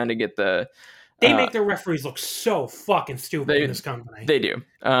around trying to get the. They make their referees look so fucking stupid in this company. They do.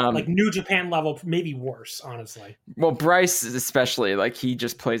 Like New Japan level, maybe worse, honestly. Well, Bryce especially, like, he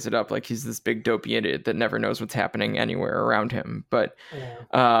just plays it up like he's this big dopey idiot that never knows what's happening anywhere around him. But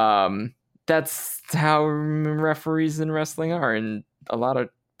that's how referees in wrestling are in a lot of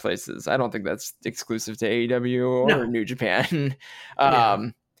places. I don't think that's exclusive to AEW or New Japan.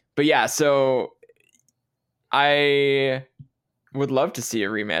 But yeah, so I would love to see a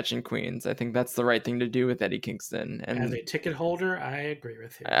rematch in Queens. I think that's the right thing to do with Eddie Kingston. And as a ticket holder, I agree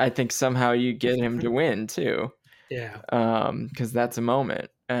with you. I think somehow you get him to win too. Yeah. Because that's a moment.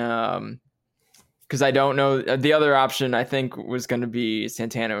 because I don't know. The other option I think was going to be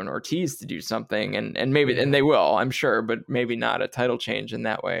Santana and Ortiz to do something, and maybe and they will, I'm sure, but maybe not a title change in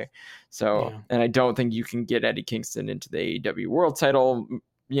that way. So, and I don't think you can get Eddie Kingston into the AEW World Title,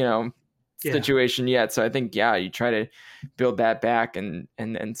 situation yet. So I think you try to build that back and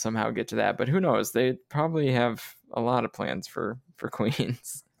somehow get to that. But who knows? They probably have a lot of plans for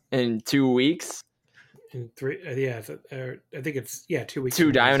Queens in 2 weeks. In 3, I think it's 2 weeks.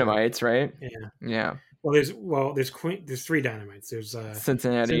 2 Dynamites, right? Yeah. There's 3 Dynamites. There's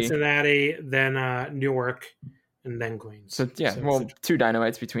Cincinnati, then Newark, and then Queens. So 2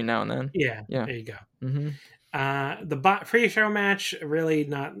 Dynamites between now and then. Yeah. There you go. Mm-hmm. The pre-show match, really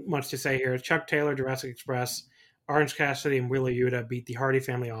not much to say here. Chuck Taylor, Jurassic Express, Orange Cassidy, and Wheeler Yuta beat the Hardy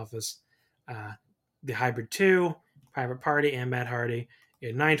Family Office, the Hybrid 2, Private Party, and Matt Hardy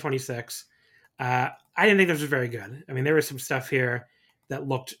in 9:26. I didn't think this was very good. I mean, there was some stuff here that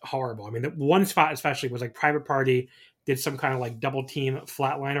looked horrible. I mean, the one spot especially was like Private Party did some kind of like double team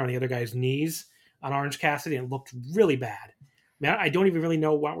flatliner on the other guy's knees on Orange Cassidy, and it looked really bad. I mean, I don't even really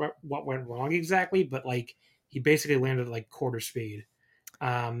know what went wrong exactly, but like he basically landed at like quarter speed.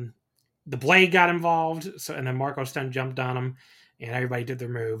 The Blade got involved, and then Marco Stunt jumped on him, and everybody did their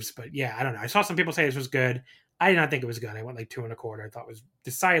moves. But yeah, I don't know. I saw some people say this was good. I did not think it was good. I went like 2 1/4. I thought it was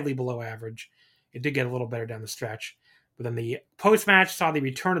decidedly below average. It did get a little better down the stretch. But then the post-match saw the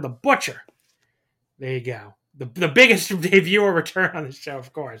return of the Butcher. There you go. The biggest debut or return on the show,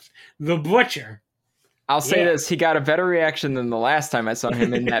 of course. The Butcher. I'll say this. He got a better reaction than the last time I saw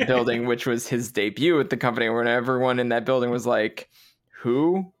him in that building, which was his debut at the company, when everyone in that building was like,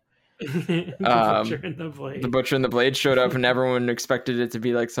 who? The Butcher and the Blade. The Butcher and the Blade showed up, and everyone expected it to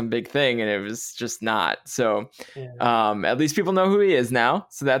be like some big thing, and it was just not. So at least people know who he is now.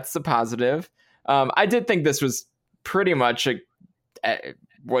 So that's a positive. I did think this was pretty much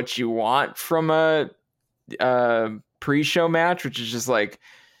what you want from a pre-show match, which is just like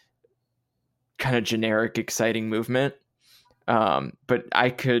kind of generic, exciting movement. But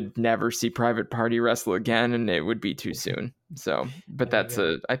I could never see Private Party wrestle again, and it would be too soon. So, but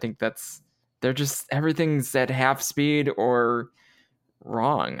I think they're just, everything's at half speed or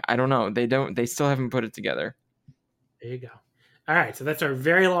wrong. I don't know. They still haven't put it together. There you go. All right. So that's our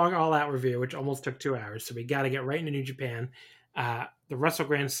very long All Out review, which almost took 2 hours. So we got to get right into New Japan, the Wrestle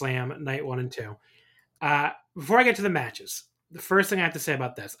Grand Slam night 1 and 2. Before I get to the matches, the first thing I have to say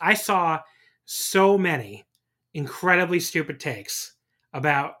about this, I saw so many incredibly stupid takes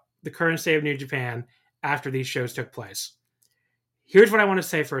about the current state of New Japan after these shows took place. Here's what I want to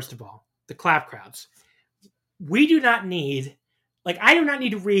say, first of all. The clap crowds. We do not need, I do not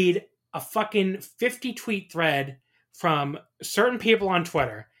need to read a fucking 50 tweet thread from certain people on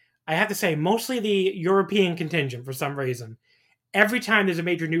Twitter. I have to say, mostly the European contingent for some reason. Every time there's a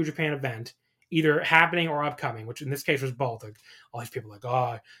major New Japan event, either happening or upcoming, which in this case was both. All these people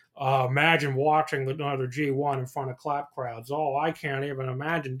imagine watching another G1 in front of clap crowds. Oh, I can't even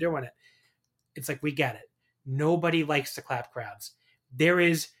imagine doing it. It's like, we get it. Nobody likes the clap crowds. There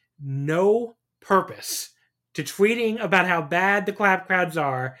is no purpose to tweeting about how bad the clap crowds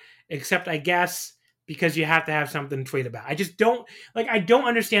are, except, I guess, because you have to have something to tweet about. I just don't, I don't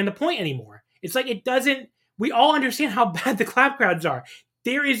understand the point anymore. It's like, we all understand how bad the clap crowds are.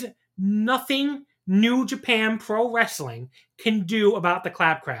 There is nothing New Japan Pro Wrestling can do about the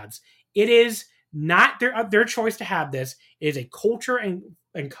clap crowds. It is not their choice to have this. It is a culture and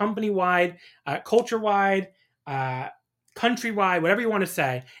company-wide, culture-wide, countrywide, whatever you want to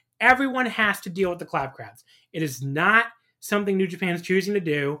say. Everyone has to deal with the clap crowds. It is not something New Japan is choosing to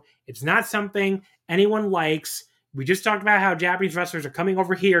do. It's not something anyone likes. We just talked about how Japanese wrestlers are coming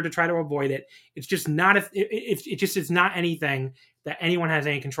over here to try to avoid it. It's just not it's not anything that anyone has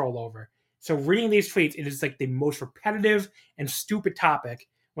any control over. So reading these tweets, it is like the most repetitive and stupid topic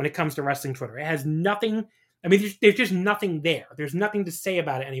when it comes to wrestling Twitter. It has nothing. I mean, there's just nothing there. There's nothing to say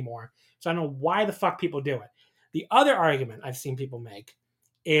about it anymore. So I don't know why the fuck people do it. The other argument I've seen people make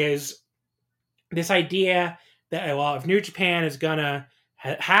is this idea that, well, if New Japan is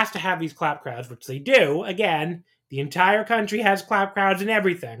has to have these clap crowds, which they do, again, the entire country has clap crowds and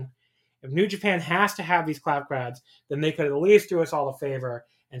everything. If New Japan has to have these clap crowds, then they could at least do us all a favor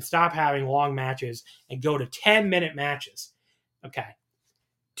and stop having long matches and go to 10-minute matches. Okay.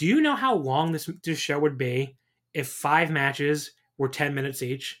 Do you know how long this show would be if 5 matches were 10 minutes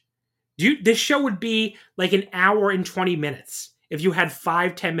each? This show would be like an hour and 20 minutes if you had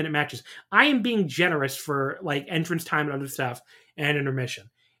 5 10-minute matches. I am being generous for entrance time and other stuff and intermission.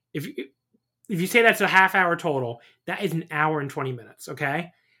 If you say that's a half hour total, that is an hour and 20 minutes,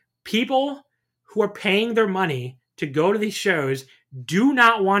 okay? People who are paying their money to go to these shows do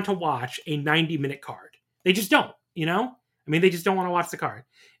not want to watch a 90-minute card. They just don't, you know? I mean, they just don't want to watch the card.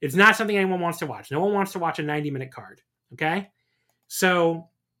 It's not something anyone wants to watch. No one wants to watch a 90-minute card, okay? So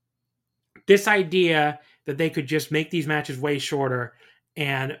this idea that they could just make these matches way shorter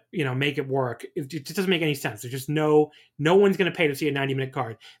and, you know, make it work, it just doesn't make any sense. There's just no one's going to pay to see a 90-minute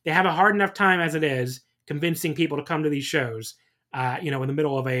card. They have a hard enough time as it is convincing people to come to these shows, you know, in the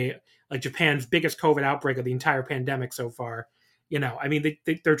middle of like Japan's biggest COVID outbreak of the entire pandemic so far. You know, I mean,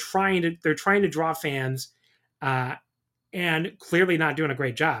 they're trying to draw fans, and clearly not doing a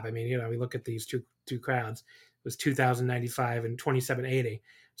great job. I mean, you know, we look at these two crowds. It was 2,095 and 2,780.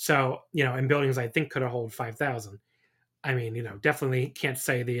 So, you know, in buildings I think could have hold 5,000. I mean, you know, definitely can't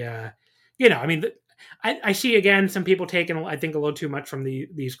say you know, I mean, I see again some people taking, I think, a little too much from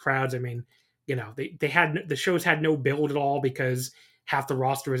these crowds. I mean, you know, the shows had no build at all because half the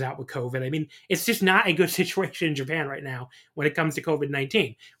roster is out with COVID. I mean, it's just not a good situation in Japan right now when it comes to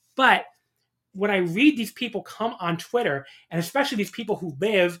COVID-19. But when I read these people come on Twitter, and especially these people who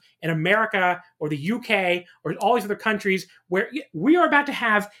live in America or the UK or all these other countries where we are about to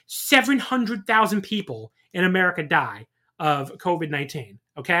have 700,000 people in America die of COVID-19,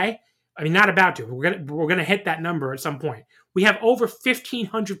 okay? I mean, not about to. We're gonna hit that number at some point. We have over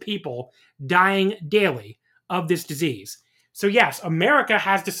 1,500 people dying daily of this disease. So yes, America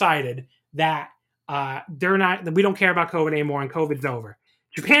has decided that that we don't care about COVID anymore and COVID's over.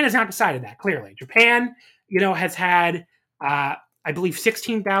 Japan has not decided that, clearly. Japan, you know, has had, I believe,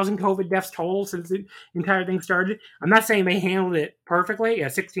 16,000 COVID deaths total since the entire thing started. I'm not saying they handled it perfectly. Yeah,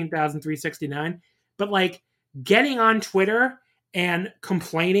 16,369. But, like, getting on Twitter and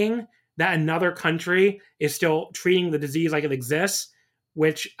complaining that another country is still treating the disease like it exists,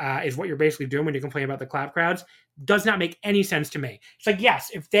 which is what you're basically doing when you complain about the clap crowds, does not make any sense to me. It's like, yes,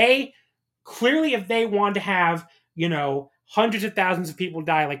 if they want to have, you know, hundreds of thousands of people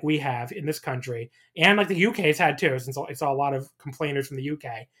die like we have in this country, and like the UK's had too, since I saw a lot of complainers from the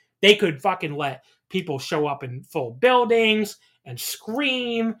UK, they could fucking let people show up in full buildings and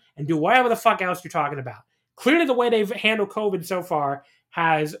scream and do whatever the fuck else you're talking about. Clearly the way they've handled COVID so far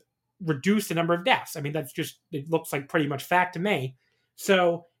has reduced the number of deaths. I mean, it looks like pretty much fact to me.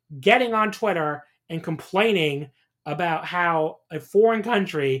 So getting on Twitter and complaining about how a foreign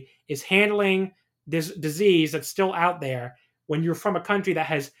country is handling this disease that's still out there when you're from a country that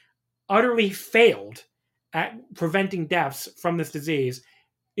has utterly failed at preventing deaths from this disease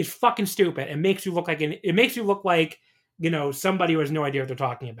is fucking stupid. It makes you look like, you know, somebody who has no idea what they're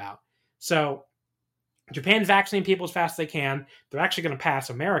talking about. So Japan's vaccinating people as fast as they can. They're actually going to pass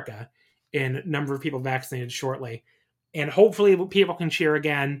America in number of people vaccinated shortly. And hopefully people can cheer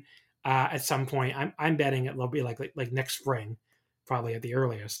again at some point. I'm betting it'll be like next spring, probably at the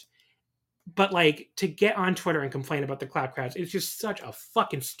earliest. But like, to get on Twitter and complain about the clap crowds, it's just such a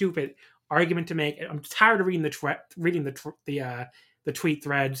fucking stupid argument to make. I'm tired of reading the tweet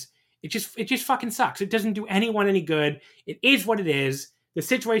threads. It just fucking sucks. It doesn't do anyone any good. It is what it is. The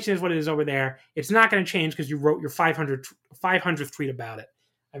situation is what it is over there. It's not going to change because you wrote your 500th tweet about it.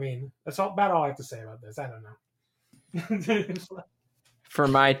 I mean, that's about all I have to say about this. I don't know. For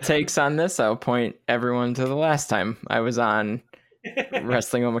my takes on this, I'll point everyone to the last time I was on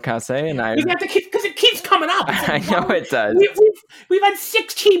Wrestling Omakase, and because it keeps coming up. Like, I know it does. We've had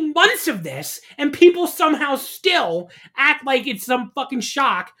 16 months of this, and people somehow still act like it's some fucking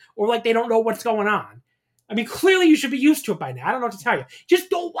shock or like they don't know what's going on. I mean, clearly you should be used to it by now. I don't know what to tell you. Just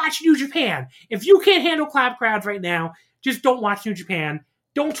don't watch New Japan. If you can't handle clap crowds right now, just don't watch New Japan.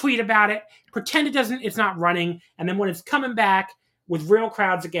 Don't tweet about it. Pretend it's not running. And then when it's coming back with real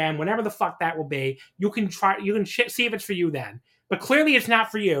crowds again, whenever the fuck that will be, you can see if it's for you then. But clearly it's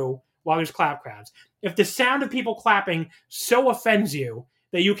not for you while there's clap crowds. If the sound of people clapping so offends you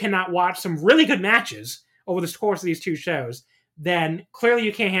that you cannot watch some really good matches over the course of these two shows, then clearly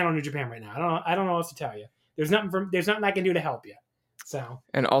you can't handle New Japan right now. I don't know what else to tell you. There's nothing I can do to help you. So.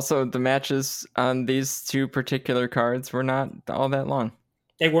 And also the matches on these two particular cards were not all that long.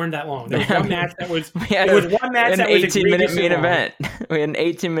 They weren't that long. There was one match that was. An 18-minute main event. We had an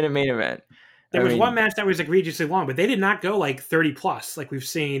 18-minute main event. There was one match that was egregiously long, but they did not go like 30 plus, like we've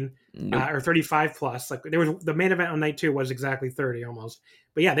seen, or 35 plus. Like there was the main event on night 2 was exactly 30 almost.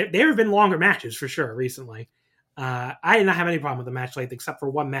 But yeah, there have been longer matches for sure recently. I did not have any problem with the match length except for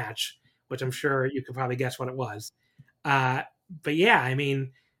one match, which I'm sure you could probably guess what it was. But yeah, I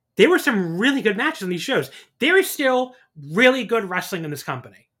mean, there were some really good matches on these shows. There is still really good wrestling in this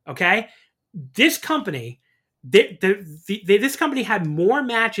company. Okay, this company. This company had more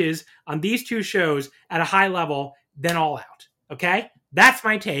matches on these two shows at a high level than All Out. Okay? That's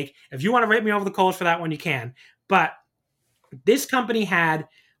my take. If you want to rate me over the coals for that one, you can. But this company had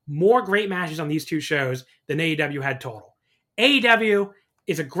more great matches on these two shows than AEW had total. AEW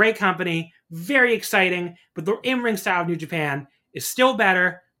is a great company, very exciting, but the in-ring style of New Japan is still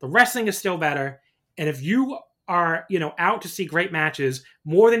better. The wrestling is still better. And if you are, out to see great matches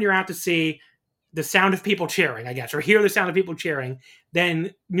more than you're out to see the sound of people cheering, I guess, or hear the sound of people cheering,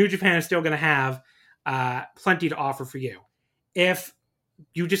 then New Japan is still going to have plenty to offer for you. If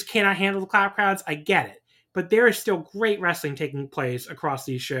you just cannot handle the clap crowds, I get it. But there is still great wrestling taking place across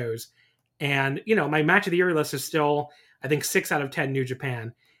these shows. And, my match of the year list is still, I think, 6 out of 10 New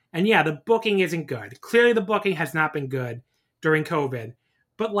Japan. And yeah, the booking isn't good. Clearly the booking has not been good during COVID.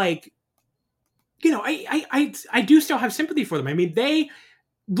 But I do still have sympathy for them. I mean, they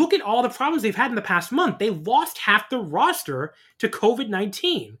look at all the problems they've had in the past month. They lost half the roster to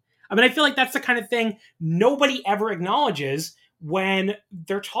COVID-19. I mean, I feel like that's the kind of thing nobody ever acknowledges when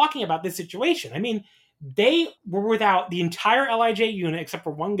they're talking about this situation. I mean, they were without the entire LIJ unit except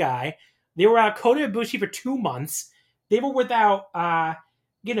for one guy. They were without Kota Ibushi for 2 months. They were without,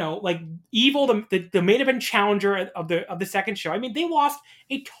 Evil, the main event challenger of the second show. I mean, they lost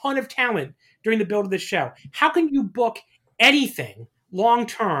a ton of talent during the build of this show. How can you book anything long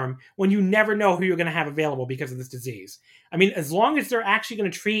term when you never know who you're going to have available because of this disease? I mean, as long as they're actually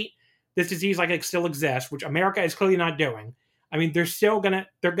going to treat this disease like it still exists, which America is clearly not doing, I mean, they're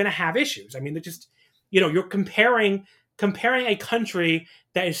gonna have issues. I mean, they're just, you're comparing a country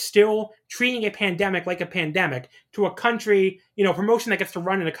that is still treating a pandemic like a pandemic to a country, promotion that gets to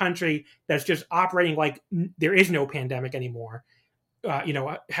run in a country that's just operating like there is no pandemic anymore. Have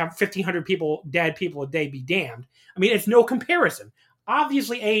 1,500 dead people a day, be damned. I mean, it's no comparison.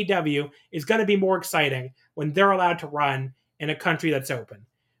 Obviously, AEW is going to be more exciting when they're allowed to run in a country that's open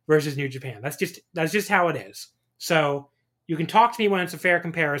versus New Japan. That's just how it is. So you can talk to me when it's a fair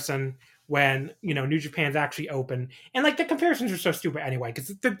comparison, when New Japan's actually open. And the comparisons are so stupid anyway,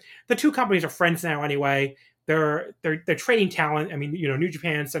 because the two companies are friends now anyway. They're trading talent. I mean, New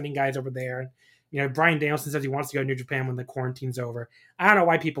Japan's sending guys over there. Bryan Danielson says he wants to go to New Japan when the quarantine's over. I don't know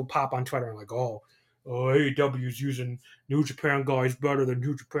why people pop on Twitter and AEW's using New Japan guys better than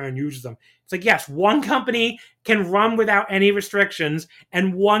New Japan uses them. It's yes, one company can run without any restrictions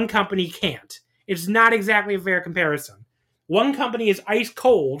and one company can't. It's not exactly a fair comparison. One company is ice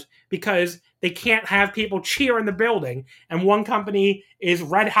cold because they can't have people cheer in the building, and one company is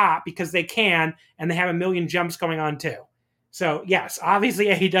red hot because they can, and they have a million jumps going on too. So yes, obviously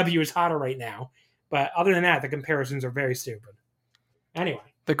AEW is hotter right now, but other than that, the comparisons are very stupid. Anyway.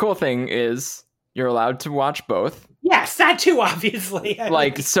 The cool thing is you're allowed to watch both. Yes, that too, obviously.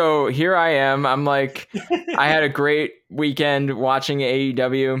 So here I am. I'm I had a great weekend watching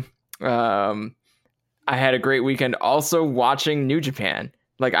AEW. I had a great weekend also watching New Japan.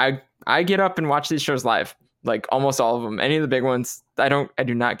 I get up and watch these shows live, almost all of them. Any of the big ones, I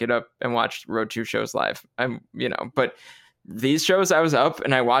do not get up and watch Road 2 shows live. But these shows I was up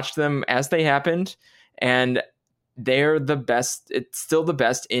and I watched them as they happened, and they're the best. It's still the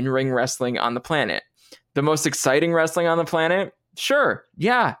best in-ring wrestling on the planet. The most exciting wrestling on the planet? Sure.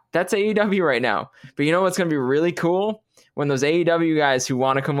 Yeah, that's AEW right now. But you know what's going to be really cool? When those AEW guys who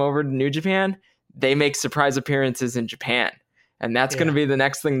want to come over to New Japan, they make surprise appearances in Japan. And that's going to be the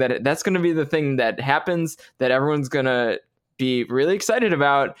next thing that's going to be the thing that happens that everyone's going to be really excited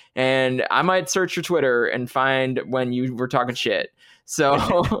about. And I might search your Twitter and find when you were talking shit.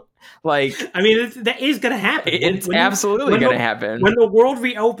 So that is going to happen. It's absolutely going to happen. When the world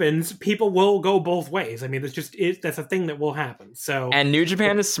reopens, people will go both ways. I mean, that's a thing that will happen. So, and New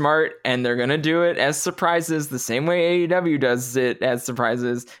Japan is smart, and they're going to do it as surprises the same way AEW does it as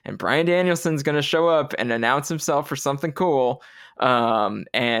surprises. And Bryan Danielson's going to show up and announce himself for something cool.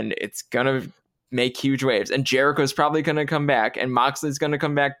 And it's going to make huge waves. And Jericho's probably going to come back, and Moxley's going to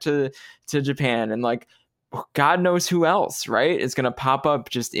come back to Japan, and God knows who else, right, is going to pop up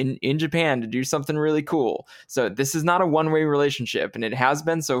just in Japan to do something really cool. So this is not a one-way relationship, and it has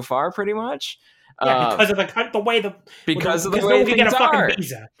been so far pretty much. Yeah, because of the way the way no one can get a are. fucking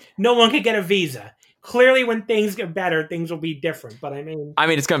visa. No one can get a visa. Clearly, when things get better, things will be different. But I mean,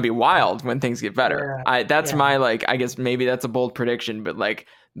 it's going to be wild when things get better. My I guess maybe that's a bold prediction, but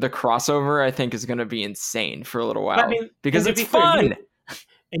the crossover I think is going to be insane for a little while because it's fun.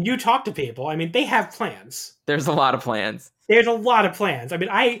 And you talk to people, they have plans. There's a lot of plans. You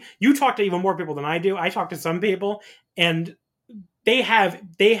talk to even more people than I do. I talk to some people, and they have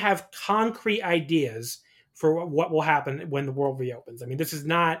concrete ideas for what will happen when the world reopens. This is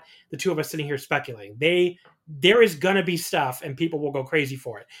not the two of us sitting here speculating. There is going to be stuff, and people will go crazy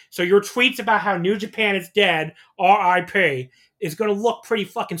for it. So your tweets about how New Japan is dead, RIP, is going to look pretty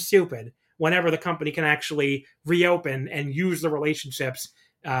fucking stupid whenever the company can actually reopen and use the relationships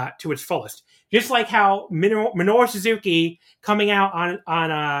to its fullest. Just like how Minoru Suzuki coming out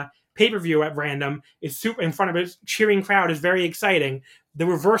on a pay-per-view at random is super in front of a cheering crowd is very exciting. The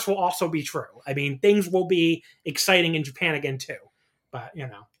reverse will also be true. I mean, things will be exciting in Japan again too. But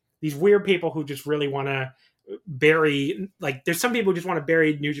these weird people who just really want to bury, like, there's some people who just want to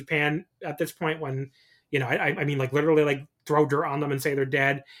bury New Japan at this point when, I mean, like, literally, like, throw dirt on them and say they're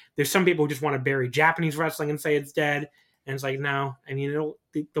dead. There's some people who just want to bury Japanese wrestling and say it's dead. And it's like, no, I mean,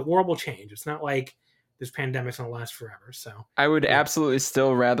 the world will change. It's not like this pandemic's going to last forever. So I would absolutely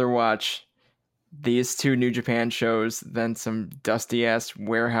still rather watch these two New Japan shows than some dusty ass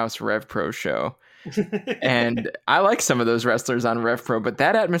warehouse Rev Pro show. And I like some of those wrestlers on Rev Pro, but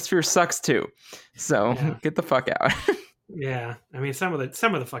that atmosphere sucks too. So get the fuck out. Yeah, I mean, some of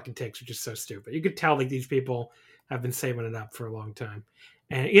the fucking takes are just so stupid. You could tell like these people have been saving it up for a long time,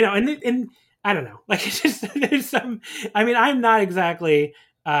 and and I don't know, like, it's just there's some. I mean, I'm not exactly.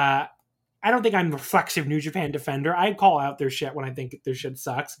 I don't think I'm a reflexive New Japan defender. I call out their shit when I think their shit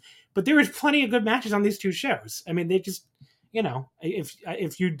sucks, but there is plenty of good matches on these two shows. I mean, they just,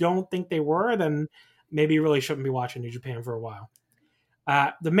 if you don't think they were, then maybe you really shouldn't be watching New Japan for a while.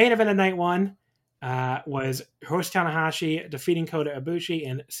 The main event of night one was Hiroshi Tanahashi defeating Kota Ibushi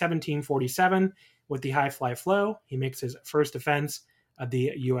in 1747 with the high fly flow. He makes his first defense of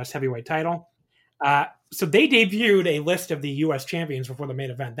the U.S. heavyweight title. So they debuted a list of the U.S. champions before the main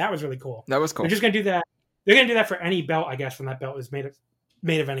event. That was really cool. That was cool. They're just going to do that. They're going to do that for any belt, I guess, when that belt is main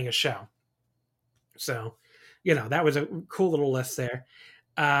eventing a show. So, that was a cool little list there.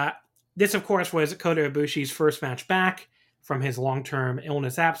 This, of course, was Kota Ibushi's first match back from his long-term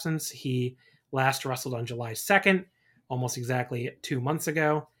illness absence. He last wrestled on July 2nd, almost exactly 2 months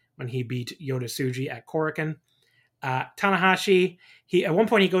ago, when he beat Yota Tsuji at Korakuen. Tanahashi, at one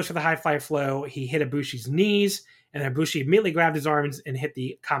point he goes for the high fly flow. He hit Ibushi's knees, and then Ibushi immediately grabbed his arms and hit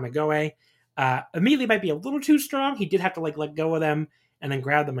the Kamigoe. Immediately might be a little too strong. He did have to let go of them and then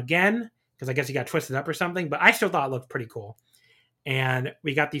grab them again, because I guess he got twisted up or something, but I still thought it looked pretty cool. And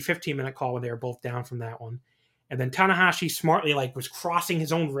we got the 15-minute call when they were both down from that one. And then Tanahashi smartly was crossing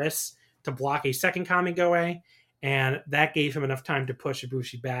his own wrists to block a second Kamigoe, and that gave him enough time to push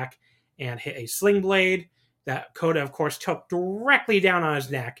Ibushi back and hit a sling blade that Kota, of course, took directly down on his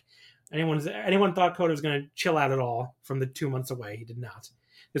neck. Anyone thought Kota was going to chill out at all from the 2 months away? He did not.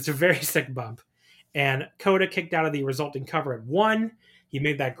 It's a very sick bump. And Kota kicked out of the resulting cover at 1. He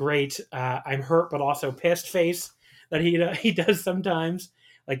made that great I'm hurt but also pissed face that he does sometimes,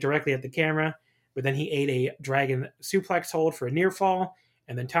 directly at the camera. But then he ate a dragon suplex hold for a near fall.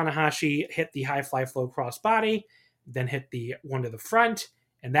 And then Tanahashi hit the high fly flow cross body, then hit the one to the front,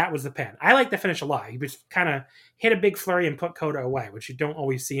 and that was the pin. I like the finish a lot. He just kind of hit a big flurry and put Kota away, which you don't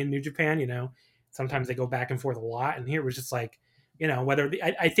always see in New Japan. Sometimes they go back and forth a lot, and here it was just I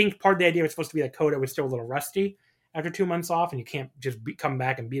think part of the idea was supposed to be that Kota was still a little rusty after 2 months off, and you can't just come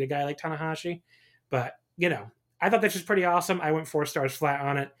back and beat a guy like Tanahashi. But I thought this was pretty awesome. I went 4 stars flat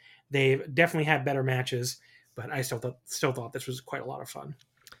on it. They've definitely had better matches, but I still thought this was quite a lot of fun.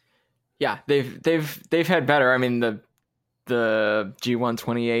 Yeah, they've had better. I mean, the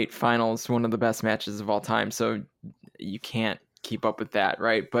G128 finals, one of the best matches of all time, so you can't keep up with that,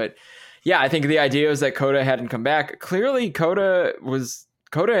 right? But yeah, I think the idea was that Kota hadn't come back. Clearly, Kota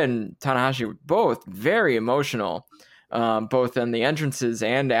and Tanahashi were both very emotional, both in the entrances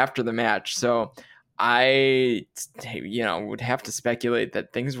and after the match. So I, would have to speculate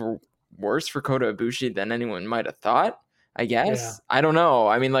that things were worse for Kota Ibushi than anyone might have thought, I guess. Yeah. I don't know.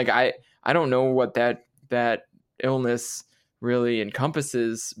 I mean, I don't know what that illness really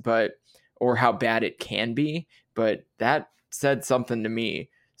encompasses, or how bad it can be, but that said something to me.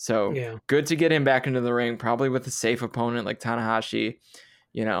 So good to get him back into the ring, probably with a safe opponent like Tanahashi.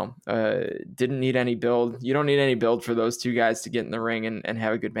 Didn't need any build. You don't need any build for those two guys to get in the ring and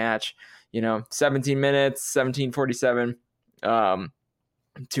have a good match. 17 minutes, 17:47,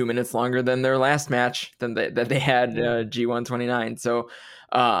 2 minutes longer than their last match that they had G129. So,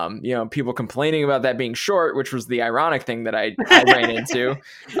 people complaining about that being short, which was the ironic thing that I ran into.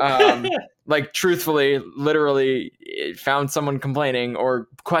 Truthfully, literally found someone complaining or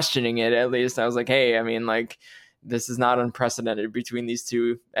questioning it. At least I was like, hey, I mean, this is not unprecedented between these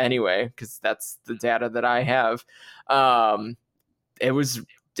two anyway, because that's the data that I have.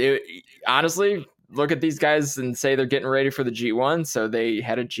 Honestly, look at these guys and say they're getting ready for the G1. So they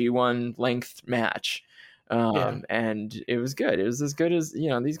had a G1 length match. And it was good. It was as good as,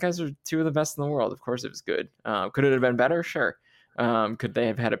 these guys are two of the best in the world. Of course it was good. Could it have been better? Sure. Could they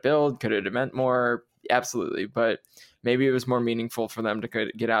have had a build? Could it have meant more? Absolutely. But maybe it was more meaningful for them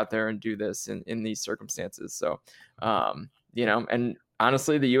to get out there and do this in these circumstances. So, and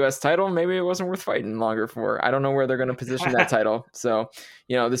honestly, the U.S. title, maybe it wasn't worth fighting longer for. I don't know where they're going to position that title. So,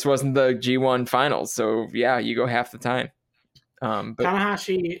 this wasn't the G1 finals. So yeah, you go half the time. But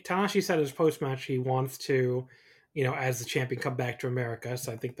Tanahashi said his post-match he wants to, as the champion, come back to America.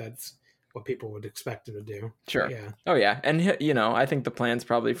 So I think that's what people would expect him to do. Sure. But yeah. Oh yeah. And I think the plan's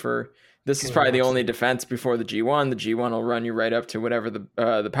probably this is probably the only defense before the G1. The G1 will run you right up to whatever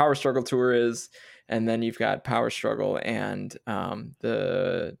the Power Struggle tour is. And then you've got Power Struggle and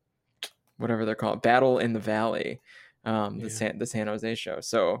the whatever they're called, Battle in the Valley, the San Jose show.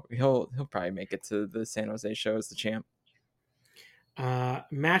 So he'll probably make it to the San Jose show as the champ.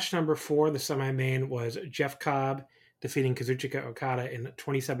 Match number 4, the semi-main, was Jeff Cobb defeating Kazuchika Okada in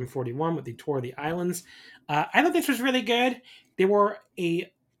 27-41 with the Tour of the Islands. I thought this was really good. There were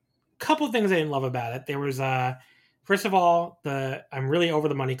a couple of things I didn't love about it. There was, first of all, I'm really over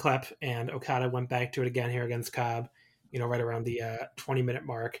the money clip, and Okada went back to it again here against Cobb, right around the 20-minute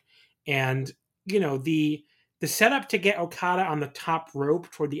mark. And, the setup to get Okada on the top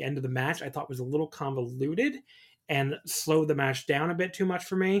rope toward the end of the match I thought was a little convoluted and slowed the match down a bit too much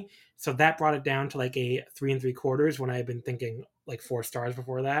for me. So that brought it down to like a 3 3/4 when I had been thinking like 4 stars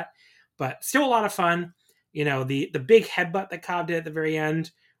before that. But still a lot of fun. The big headbutt that Cobb did at the very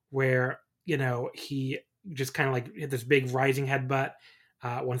end where, he just kind of like hit this big rising headbutt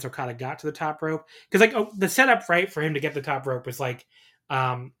once Okada got to the top rope. Because the setup, right, for him to get the top rope was like,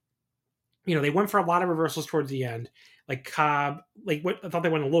 they went for a lot of reversals towards the end. Like Cobb, I thought they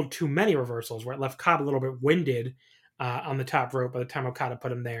went a little too many reversals where it left Cobb a little bit winded on the top rope by the time Okada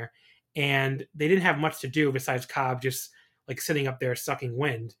put him there. And they didn't have much to do besides Cobb just like sitting up there sucking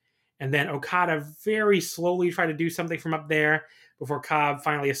wind. And then Okada very slowly tried to do something from up there before Cobb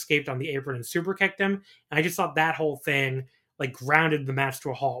finally escaped on the apron and super kicked him. And I just thought that whole thing like grounded the match to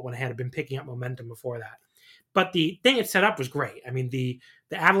a halt when it had been picking up momentum before that. But the thing it set up was great. I mean, the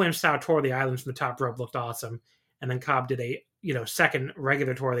Avalanche style Tour of the Islands from the top rope looked awesome. And then Cobb did a, second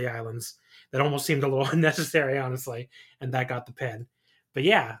regular Tour of the Islands that almost seemed a little unnecessary, honestly. And that got the pin. But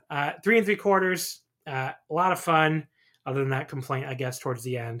yeah, 3 3/4, a lot of fun, other than that complaint, I guess, towards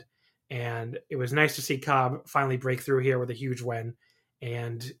the end. And it was nice to see Cobb finally break through here with a huge win.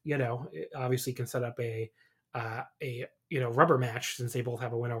 And, it obviously can set up a rubber match since they both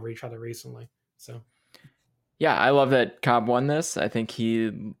have a win over each other recently. So. Yeah, I love that Cobb won this. I think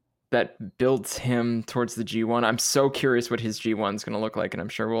that builds him towards the G1. I'm so curious what his G1 is going to look like, and I'm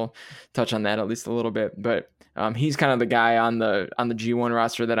sure we'll touch on that at least a little bit. But he's kind of the guy on the G1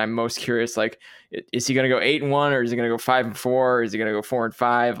 roster that I'm most curious. Like, is he going to go 8-1, or is he going to go 5-4, or is he going to go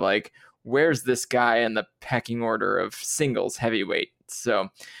 4-5? Like, where's this guy in the pecking order of singles heavyweight? So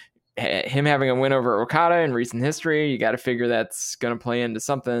him having a win over Okada in recent history, you got to figure that's going to play into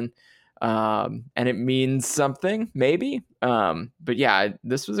something. And it means something, maybe. But yeah,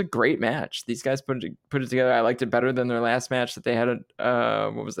 this was a great match. These guys put it together. I liked it better than their last match that they had,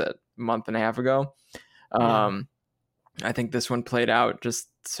 what was that, a month and a half ago. I think this one played out just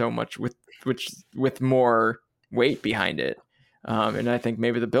so much with more weight behind it. And I think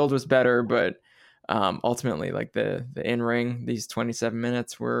maybe the build was better, but ultimately, like the in-ring, these 27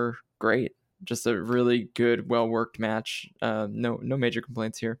 minutes were great. Just a really good, well-worked match. No major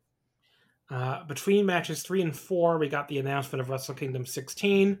complaints here. Between matches 3 and 4, we got the announcement of Wrestle Kingdom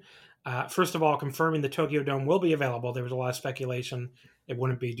 16. First of all, confirming the Tokyo Dome will be available. There was a lot of speculation it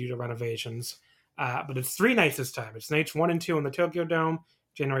wouldn't be due to renovations. But it's 3 nights this time. It's nights 1 and 2 in the Tokyo Dome,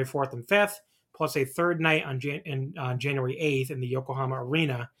 January 4th and 5th, plus a third night on January 8th in the Yokohama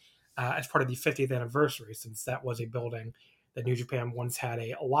Arena as part of the 50th anniversary, since that was a building that New Japan once had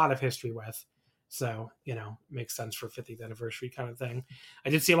a lot of history with. So, makes sense for 50th anniversary kind of thing. I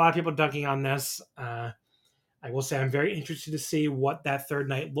did see a lot of people dunking on this. I will say I'm very interested to see what that third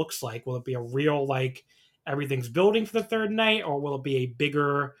night looks like. Will it be a real, like, everything's building for the third night, or will it be a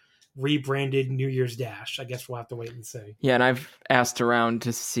bigger, rebranded New Year's Dash? I guess we'll have to wait and see. Yeah, and I've asked around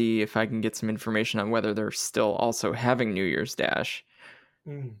to see if I can get some information on whether they're still also having New Year's Dash.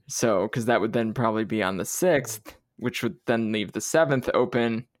 So, because that would then probably be on the 6th, which would then leave the 7th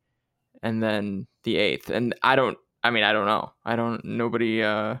open, and then the 8th. And I don't know. Nobody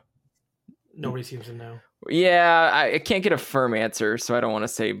seems to know. Yeah, I can't get a firm answer, so I don't want to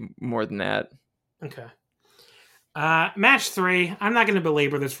say more than that. Okay. Match 3. I'm not going to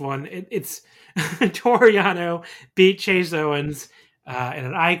belabor this one. It's Toru Yano beat Chase Owens in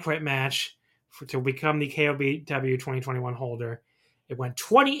an I Quit match to become the KOBW 2021 holder. It went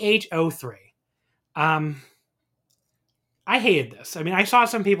 28-03. I hated this. I mean, I saw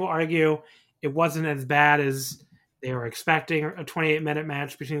some people argue it wasn't as bad as they were expecting a 28-minute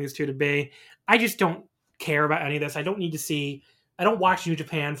match between these two to be. I just don't care about any of this. I don't need to see. I don't watch New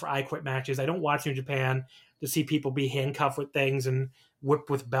Japan for I Quit matches. I don't watch New Japan to see people be handcuffed with things and whipped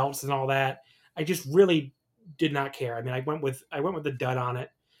with belts and all that. I just really did not care. I mean, I went with the dud on it.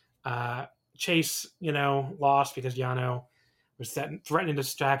 Chase, lost because Yano was threatening to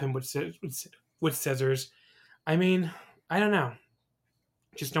stab him with scissors. I mean, I don't know.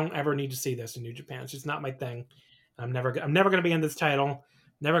 Just don't ever need to see this in New Japan. It's just not my thing. I'm never going to be in this title.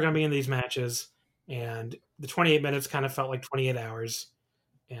 Never going to be in these matches. And the 28 minutes kind of felt like 28 hours.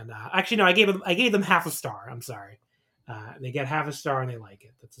 And actually, no, I gave them half a star. I'm sorry. They get half a star and they like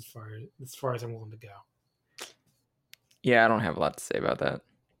it. That's as far as I'm willing to go. Yeah, I don't have a lot to say about that.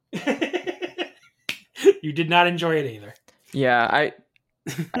 You did not enjoy it either. Yeah,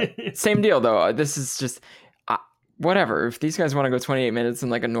 same deal though. This is just whatever. If these guys want to go 28 minutes in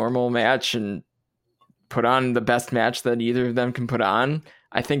like a normal match and put on the best match that either of them can put on,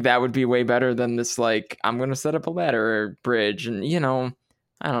 I think that would be way better than this, like, I'm going to set up a ladder bridge and,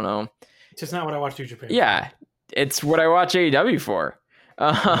 I don't know. It's just not what I watch New Japan. Yeah, it's what I watch AEW for.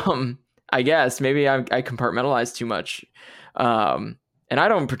 I guess maybe I compartmentalize too much. And I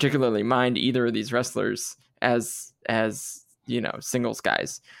don't particularly mind either of these wrestlers as singles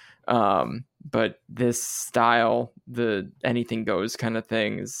guys. But this style, the anything goes kind of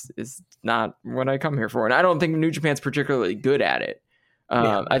thing is not what I come here for. And I don't think New Japan's particularly good at it.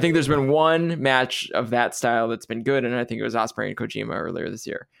 I think there's been one match of that style that's been good, and I think it was Ospreay and Kojima earlier this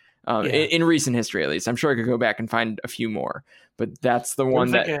year. In recent history, at least. I'm sure I could go back and find a few more, but that's the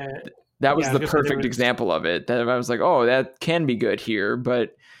one that was the perfect example of it. That I was like, oh, that can be good here,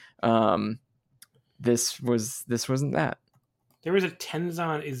 but this wasn't that. There was a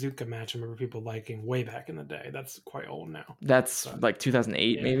Tenzan Iizuka match I remember people liking way back in the day. That's quite old now. That's like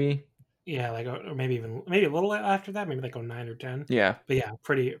 2008, maybe. Yeah, or maybe a little after that, maybe like 09 or 10. Yeah, but yeah,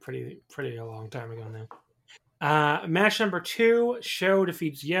 pretty a long time ago now. Match number 2, Sho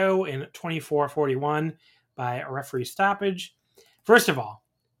defeats Yo in 24-41 by a referee stoppage. First of all,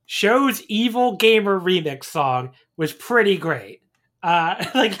 Sho's Evil Gamer remix song was pretty great.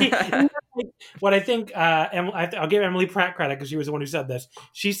 What I think, I'll give Emily Pratt credit because she was the one who said this.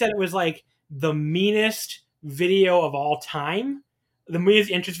 She said it was like the meanest video of all time, the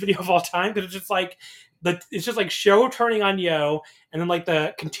meanest entrance video of all time, because it's just like Sho turning on Yo, and then like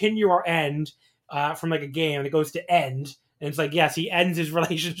the continue or end from like a game, and it goes to end, and it's like, yes, he ends his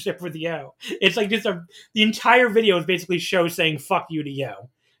relationship with Yo. It's like just the entire video is basically Sho saying "fuck you" to Yo.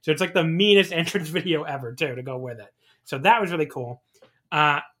 So it's like the meanest entrance video ever too to go with it. So that was really cool.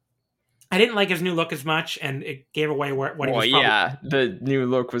 I didn't like his new look as much, and it gave away what he was. Yeah, the new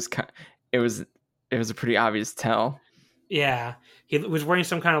look was it was a pretty obvious tell. Yeah, he was wearing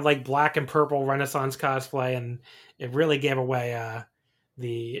some kind of like black and purple Renaissance cosplay, and it really gave away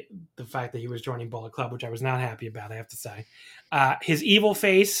the fact that he was joining Bullet Club, which I was not happy about, I have to say. His evil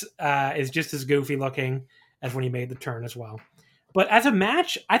face is just as goofy looking as when he made the turn as well. But as a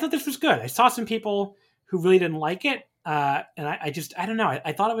match, I thought this was good. I saw some people who really didn't like it. And I don't know.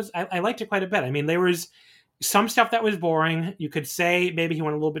 I thought it was, I liked it quite a bit. I mean, there was some stuff that was boring. You could say maybe he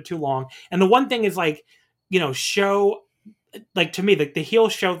went a little bit too long. And the one thing is like, Sho, like to me, the heel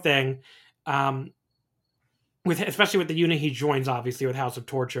Sho thing, especially with the unit he joins, obviously with House of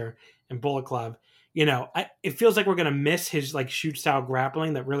Torture and Bullet Club, it feels like we're going to miss his like shoot style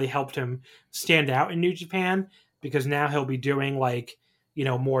grappling that really helped him stand out in New Japan, because now he'll be doing like,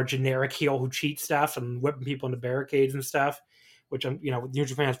 more generic heel who cheat stuff and whipping people into barricades and stuff, which New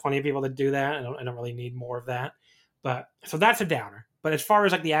Japan has plenty of people that do that. I don't really need more of that. But so that's a downer. But as far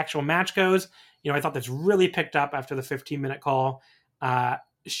as like the actual match goes, I thought this really picked up after the 15-minute call.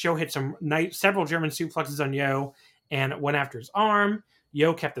 Sho hit several German suplexes on Yo and went after his arm.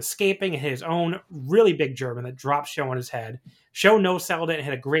 Yo kept escaping and hit his own really big German that dropped Sho on his head. Sho no-selled it and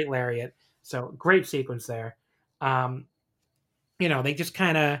hit a great lariat. So great sequence there. They just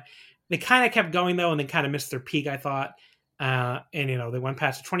kind of kept going though, and they kind of missed their peak, I thought. And they went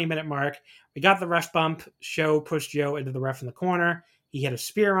past the 20-minute mark. We got the ref bump. Sho pushed Yo into the ref in the corner. He had a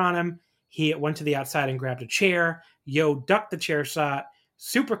spear on him. He went to the outside and grabbed a chair. Yo ducked the chair shot,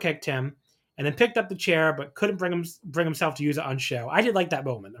 super kicked him, and then picked up the chair, but couldn't bring himself to use it on Sho. I did like that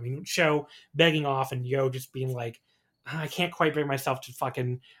moment. I mean, Sho begging off and Yo just being like, I can't quite bring myself to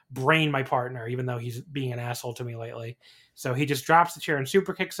fucking brain my partner, even though he's being an asshole to me lately. So he just drops the chair and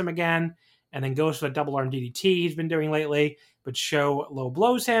super kicks him again, and then goes for the double arm DDT he's been doing lately. But Sho low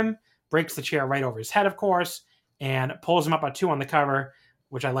blows him, breaks the chair right over his head, of course, and pulls him up on 2 on the cover,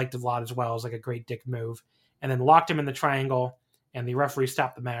 which I liked a lot as well. It was like a great dick move. And then locked him in the triangle, and the referee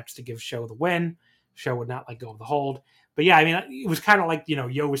stopped the match to give Sho the win. Show would not let go of the hold. But yeah, I mean, it was kind of like,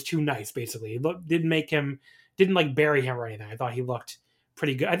 Yo was too nice, basically. Didn't like bury him or anything. I thought he looked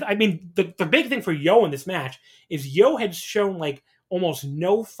pretty good. I mean, the big thing for Yo in this match is Yo had shown like almost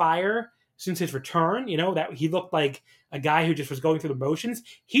no fire since his return. That he looked like a guy who just was going through the motions.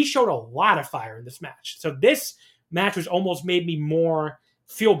 He showed a lot of fire in this match. So this match was almost made me more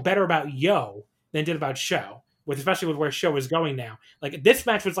feel better about Yo than it did about Show, especially with where Show is going now. Like, this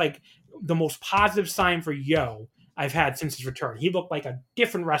match was like the most positive sign for Yo I've had since his return. He looked like a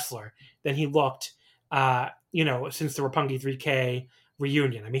different wrestler than he looked, since the Roppongi 3K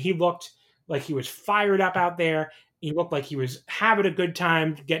reunion. I mean, he looked like he was fired up out there. He looked like he was having a good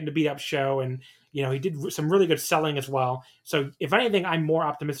time getting to beat up Show, and he did some really good selling as well. So, if anything, I'm more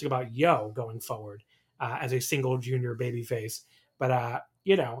optimistic about Yo going forward as a single junior babyface. But I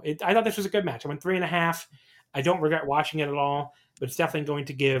thought this was a good match. I went 3.5. I don't regret watching it at all, but it's definitely going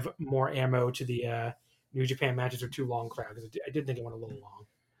to give more ammo to the New Japan matches or too long crowd, because I did think it went a little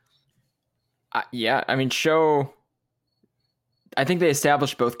long. Yeah, I mean, Show. I think they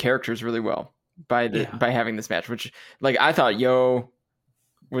established both characters really well by having this match, which, like, I thought Yo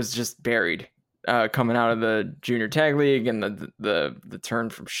was just buried coming out of the Junior Tag League and the turn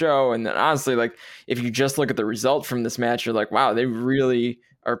from Show, and then honestly, like, if you just look at the result from this match, you're like, wow, they really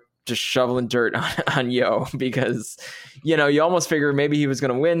are just shoveling dirt on Yo, because you almost figure maybe he was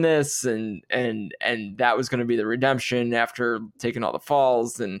going to win this, and that was going to be the redemption after taking all the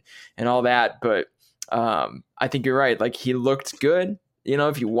falls and all that. But I think you're right. Like, he looked good.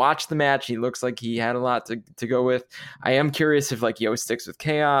 If you watch the match, he looks like he had a lot to go with. I am curious if, like, Yo sticks with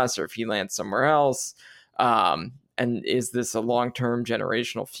Chaos or if he lands somewhere else. And is this a long-term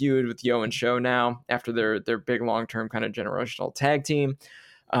generational feud with Yo and Show now after their big long-term kind of generational tag team?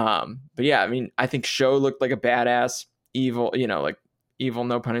 But yeah, I mean, I think Show looked like a badass evil, like evil,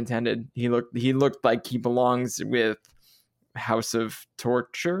 no pun intended. He looked like he belongs with House of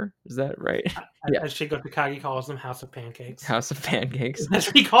Torture. Is that right? Yeah. As Shingo Takagi calls them, House of Pancakes. House of Pancakes. That's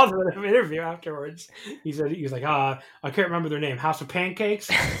what he called them in an interview afterwards. He was like, I can't remember their name. House of Pancakes?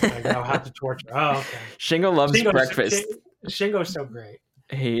 Like, oh, House of Torture. Oh, okay. Shingo loves breakfast. Shingo's so great.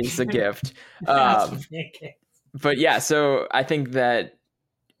 He's a gift. House of Pancakes. But yeah, so I think that,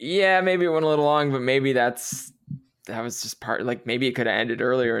 maybe it went a little long, but maybe that was just part, like, maybe it could have ended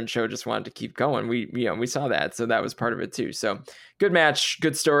earlier and Show just wanted to keep going. We saw that, so that was part of it too. So good match,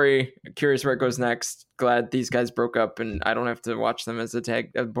 good story. Curious where it goes next. Glad these guys broke up and I don't have to watch them as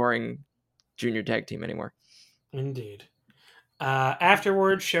a boring junior tag team anymore. Indeed.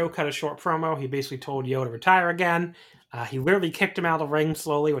 Afterwards, Show cut a short promo. He basically told Yo to retire again. He literally kicked him out of the ring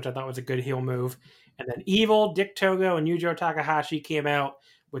slowly, which I thought was a good heel move. And then Evil, Dick Togo, and Yujiro Takahashi came out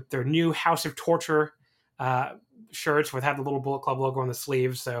with their new House of Torture shirts with the little Bullet Club logo on the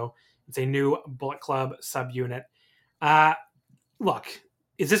sleeves. So it's a new Bullet Club subunit. Look,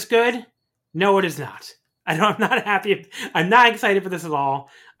 is this good? No, it is not. I'm not happy. I'm not excited for this at all.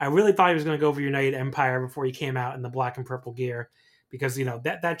 I really thought he was going to go for United Empire before he came out in the black and purple gear, because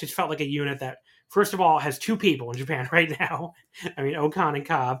that just felt like a unit that, first of all, has two people in Japan right now. I mean, Okan and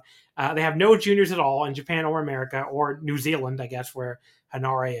Cobb. They have no juniors at all in Japan or America or New Zealand, I guess, where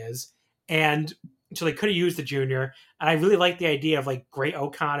Hanare is. And so they could have used the junior. And I really like the idea of, like, Great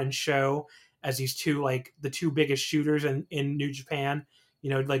Okan and Show as these two, like, the two biggest shooters in New Japan,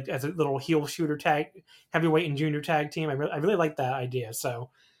 like as a little heel shooter tag, heavyweight and junior tag team. I really like that idea. So,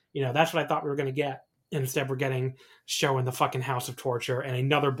 that's what I thought we were going to get. Instead, we're getting Show in the fucking House of Torture and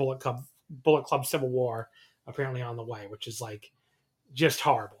another Bullet Club Civil War apparently on the way, which is, like, just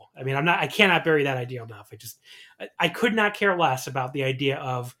horrible. I mean, I cannot bury that idea enough. I could not care less about the idea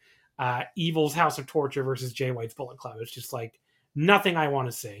of Evil's House of Torture versus Jay White's Bullet Club. It's just, like, nothing I want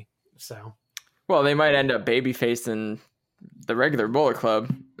to see. So, well, they might end up babyfacing the regular Bullet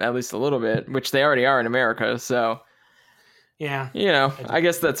Club at least a little bit, which they already are in America. So, yeah, I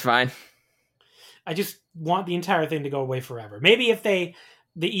guess that's fine. I just want the entire thing to go away forever. Maybe if the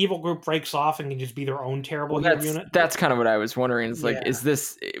Evil group breaks off and can just be their own terrible unit. That's kind of what I was wondering. It's like,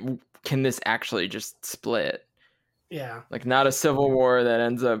 can this actually just split? Yeah. Like, not a civil war that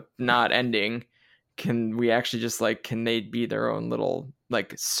ends up not ending. Can we actually just, like, can they be their own little,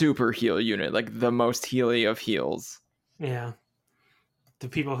 like, super heel unit? Like, the most heely of heels. Yeah. The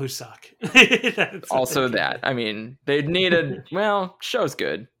people who suck. Also that. I mean, they needed, well, Show's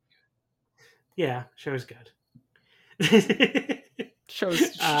good. Yeah, Show's good.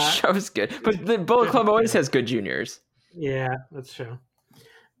 Show's good. But the Bullet Club always has good juniors. Yeah, that's true.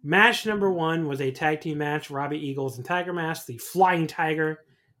 Match number 1 was a tag team match. Robbie Eagles and Tiger Mask, the Flying Tiger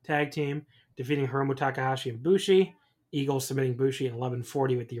tag team, defeating Hiromu Takahashi and Bushi. Eagles submitting Bushi in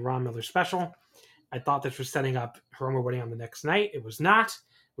 11:40 with the Ron Miller special. I thought this was setting up Hiromu winning on the next night. It was not.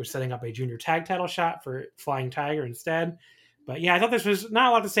 We're setting up a junior tag title shot for Flying Tiger instead. But yeah, I thought this was not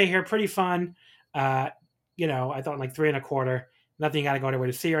a lot to say here. Pretty fun. I thought like 3.25. Nothing you got to go anywhere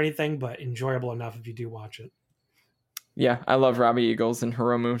to see or anything, but enjoyable enough if you do watch it. Yeah, I love Robbie Eagles and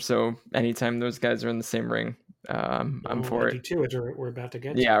Hiromu, so anytime those guys are in the same ring, I'm for it. I do too, as we're about to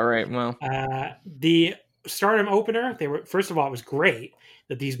get to. Yeah, right. Well, the Stardom opener, first of all, it was great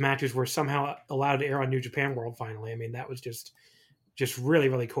that these matches were somehow allowed to air on New Japan World finally. I mean, that was just really,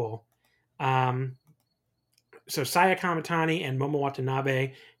 really cool. So Saya Kamatani and Momo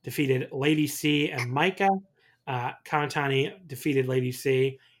Watanabe defeated Lady C and Maika. Kamatani defeated Lady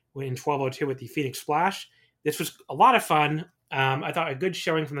C in 12:02 with the Phoenix Splash. This was a lot of fun. I thought a good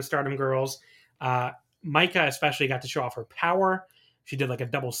showing from the Stardom girls. Maika especially got to show off her power. She did like a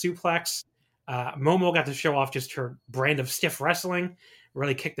double suplex. Momo got to show off just her brand of stiff wrestling.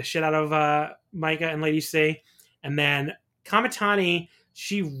 Really kicked the shit out of Maika and Lady C. And then Kamatani,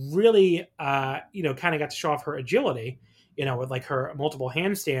 she really, kind of got to show off her agility, with like her multiple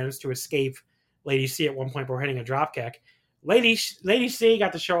handstands to escape Lady C at one point before hitting a drop kick. Lady C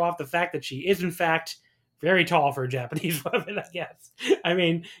got to show off the fact that she is in fact very tall for a Japanese woman, I guess. I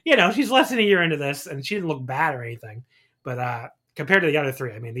mean, she's less than a year into this, and she didn't look bad or anything. But compared to the other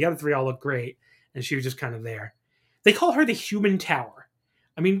three, I mean, the other three all look great, and she was just kind of there. They call her the Human Tower.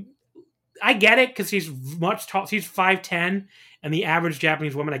 I mean, I get it because she's much tall. She's 5'10", and the average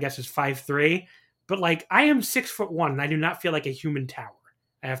Japanese woman, I guess, is 5'3". But like, I am 6'1", and I do not feel like a human tower,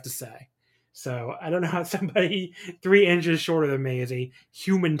 I have to say. So I don't know how somebody 3 inches shorter than me is a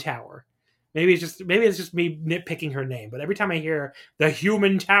human tower. Maybe it's just me nitpicking her name. But every time I hear the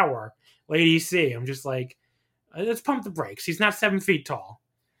Human Tower, Lady C, I'm just like, let's pump the brakes. She's not 7 feet tall.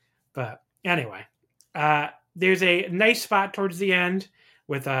 But anyway, there's a nice spot towards the end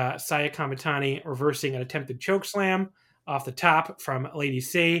with Saya Kamatani reversing an attempted chokeslam off the top from Lady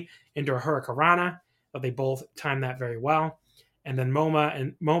C into a Hurricanrana. But they both timed that very well. And then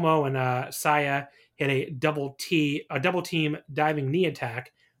Momo and Saya hit a double team diving knee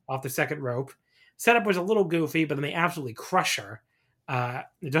attack off the second rope. Setup was a little goofy, but then they absolutely crush her.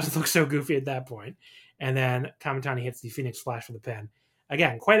 It doesn't look so goofy at that point. And then Kamatani hits the Phoenix Splash for the pin.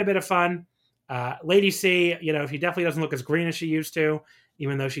 Again, quite a bit of fun. Lady C, she definitely doesn't look as green as she used to,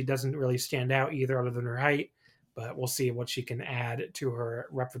 even though she doesn't really stand out either other than her height. But we'll see what she can add to her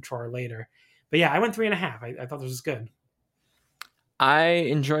repertoire later. But yeah, I went 3.5. I thought this was good. I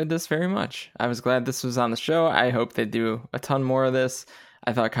enjoyed this very much. I was glad this was on the show. I hope they do a ton more of this.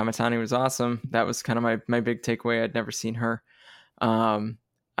 I thought Kamatani was awesome. That was kind of my big takeaway. I'd never seen her.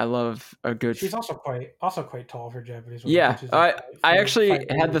 I love a good. She's also quite tall for Japanese women. Yeah, I actually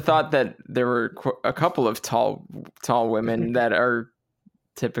had the thought that there were a couple of tall women that are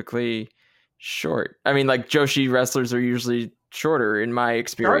typically short. I mean, like Joshi wrestlers are usually shorter in my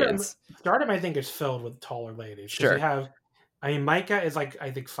experience. Stardom I think is filled with taller ladies. Sure. You have, Maika is like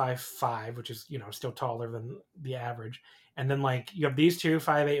I think 5'5", which is still taller than the average. And then like you have these two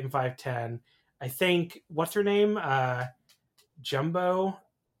 5'8" and 5'10". I think what's her name? Jumbo.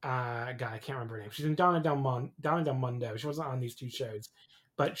 God, I can't remember her name. She's in Donna Del Mundo. She wasn't on these two shows,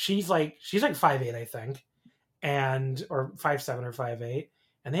 but she's like 5'8", I think, or 5'7" or 5'8".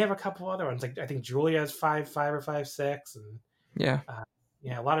 And they have a couple other ones. Like I think Julia is 5'5" or 5'6", and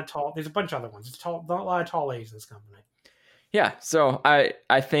a lot of tall. There's a bunch of other ones. It's a lot of tall ladies in this company. Yeah, so I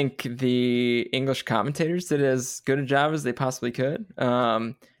think the English commentators did as good a job as they possibly could.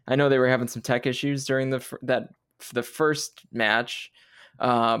 I know they were having some tech issues during the first match,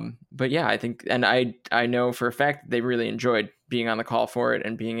 but yeah, I think, and I know for a fact that they really enjoyed being on the call for it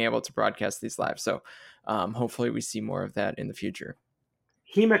and being able to broadcast these live. So hopefully we see more of that in the future.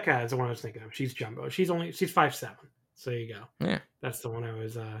 Himeka is the one I was thinking of. She's Jumbo. She's 5'7". So there you go. Yeah, that's the one I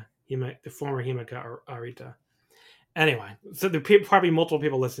was. The former Himeka Arita. Anyway, so there are probably multiple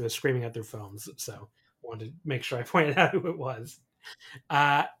people listening to screaming at their phones, so wanted to make sure I pointed out who it was.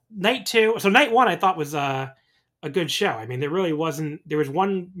 Night 2. So night 1 I thought was a good show. I mean, there was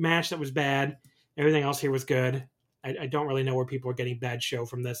one match that was bad. Everything else here was good. I don't really know where people are getting bad show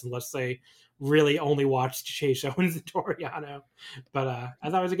from this unless they really only watched Chase Owens and Toriano. But I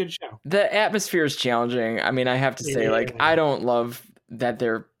thought it was a good show. The atmosphere is challenging. I mean, I have to say, I don't love that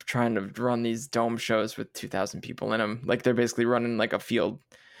they're trying to run these dome shows with 2,000 people in them. Like they're basically running like a field,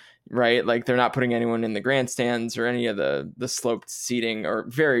 right? Like they're not putting anyone in the grandstands or any of the sloped seating, or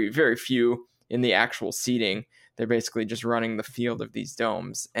very, very few in the actual seating. They're basically just running the field of these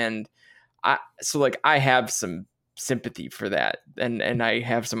domes. And I have some sympathy for that, and I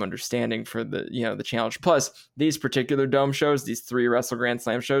have some understanding for the the challenge. Plus, these particular dome shows, these 3 Wrestle Grand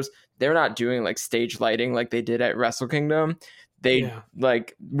Slam shows, they're not doing like stage lighting like they did at Wrestle Kingdom. They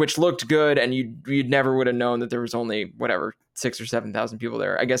like, which looked good, and you'd never would have known that there was only whatever 6,000 or 7,000 people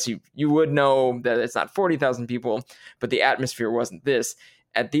there. I guess you would know that it's not 40,000 people, but the atmosphere wasn't this.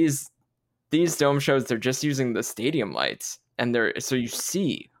 At these dome shows, they're just using the stadium lights, and so you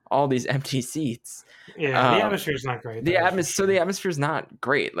see all these empty seats. Yeah, the atmosphere is not great. The atmosphere is not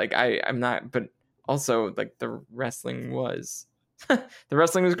great. Like I'm not, but also like the wrestling was, the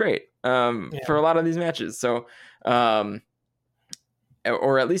wrestling was great for a lot of these matches. So,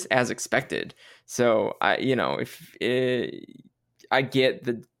 or at least as expected. So I get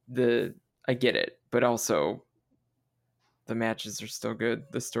I get it, but also the matches are still good.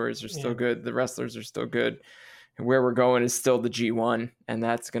 The stories are still good. The wrestlers are still good. Where we're going is still the G1, and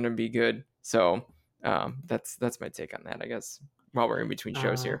that's going to be good. So that's my take on that, I guess, while we're in between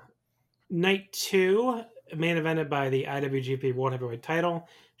shows here. Night 2, main evented by the IWGP World Heavyweight title.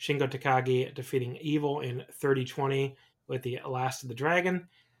 Shingo Takagi defeating Evil in 30-20 with the Last of the Dragon.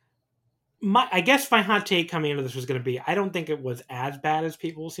 I guess my hot take coming into this was going to be, I don't think it was as bad as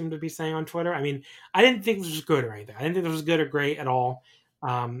people seem to be saying on Twitter. I mean, I didn't think this was good or anything. I didn't think this was good or great at all.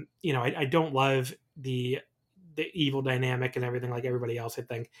 I don't love the Evil dynamic and everything like everybody else, I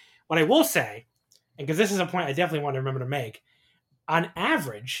think. What I will say, and because this is a point I definitely want to remember to make, on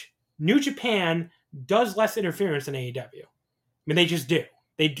average, New Japan does less interference than AEW. I mean, they just do.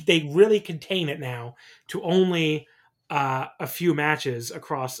 They really contain it now to only a few matches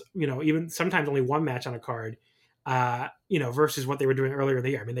across, even sometimes only one match on a card, versus what they were doing earlier in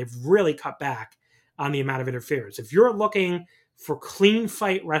the year. I mean, they've really cut back on the amount of interference. If you're looking for clean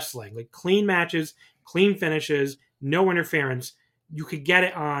fight wrestling, like clean matches, clean finishes, no interference, you could get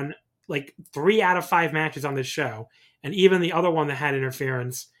it on like 3 out of 5 matches on this show. And even the other one that had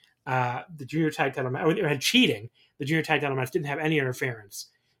interference, the junior tag title match, it had cheating. The junior tag title match didn't have any interference.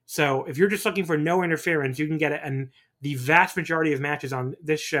 So if you're just looking for no interference, you can get it in the vast majority of matches on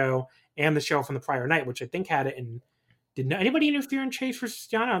this show and the show from the prior night, which I think had it in. Did anybody interfere in Chase versus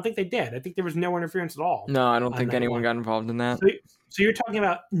John? I don't think they did. I think there was no interference at all. No, I don't think anyone got involved in that. So you're talking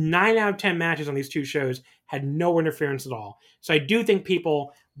about 9 out of 10 matches on these 2 shows had no interference at all. So I do think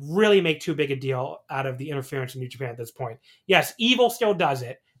people really make too big a deal out of the interference in New Japan at this point. Yes, Evil still does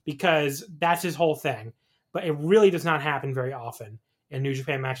it because that's his whole thing, but it really does not happen very often in New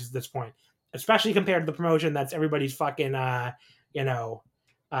Japan matches at this point, especially compared to the promotion that's everybody's fucking,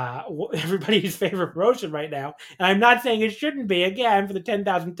 everybody's favorite promotion right now. And I'm not saying it shouldn't be, again, for the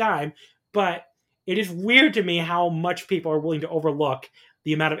 10,000th time, but it is weird to me how much people are willing to overlook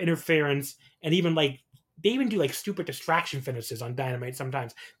the amount of interference, and even they even do stupid distraction finishes on Dynamite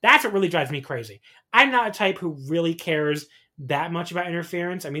sometimes. That's what really drives me crazy. I'm not a type who really cares that much about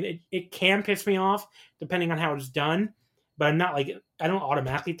interference. I mean, it can piss me off depending on how it's done, but I'm not I don't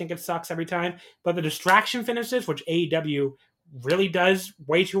automatically think it sucks every time. But the distraction finishes, which AEW really does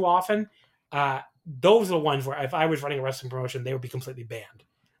way too often, those are the ones where if I was running a wrestling promotion, they would be completely banned.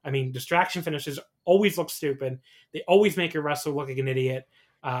 I mean, distraction finishes always look stupid. They always make your wrestler look like an idiot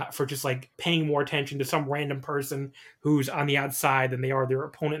for just paying more attention to some random person who's on the outside than they are their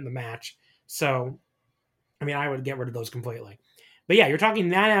opponent in the match. So, I mean, I would get rid of those completely. But yeah, you're talking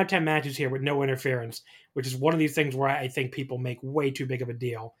 9 out of 10 matches here with no interference, which is one of these things where I think people make way too big of a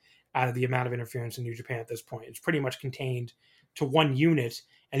deal out of the amount of interference in New Japan at this point. It's pretty much contained to one unit,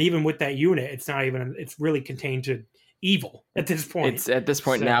 and even with that unit, it's really contained to Evil at this point. It's at this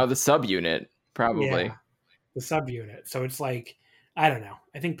point now the subunit, probably. Yeah, the subunit. So it's I don't know.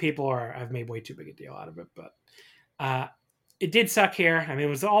 I think people have made way too big a deal out of it, but it did suck here. I mean, it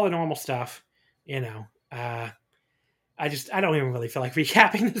was all the normal stuff, I don't even really feel like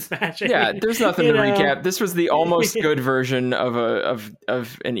recapping this match. Yeah, there's nothing to recap. This was the almost good version of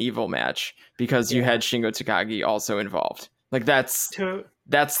an Evil match because you had Shingo Takagi also involved. That's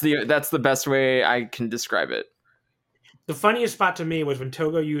the best way I can describe it. The funniest spot to me was when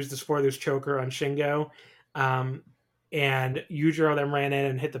Togo used the Spoilers choker on Shingo, and Yujiro then ran in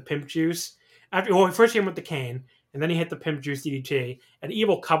and hit the Pimp Juice. First he hit with the cane, and then he hit the Pimp Juice DDT, and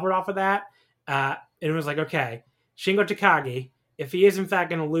Evil covered off of that, and it was okay, Shingo Takagi, if he is in fact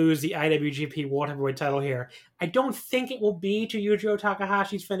going to lose the IWGP World Heavyweight title here, I don't think it will be to Yujiro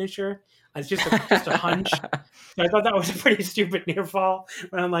Takahashi's finisher. It's just a hunch. So I thought that was a pretty stupid near fall,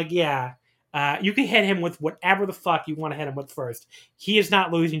 but I'm yeah, You can hit him with whatever the fuck you want to hit him with first. He is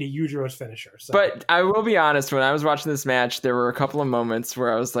not losing to Yujiro's finisher. So. But I will be honest, when I was watching this match, there were a couple of moments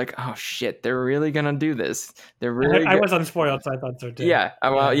where I was like, oh shit, they're really going to do this. They're really I was unspoiled, so I thought so too. Yeah,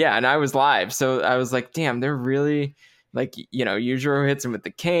 and I was live. So I was like, damn, they're really, like, Yujiro hits him with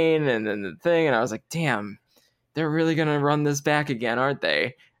the cane and then the thing. And I was like, damn, they're really going to run this back again, aren't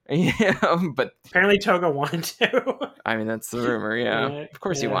they? But apparently Togo wanted to. I mean, that's the rumor. Yeah, of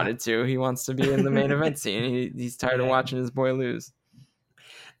course he wanted to. He wants to be in the main event scene. He's tired of watching his boy lose.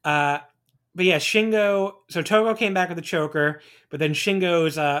 But yeah, Shingo. So Togo came back with a choker, but then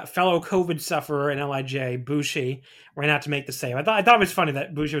Shingo's fellow COVID sufferer in Lij, Bushi, ran out to make the save. I thought it was funny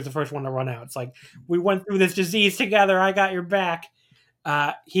that Bushi was the first one to run out. It's like, we went through this disease together. I got your back.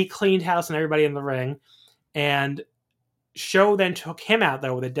 He cleaned house and everybody in the ring, and Sho then took him out,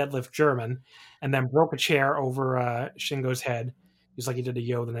 though, with a deadlift German, and then broke a chair over Shingo's head, just like he did to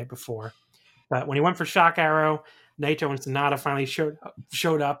Yo the night before. But when he went for shock arrow, Naito and Sonata finally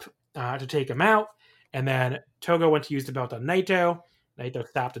showed up to take him out, and then Togo went to use the belt on Naito. Naito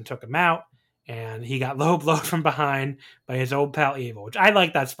stopped and took him out, and he got low blowed from behind by his old pal Evil, which I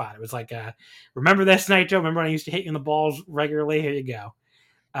like that spot. It was like, remember this, Naito? Remember when I used to hit you in the balls regularly? Here you go.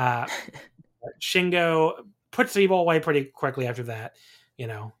 Shingo puts Evil away pretty quickly after that.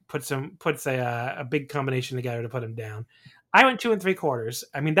 Puts a big combination together to put him down. I went 2 3/4.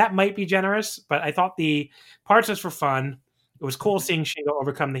 I mean, that might be generous, but I thought the parts of this were fun. It was cool seeing Shingo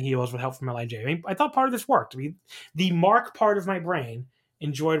overcome the heels with help from Lij. I mean, I thought part of this worked. I mean, the Mark part of my brain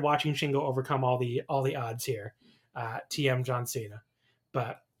enjoyed watching Shingo overcome all the odds here. TM John Cena.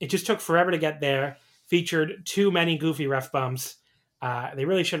 But it just took forever to get there. Featured too many goofy ref bumps. They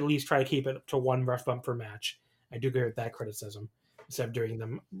really should at least try to keep it to 1 ref bump per match. I do agree with that criticism, instead of doing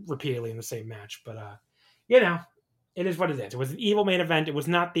them repeatedly in the same match. But, it is what it is. It was an Evil main event. It was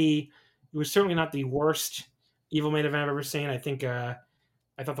certainly not the worst Evil main event I've ever seen. I think, I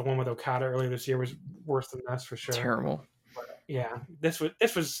thought the one with Okada earlier this year was worse than this for sure. Terrible. But, yeah, this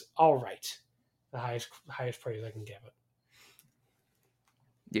was all right. The highest praise I can give it.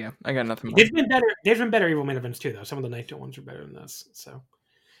 Yeah, I got nothing more. There's been better Evil main events too, though. Some of the Naito ones are better than this. So,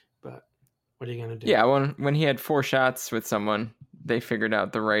 but what are you gonna do? Yeah, when he had 4 shots with someone, they figured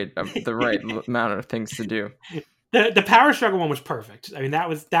out the right amount of things to do. The power struggle one was perfect. I mean,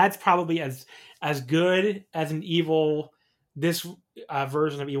 that's probably as good as an Evil this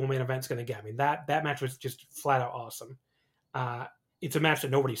version of Evil main event is going to get. I mean, that match was just flat out awesome. It's a match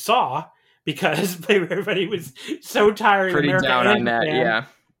that nobody saw because everybody was so tired. Pretty America down on that, yeah.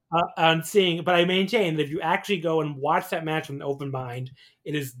 On seeing, but I maintain that if you actually go and watch that match with an open mind,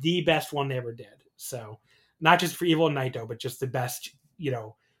 it is the best one they ever did. So, not just for Evil and Naito, but just the best,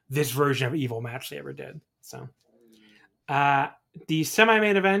 this version of Evil match they ever did. So, the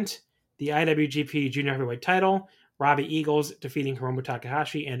semi-main event, the IWGP Junior Heavyweight title, Robbie Eagles defeating Hiromu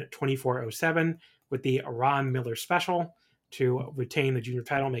Takahashi in 24:07 with the Ron Miller special to retain the junior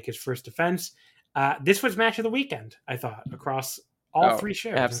title, make his first defense. This was match of the weekend, I thought, across all 3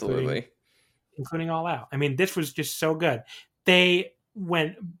 shows. Absolutely. Including All Out. I mean, this was just so good. They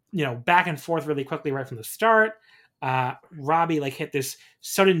went, back and forth really quickly right from the start. Robbie hit this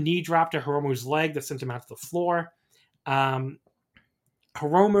sudden knee drop to Hiromu's leg that sent him out to the floor. Hiromu,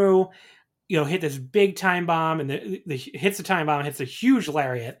 hit this big time bomb, and hits the time bomb, hits a huge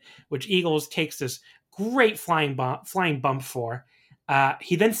lariat, which Eagles takes this great flying bump for.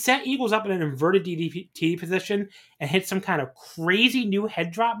 He then set Eagles up in an inverted DDT position and hit some kind of crazy new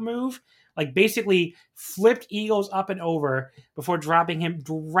head drop move. Basically flipped Eagles up and over before dropping him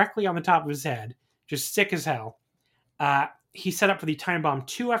directly on the top of his head. Just sick as hell. He set up for the time bomb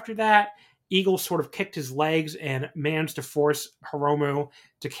 2 after that. Eagles sort of kicked his legs and managed to force Hiromu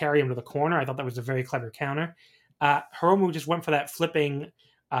to carry him to the corner. I thought that was a very clever counter. Hiromu just went for that flipping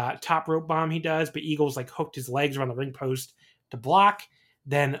top rope bomb he does, but Eagles hooked his legs around the ring post to block,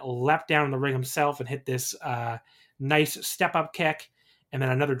 then leapt down in the ring himself and hit this nice step-up kick, and then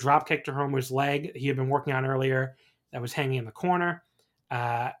another drop kick to Hiromu's leg he had been working on earlier that was hanging in the corner.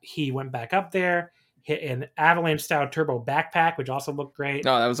 He went back up there, hit an avalanche-style turbo backpack, which also looked great.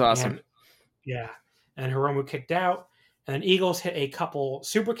 Oh, that was awesome. And Hiromu kicked out. And then Eagles hit a couple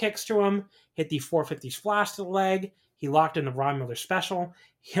super kicks to him, hit the 450 splash to the leg. He locked in the Ron Miller special.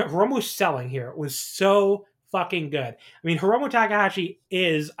 Hiromu's selling here was so fucking good. I mean, Hiromu Takahashi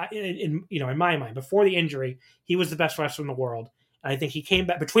is, in my mind, before the injury, he was the best wrestler in the world. And I think he came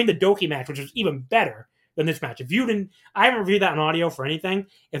back between the Doki match, which was even better than this match. I haven't reviewed that on audio for anything.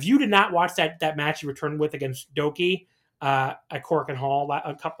 If you did not watch that match he returned with against Doki at Cork and Hall,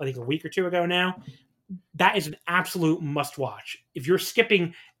 a week or 2 ago now, that is an absolute must watch. If you're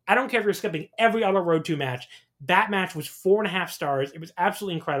skipping I don't care if you're skipping every other Road to match. That match was 4.5 stars. It was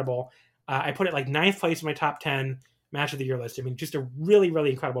absolutely incredible. I put it like 9th place in my top 10 match of the year list. I mean, just a really,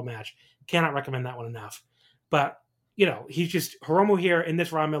 really incredible match. Cannot recommend that one enough. But, he's just Hiromu here in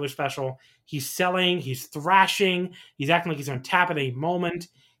this Ron Miller special. He's selling, he's thrashing, he's acting like he's on tap at any moment.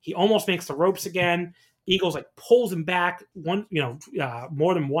 He almost makes the ropes again. Eagles like pulls him back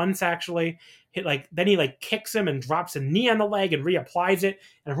more than once actually. Then he kicks him and drops a knee on the leg and reapplies it.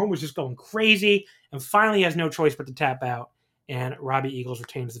 And Hiromu's just going crazy. And finally has no choice but to tap out. And Robbie Eagles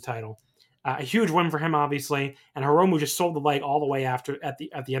retains the title. A huge win for him, obviously. And Hiromu just sold the leg all the way after at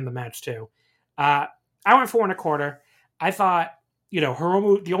the end of the match too. I went 4.25. I thought,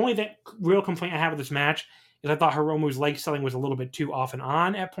 Hiromu. The only real complaint I have with this match is I thought Hiromu's leg selling was a little bit too off and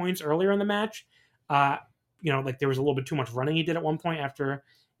on at points earlier in the match. There was a little bit too much running he did at one point after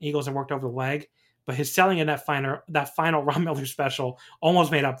Eagles had worked over the leg. But his selling in that final Ron Miller special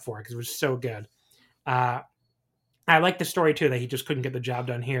almost made up for it because it was so good. I like the story too that he just couldn't get the job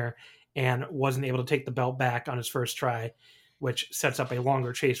done here and wasn't able to take the belt back on his first try, which sets up a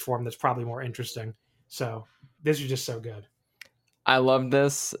longer chase for him that's probably more interesting. So this is just so good. I love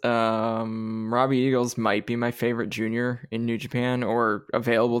this. Robbie Eagles might be my favorite junior in New Japan or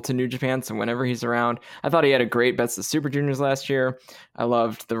available to New Japan. So whenever he's around, I thought he had a great Best of Super Juniors last year. I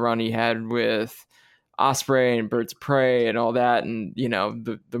loved the run he had with Ospreay and Birds of Prey and all that. And,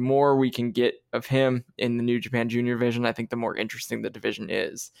 the more we can get of him in the New Japan Junior division, I think the more interesting the division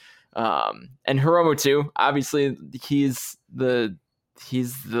is. And Hiromu too, obviously he's the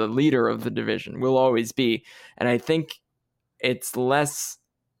leader of the division, will always be. And I think it's less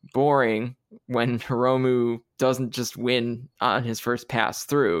boring when Hiromu doesn't just win on his first pass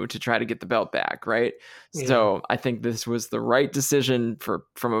through to try to get the belt back, right? Yeah. So I think this was the right decision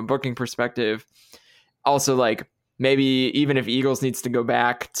from a booking perspective. Also, maybe even if Eagles needs to go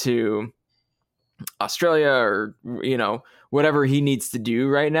back to Australia or, whatever he needs to do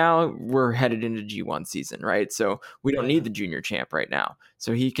right now, we're headed into G1 season, right? So we don't need the junior champ right now.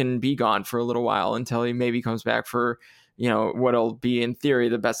 So he can be gone for a little while until he maybe comes back for, what'll be in theory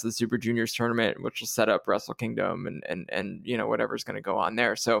the Best of the Super Juniors tournament, which will set up Wrestle Kingdom and whatever's going to go on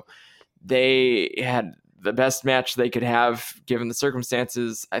there. So they had the best match they could have given the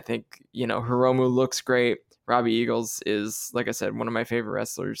circumstances. I think, Hiromu looks great. Robbie Eagles is, like I said, one of my favorite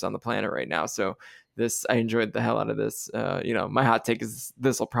wrestlers on the planet right now. So I enjoyed the hell out of this. My hot take is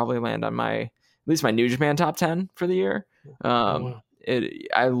this will probably land on at least my New Japan top 10 for the year.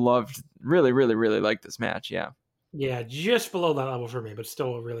 I loved, really, really, really liked this match. Yeah. Yeah, just below that level for me, but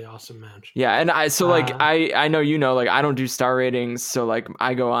still a really awesome match. Yeah, and I know I don't do star ratings, so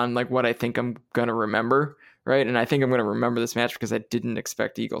I go on what I think I'm gonna remember, right? And I think I'm gonna remember this match because I didn't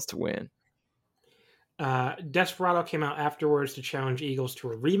expect Eagles to win. Desperado came out afterwards to challenge Eagles to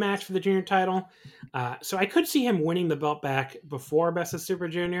a rematch for the junior title. So I could see him winning the belt back before Best of Super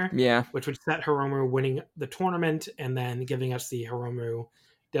Junior. Yeah, which would set Hiromu winning the tournament and then giving us the Hiromu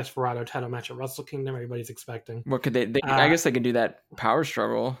Desperado title match at Wrestle Kingdom everybody's expecting. What could they I guess they could do that power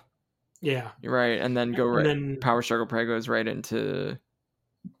struggle. Yeah. Right. And then power struggle probably goes right into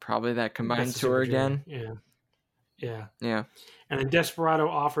probably that combined tour again. Yeah. Yeah. Yeah. And then Desperado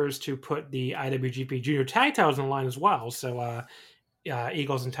offers to put the IWGP Junior Tag Titles on the line as well. So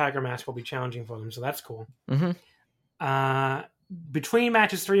Eagles and Tiger Mask will be challenging for them. So that's cool. Mm-hmm. Between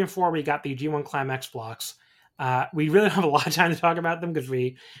matches 3 and 4, we got the G1 Climax blocks. We really don't have a lot of time to talk about them because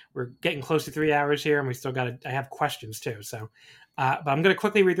we're getting close to 3 hours here, and we still I have questions too. So, but I'm going to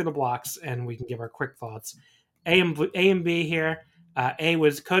quickly read through the blocks, and we can give our quick thoughts. A and B here. A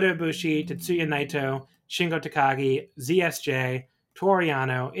was Kota Ibushi, Tetsuya Naito, Shingo Takagi, ZSJ,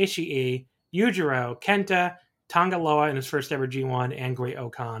 Toriano, Ishii, Yujiro, Kenta, Tonga Loa in his first ever G1, and Great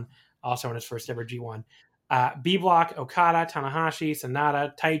Okan also in his first ever G1. B block: Okada, Tanahashi,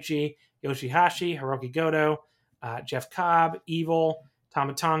 Sanada, Taichi, Yoshihashi, Hiroki Goto, Jeff Cobb, Evil,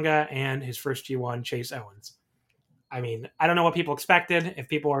 Tama Tonga, and his first G1, Chase Owens. I mean, I don't know what people expected. If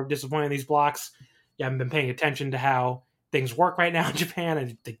people are disappointed in these blocks, you haven't been paying attention to how things work right now in Japan,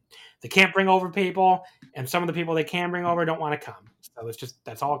 and they can't bring over people, and some of the people they can bring over don't want to come. So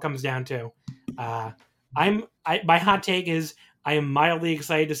that's all it comes down to. My hot take is I am mildly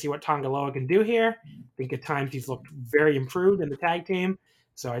excited to see what Tonga Loa can do here. I think at times he's looked very improved in the tag team,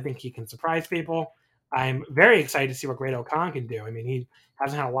 so I think he can surprise people. I'm very excited to see what Great Okan can do. I mean, he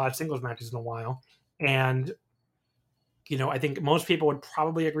hasn't had a lot of singles matches in a while, and I think most people would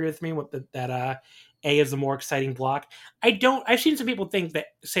probably agree with me that A is the more exciting block. I've seen some people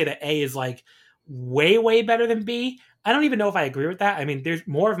say that A is way, way better than B. I don't even know if I agree with that. I mean, there's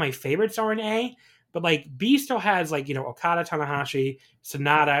more of my favorites are in A, But like B still has like, Okada, Tanahashi,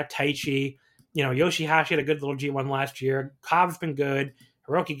 Sonata, Taichi, Yoshihashi had a good little G1 last year. Cobb's been good.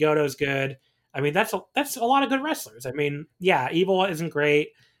 Hiroki Goto's good. I mean, that's a lot of good wrestlers. I mean, yeah, Evil isn't great,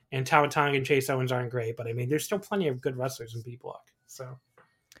 and Tama Tonga and Chase Owens aren't great, but I mean, there's still plenty of good wrestlers in B Block. So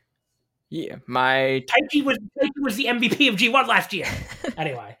yeah, my Taichi was the MVP of G1 last year.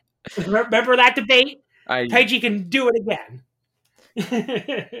 Anyway, remember that debate? Taichi can do it again.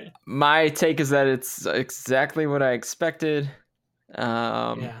 My take is that it's exactly what I expected.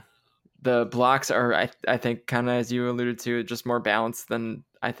 Yeah. The blocks are, I think, kind of as you alluded to, just more balanced than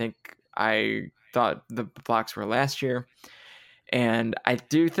I think I thought the blocks were last year. And I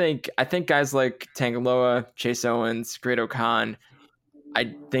think guys like Tangaloa, Chase Owens, Great O'Khan,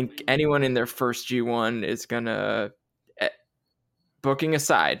 I think anyone in their first G1 is gonna, booking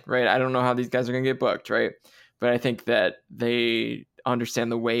aside, right? I don't know how these guys are gonna get booked, right? But I think that they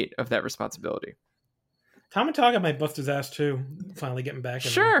understand the weight of that responsibility. Tama Tonga might bust his ass too, finally getting back.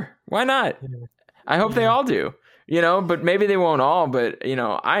 Sure, why not? Yeah. I hope they all do, but maybe they won't all. But,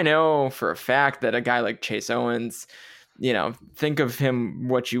 I know for a fact that a guy like Chase Owens, think of him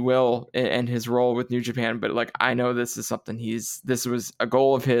what you will and his role with New Japan. But like, I know this is something this was a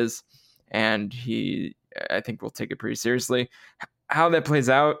goal of his, and I think will take it pretty seriously. How that plays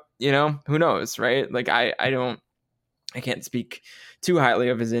out, who knows, right? Like, I can't speak too highly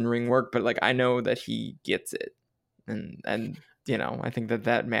of his in-ring work, but like, I know that he gets it. And I think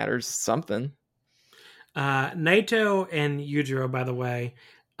that matters something. Naito and Yujiro, by the way,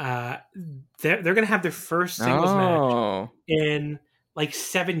 they're going to have their first singles match in like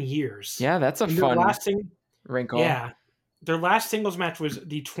 7 years. Yeah, that's a fun wrinkle. Yeah. Their last singles match was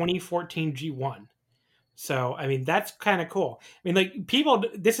the 2014 G1. So, I mean, that's kind of cool. I mean, like,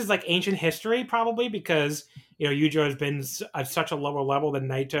 this is like ancient history probably because, Yujiro has been at such a lower level than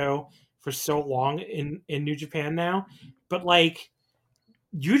Naito for so long in New Japan now. But, like,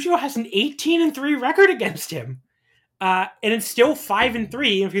 Yujiro has an 18-3 record against him. And it's still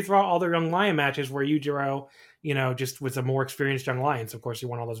 5-3 if you throw out all their Young Lion matches where Yujiro, just was a more experienced Young Lion. So, of course, he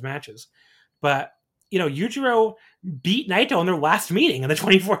won all those matches. But, Yujiro beat Naito in their last meeting in the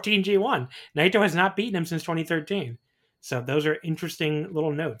 2014 G1. Naito has not beaten him since 2013. So those are interesting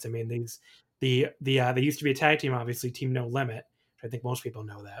little notes. I mean, they used to be a tag team, obviously, Team No Limit. I think most people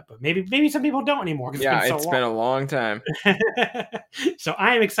know that, but maybe some people don't anymore. Yeah, it's been a long time. So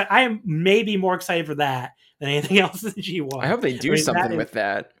I am excited. I am maybe more excited for that than anything else in the G1. I hope they do something with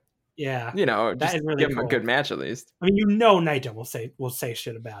that. Yeah, that is really give him a good match at least. I mean, Naito will say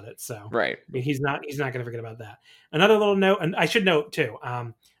shit about it. So right. I mean, he's not going to forget about that. Another little note, and I should note too.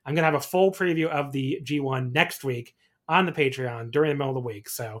 I'm going to have a full preview of the G1 next week on the Patreon during the middle of the week.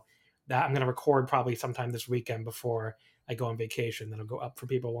 So that I'm going to record probably sometime this weekend before I go on vacation. That'll go up for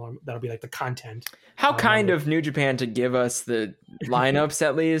people. That'll be like the content. How kind of New Japan to give us the lineups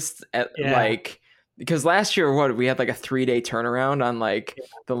at least like. Because last year, we had like a 3-day turnaround on like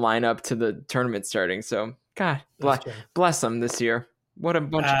the lineup to the tournament starting. So God bless them this year. What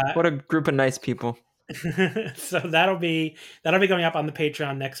a group of nice people. So that'll be going up on the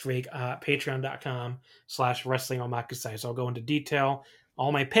Patreon next week. Patreon.com/Wrestling Omakase. So I'll go into detail,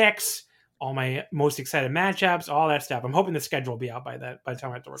 all my picks, all my most excited matchups, all that stuff. I'm hoping the schedule will be out by the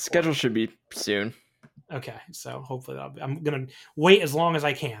time I have to record. Schedule should be soon. Okay, so hopefully I'm gonna wait as long as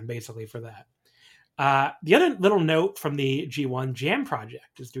I can, basically, for that. The other little note from the G1 Jam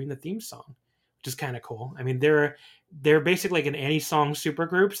Project is doing the theme song, which is kind of cool. I mean, they're basically like an anti-song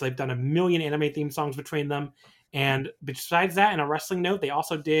supergroup, so they've done a million anime theme songs between them. And besides that, in a wrestling note, they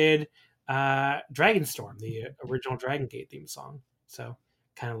also did Dragon Storm, the original Dragon Gate theme song. So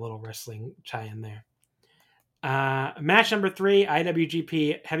kind of a little wrestling tie-in there. Match number 3,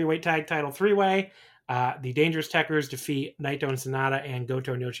 IWGP Heavyweight Tag Title 3-Way. The Dangerous Tekkers defeat Naito and Sonata and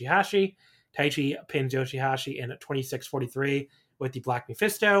Goto and Yoshihashi. Taichi pins Yoshihashi in at 26-43 with the Black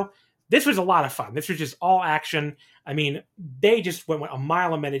Mephisto. This was a lot of fun. This was just all action. I mean, they just went a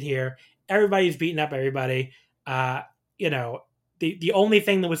mile a minute here. Everybody's beating up everybody. The only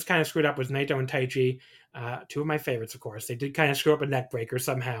thing that was kind of screwed up was Naito and Taichi. Two of my favorites, of course. They did kind of screw up a neck breaker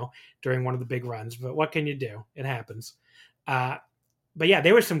somehow during one of the big runs, but what can you do? It happens. But yeah,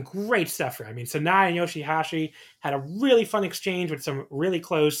 there was some great stuff here. I mean, Sonata and Yoshihashi had a really fun exchange with some really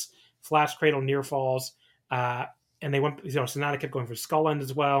close flash cradle near falls. And they went, Sonata kept going for skull end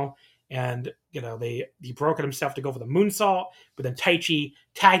as well. And, he broke it himself to go for the moonsault, but then Taichi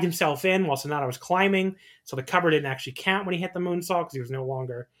tagged himself in while Sonata was climbing. So the cover didn't actually count when he hit the moonsault because he was no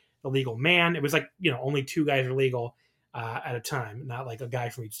longer the legal man. It was like, only 2 guys were legal at a time, not like a guy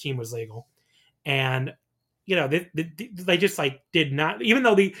from each team was legal. And they just like did not, even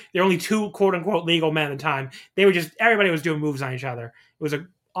though they're only two quote unquote legal men at the time, everybody was doing moves on each other. It was an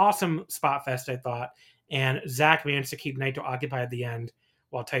awesome spot fest, I thought. And Zach managed to keep Naito occupied at the end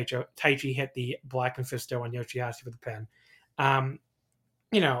while Taichi hit the Black Mephisto on Yoshihashi for the pin.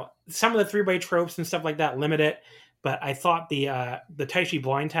 Some of the three-way tropes and stuff like that limit it, but I thought the Taichi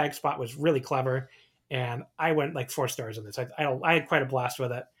blind tag spot was really clever, and I went like 4 stars on this. I had quite a blast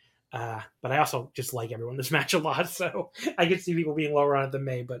with it, but I also just like everyone in this match a lot, so I could see people being lower on it than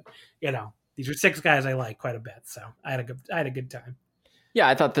me. But these are 6 guys I like quite a bit, so I had a good time. Yeah,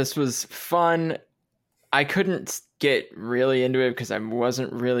 I thought this was fun. I couldn't get really into it because I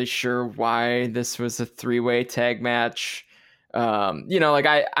wasn't really sure why this was a 3-way tag match.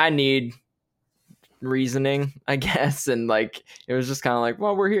 I need reasoning, I guess, and like it was just kind of like,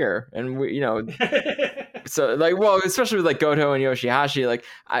 well, we're here, and we, so like, well, especially with like Goto and Yoshihashi, like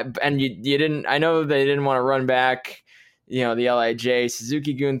you didn't. I know they didn't want to run back, the LIJ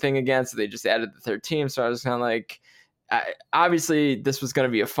Suzuki-gun thing again, so they just added the 3rd team. So I was kind of like, obviously this was going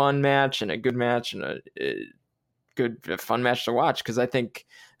to be a fun match and a good match and a fun match to watch, because I think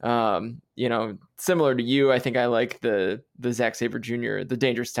similar to you, I think I like the Zack Sabre Jr., the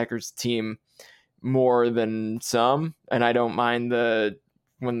Dangerous Tekkers team more than some, and I don't mind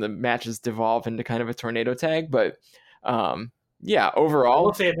when the matches devolve into kind of a tornado tag, but overall, I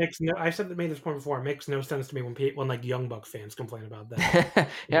will say it makes no. I said that made this point before. It makes no sense to me when like Young Buck fans complain about that.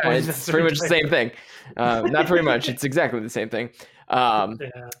 Yeah, it's pretty much the same thing. Not pretty much. It's exactly the same thing.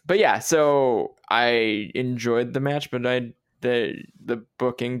 But yeah, so I enjoyed the match, but the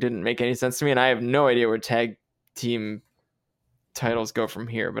booking didn't make any sense to me, and I have no idea where tag team titles go from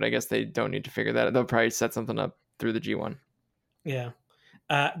here. But I guess they don't need to figure that out. They'll probably set something up through the G1. Yeah.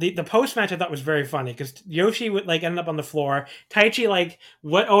 The post match I thought was very funny because Yoshi would like end up on the floor. Taichi like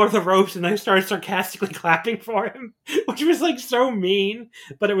went over the ropes and then started sarcastically clapping for him, which was like so mean,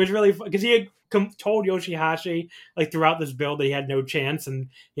 but it was really fun because he had told Yoshihashi like throughout this build that he had no chance, and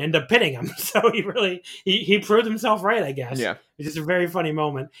he ended up pinning him. So he proved himself right, I guess. Yeah, it's just a very funny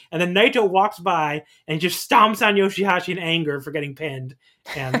moment. And then Naito walks by and just stomps on Yoshihashi in anger for getting pinned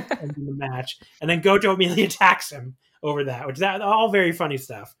and in the match, and then Goto immediately attacks him over that, which that all very funny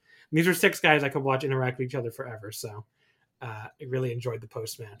stuff. And these are 6 guys I could watch interact with each other forever. So I really enjoyed the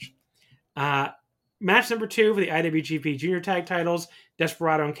post match. Match number 2 for the IWGP Junior Tag Titles: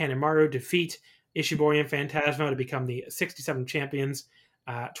 Desperado and Kanemaru defeat Ishimori and Phantasmo to become the 67 champions.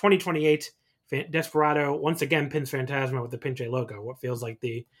 2028, Desperado once again pins Phantasmo with the Pinche logo. What feels like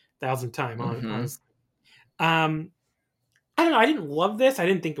the 1,000th time. Honestly. I don't know. I didn't love this. I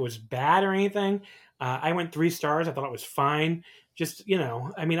didn't think it was bad or anything. I went 3 stars. I thought it was fine. Just, I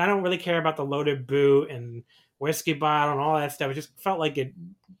don't really care about the loaded boot and whiskey bottle and all that stuff. It just felt like it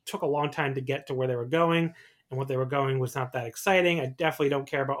took a long time to get to where they were going, and what they were going was not that exciting. I definitely don't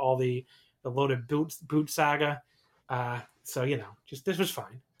care about all the loaded boot saga. So, just this was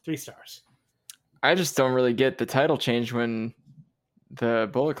fine. 3 stars. I just don't really get the title change when the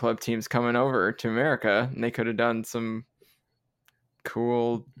Bullet Club team's coming over to America, and they could have done some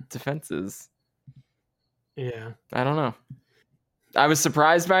cool defenses. Yeah. I don't know. I was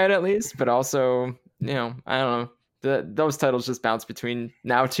surprised by it at least, but also, I don't know. Those titles just bounce between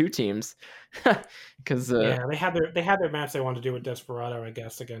now 2 teams. Because they had their match they wanted to do with Desperado, I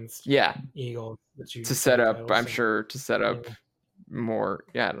guess, against Eagle to set up. Titles, I'm sure to set up more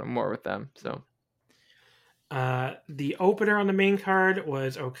with them. So the opener on the main card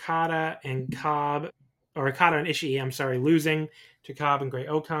was Okada and Ishii. I'm sorry, losing to Cobb and Great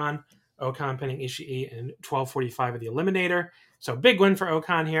Okan. Okan pinning Ishii in 12:45 of the Eliminator. So big win for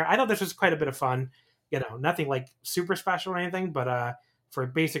Okan here. I thought this was quite a bit of fun. Nothing like super special or anything, but for a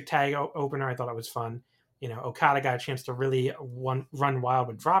basic tag opener, I thought it was fun. Okada got a chance to really run wild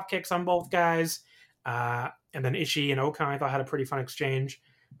with drop kicks on both guys. And then Ishii and Okan, I thought, had a pretty fun exchange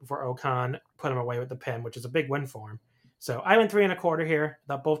before Okan put him away with the pin, which is a big win for him. So I went 3 1/4 here.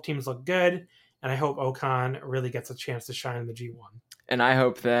 Thought both teams look good, and I hope Okan really gets a chance to shine in the G1. And I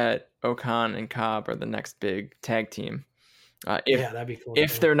hope that Okan and Cobb are the next big tag team. That'd be cool.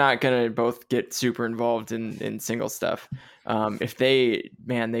 If they're not going to both get super involved in single stuff, if they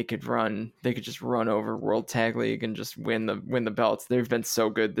could just run over World Tag League and just win the belts. They've been so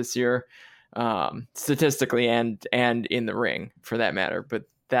good this year, statistically and in the ring for that matter. But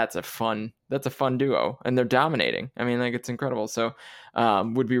that's a fun duo, and they're dominating. I mean, like, it's incredible. So,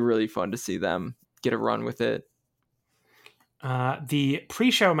 would be really fun to see them get a run with it. The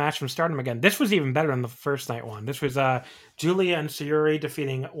pre-show match from Stardom again. This was even better than the first night one. This was Julia and Sayuri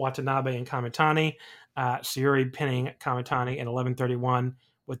defeating Watanabe and Kamitani. Sayuri pinning Kamitani in 11:31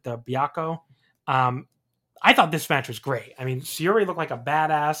 with the Byakko. I thought this match was great. I mean, Syuri looked like a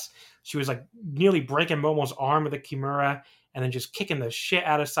badass. She was like nearly breaking Momo's arm with a Kimura and then just kicking the shit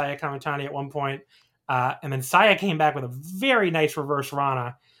out of Saya Kamitani at one point. And then Saya came back with a very nice reverse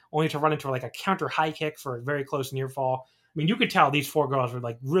Rana, only to run into like a counter high kick for a very close near fall. I mean, you could tell these 4 girls were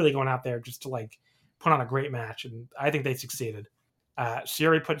like really going out there just to like put on a great match, and I think they succeeded.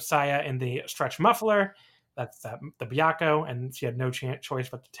 Syuri put Saya in the stretch muffler. That's the Byakko, and she had no choice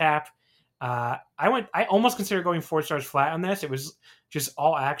but to tap. I almost considered going 4 stars flat on this. It was just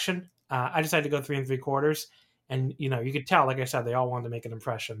all action. I decided to go 3 3/4, and you could tell, like I said, they all wanted to make an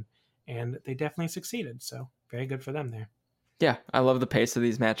impression, and they definitely succeeded. So very good for them there. Yeah, I love the pace of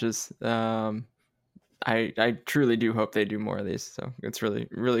these matches. I truly do hope they do more of these. So it's really,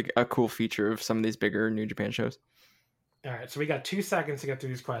 really a cool feature of some of these bigger New Japan shows. All right, so we got 2 seconds to get through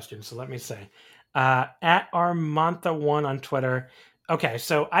these questions. So let me say, at Armantha1 on Twitter. Okay,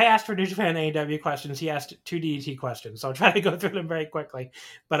 so I asked for New Japan and AEW questions. He asked 2 DDT questions. So I'll try to go through them very quickly.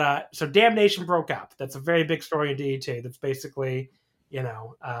 But so Damnation broke up. That's a very big story in DDT. That's basically,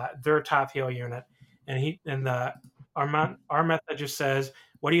 their top heel unit. And Armantha just says,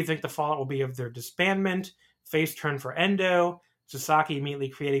 what do you think the fallout will be of their disbandment? Face turn for Endo. Sasaki immediately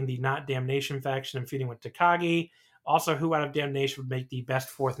creating the Not Damnation faction and feuding with Takagi. Also, who out of Damnation would make the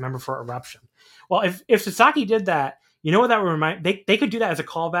best 4th member for Eruption? Well, if Sasaki did that, you know what that would remind? They could do that as a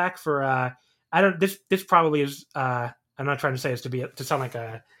callback for. I don't. This probably is. I'm not trying to say this to sound like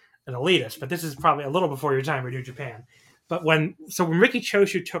an elitist, but this is probably a little before your time with New Japan. But when Riki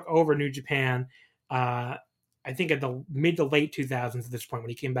Choshu took over New Japan, I think at the mid to late 2000s at this point, when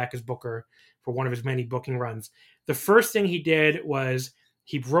he came back as booker for one of his many booking runs, the first thing he did was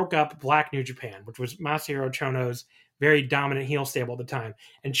he broke up Black New Japan, which was Masahiro Chono's very dominant heel stable at the time.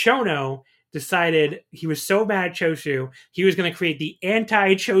 And Chono decided he was so mad at Choshu, he was going to create the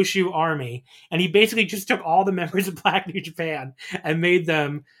anti-Choshu army. And he basically just took all the members of Black New Japan and made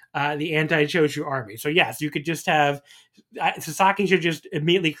them the anti-Choshu army. So yes, you could just have Sasaki should just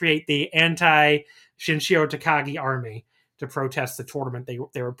immediately create the anti-Shinshiro Takagi army to protest the tournament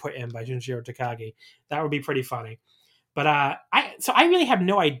they were put in by Shinshiro Takagi. That would be pretty funny. But I really have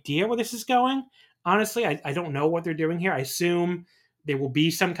no idea where this is going. Honestly, I don't know what they're doing here. I assume there will be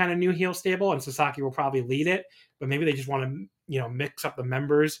some kind of new heel stable, and Sasaki will probably lead it. But maybe they just want to, mix up the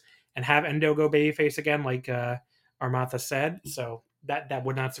members and have Endo go babyface again, like Armantha said. So that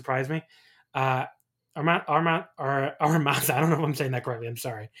would not surprise me. Armantha, I don't know if I'm saying that correctly. I'm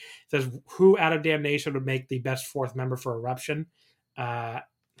sorry. Says, who out of Damnation would make the best 4th member for Eruption?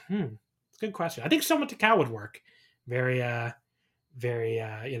 Good question. I think Soma Takao would work. Very,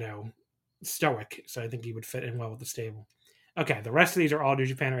 stoic. So I think he would fit in well with the stable. Okay, the rest of these are all New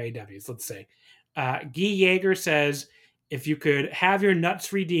Japan or AEWs. Let's see. Guy Yeager says, if you could have your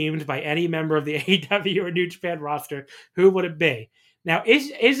nuts redeemed by any member of the AEW or New Japan roster, who would it be? Now, is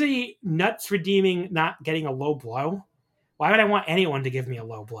the nuts redeeming not getting a low blow? Why would I want anyone to give me a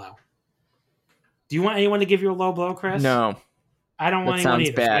low blow? Do you want anyone to give you a low blow, Chris? No. I don't want anyone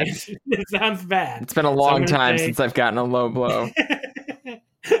either. Bad. It sounds bad. It's been a long time since I've gotten a low blow.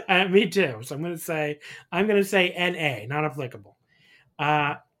 Me too. So I'm going to say NA, not applicable.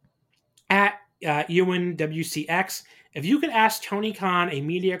 At Ewan WCX, if you could ask Tony Khan a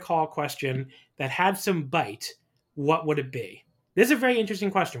media call question that had some bite, what would it be? This is a very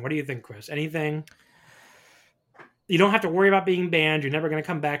interesting question. What do you think, Chris? Anything? You don't have to worry about being banned. You're never going to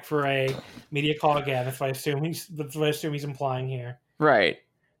come back for a media call again. That's what I assume he's implying here. Right.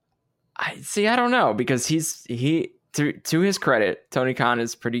 I don't know, because to his credit, Tony Khan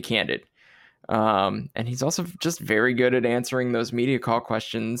is pretty candid. And he's also just very good at answering those media call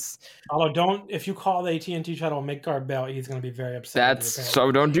questions. Although if you call the AT&T shuttle Midgard Belt, he's going to be very upset.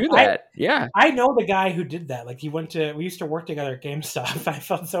 Don't do that. I know the guy who did that. Like we used to work together at GameStop. I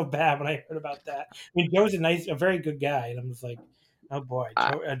felt so bad when I heard about that. I mean, Joe's a very good guy. And I was like, oh boy,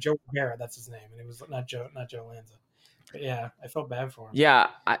 Joe Rivera, that's his name. And it was not Joe Lanza. But yeah, I felt bad for him. Yeah.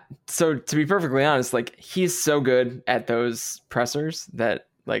 So to be perfectly honest, like he's so good at those pressers that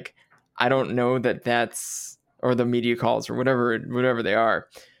like, I don't know that's, or the media calls or whatever they are.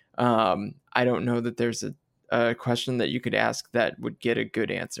 I don't know that there's a question that you could ask that would get a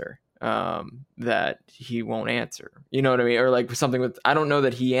good answer that he won't answer. You know what I mean? Or like something with, I don't know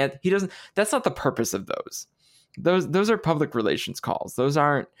that he doesn't, that's not the purpose of those. Those are public relations calls. Those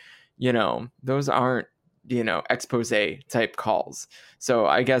aren't expose type calls. So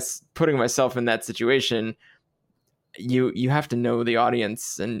I guess putting myself in that situation, you have to know the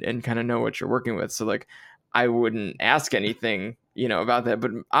audience and kind of know what you're working with. So like, I wouldn't ask anything, about that.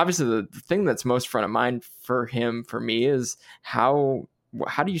 But obviously the thing that's most front of mind for me is how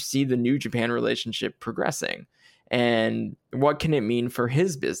how do you see the New Japan relationship progressing? And what can it mean for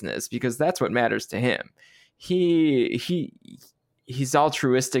his business? Because that's what matters to him. He's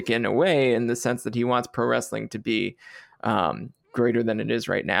altruistic in a way, in the sense that he wants pro wrestling to be greater than it is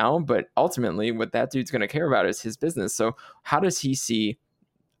right now. But ultimately, what that dude's going to care about is his business. So how does he see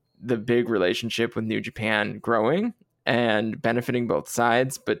the big relationship with New Japan growing and benefiting both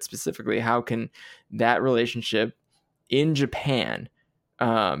sides? But specifically, how can that relationship in Japan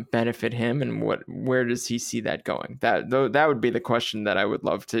benefit him, and where does he see that going? That would be the question that I would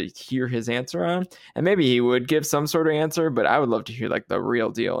love to hear his answer on. And maybe he would give some sort of answer, but I would love to hear like the real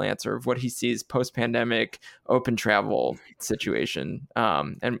deal answer of what he sees post-pandemic open travel situation,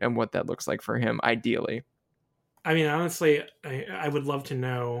 and what that looks like for him ideally. I mean, honestly, I would love to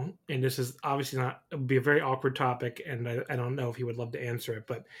know, and this is obviously not, it would be a very awkward topic, and I don't know if he would love to answer it,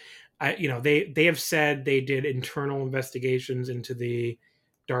 but they have said they did internal investigations into the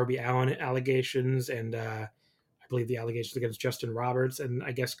Darby Allin allegations, and I believe the allegations against Justin Roberts, and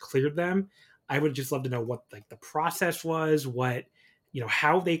I guess cleared them. I would just love to know what like the process was, what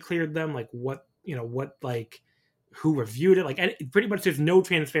how they cleared them, like what like who reviewed it, like pretty much there's no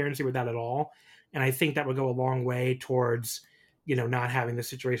transparency with that at all, and I think that would go a long way towards not having the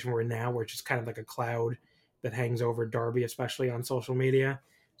situation we're in now, where it's just kind of like a cloud that hangs over Darby, especially on social media.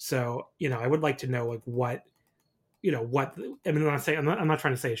 So I would like to know like what. What I mean, I'm not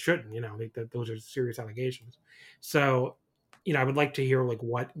trying to say it shouldn't. Like those are serious allegations. So, I would like to hear like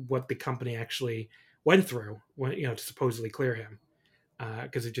what the company actually went through when to supposedly clear him,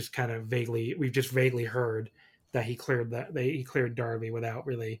 because it just kind of we've just vaguely heard that he cleared Darby without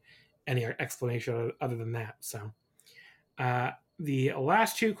really any explanation other than that. So, the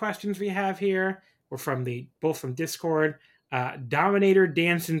last two questions we have here were both from Discord. Dominator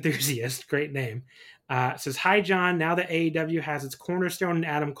Dance Enthusiast, great name. Says, hi, John. Now that AEW has its cornerstone in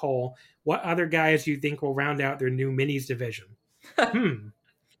Adam Cole, what other guys do you think will round out their new minis division? I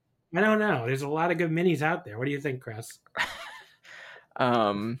don't know. There's a lot of good minis out there. What do you think, Chris?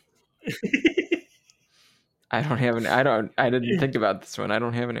 I didn't think about this one. I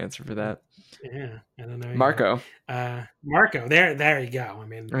don't have an answer for that. Yeah, I don't know. Marco. Marco. There you go. I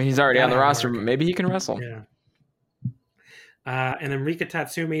mean, he's already on the roster. Marco. Maybe he can wrestle. Yeah. And then Rika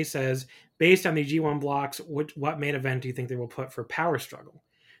Tatsumi says, based on the G1 blocks, what main event do you think they will put for Power Struggle?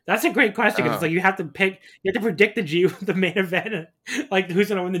 That's a great question, because it's like you have to predict the main event, like who's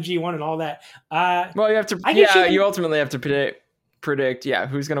going to win the G1 and all that. Well, you have to, you ultimately have to predict,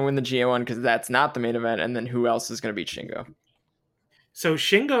 who's going to win the G1, because that's not the main event, and then who else is going to beat Shingo. So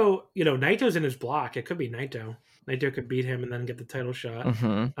Shingo, Naito's in his block. It could be Naito. Naito could beat him and then get the title shot.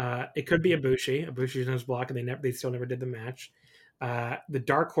 Mm-hmm. It could be Ibushi. Ibushi's in his block, and they still never did the match. The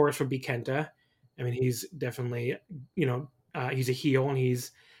dark horse would be Kenta. I mean, he's definitely, he's a heel, and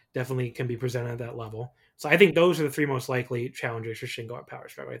he's definitely can be presented at that level. So I think those are the three most likely challengers for Shingo at Power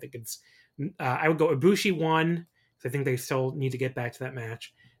Struggle. I think I would go Ibushi 1, because I think they still need to get back to that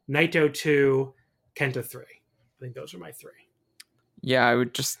match. Naito 2, Kenta 3. I think those are my 3. Yeah,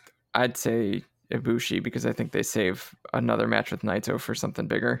 I'd say Ibushi, because I think they save another match with Naito for something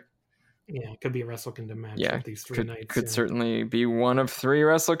bigger. Yeah, it could be a Wrestle Kingdom match with these 3 nights. Could certainly be one of 3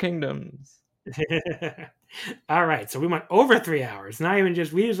 Wrestle Kingdoms. All right, so we went over 3 hours. Not even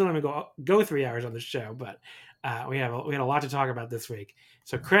just, we usually only go 3 hours on the show, but we had a lot to talk about this week.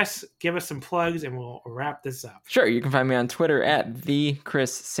 So Chris, give us some plugs and we'll wrap this up. Sure, you can find me on Twitter at the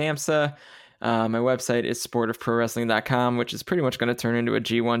Chris Samsa. My website is sportofprowrestling.com, which is pretty much going to turn into a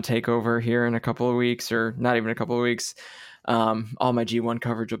G1 takeover here in a couple of weeks, or not even a couple of weeks. All my G1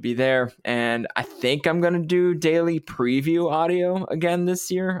 coverage will be there. And I think I'm going to do daily preview audio again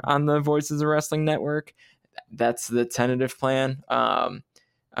this year on the Voices of Wrestling Network. That's the tentative plan. I'm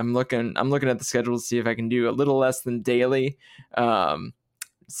looking at the schedule to see if I can do a little less than daily.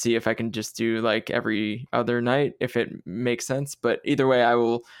 See if I can just do like every other night, if it makes sense. But either way,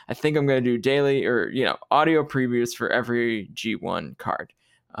 I think I'm going to do daily or, audio previews for every G1 card.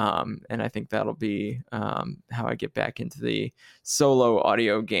 And I think that'll be how I get back into the solo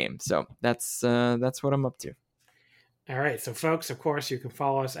audio game. So that's what I'm up to. All right. So folks, of course, you can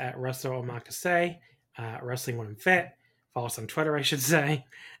follow us at Wrestle Omakase, Wrestling When I'm Fit. Follow us on Twitter, I should say.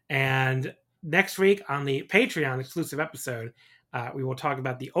 And next week on the Patreon exclusive episode, we will talk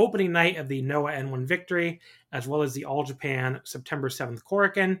about the opening night of the Noah N1 victory, as well as the All Japan September 7th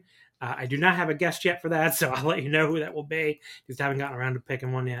Korakuen. I do not have a guest yet for that, so I'll let you know who that will be, because I haven't gotten around to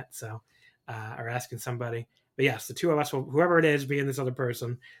picking one yet, so or asking somebody. But yes, the two of us, whoever it is, being this other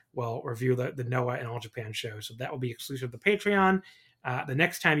person, will review the Noah and All Japan show. So that will be exclusive to the Patreon. The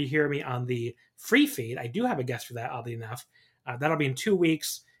next time you hear me on the free feed, I do have a guest for that, oddly enough. That'll be in 2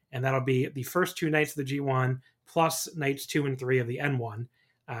 weeks, and that'll be the first 2 nights of the G1 plus nights 2 and 3 of the N1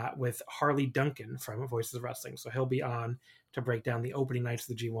 with Harley Duncan from Voices of Wrestling. So he'll be on to break down the opening nights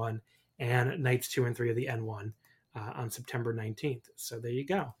of the G1 and nights 2 and 3 of the N1 on September 19th. So there you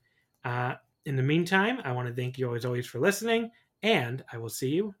go. In the meantime, I want to thank you as always for listening, and I will see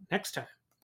you next time.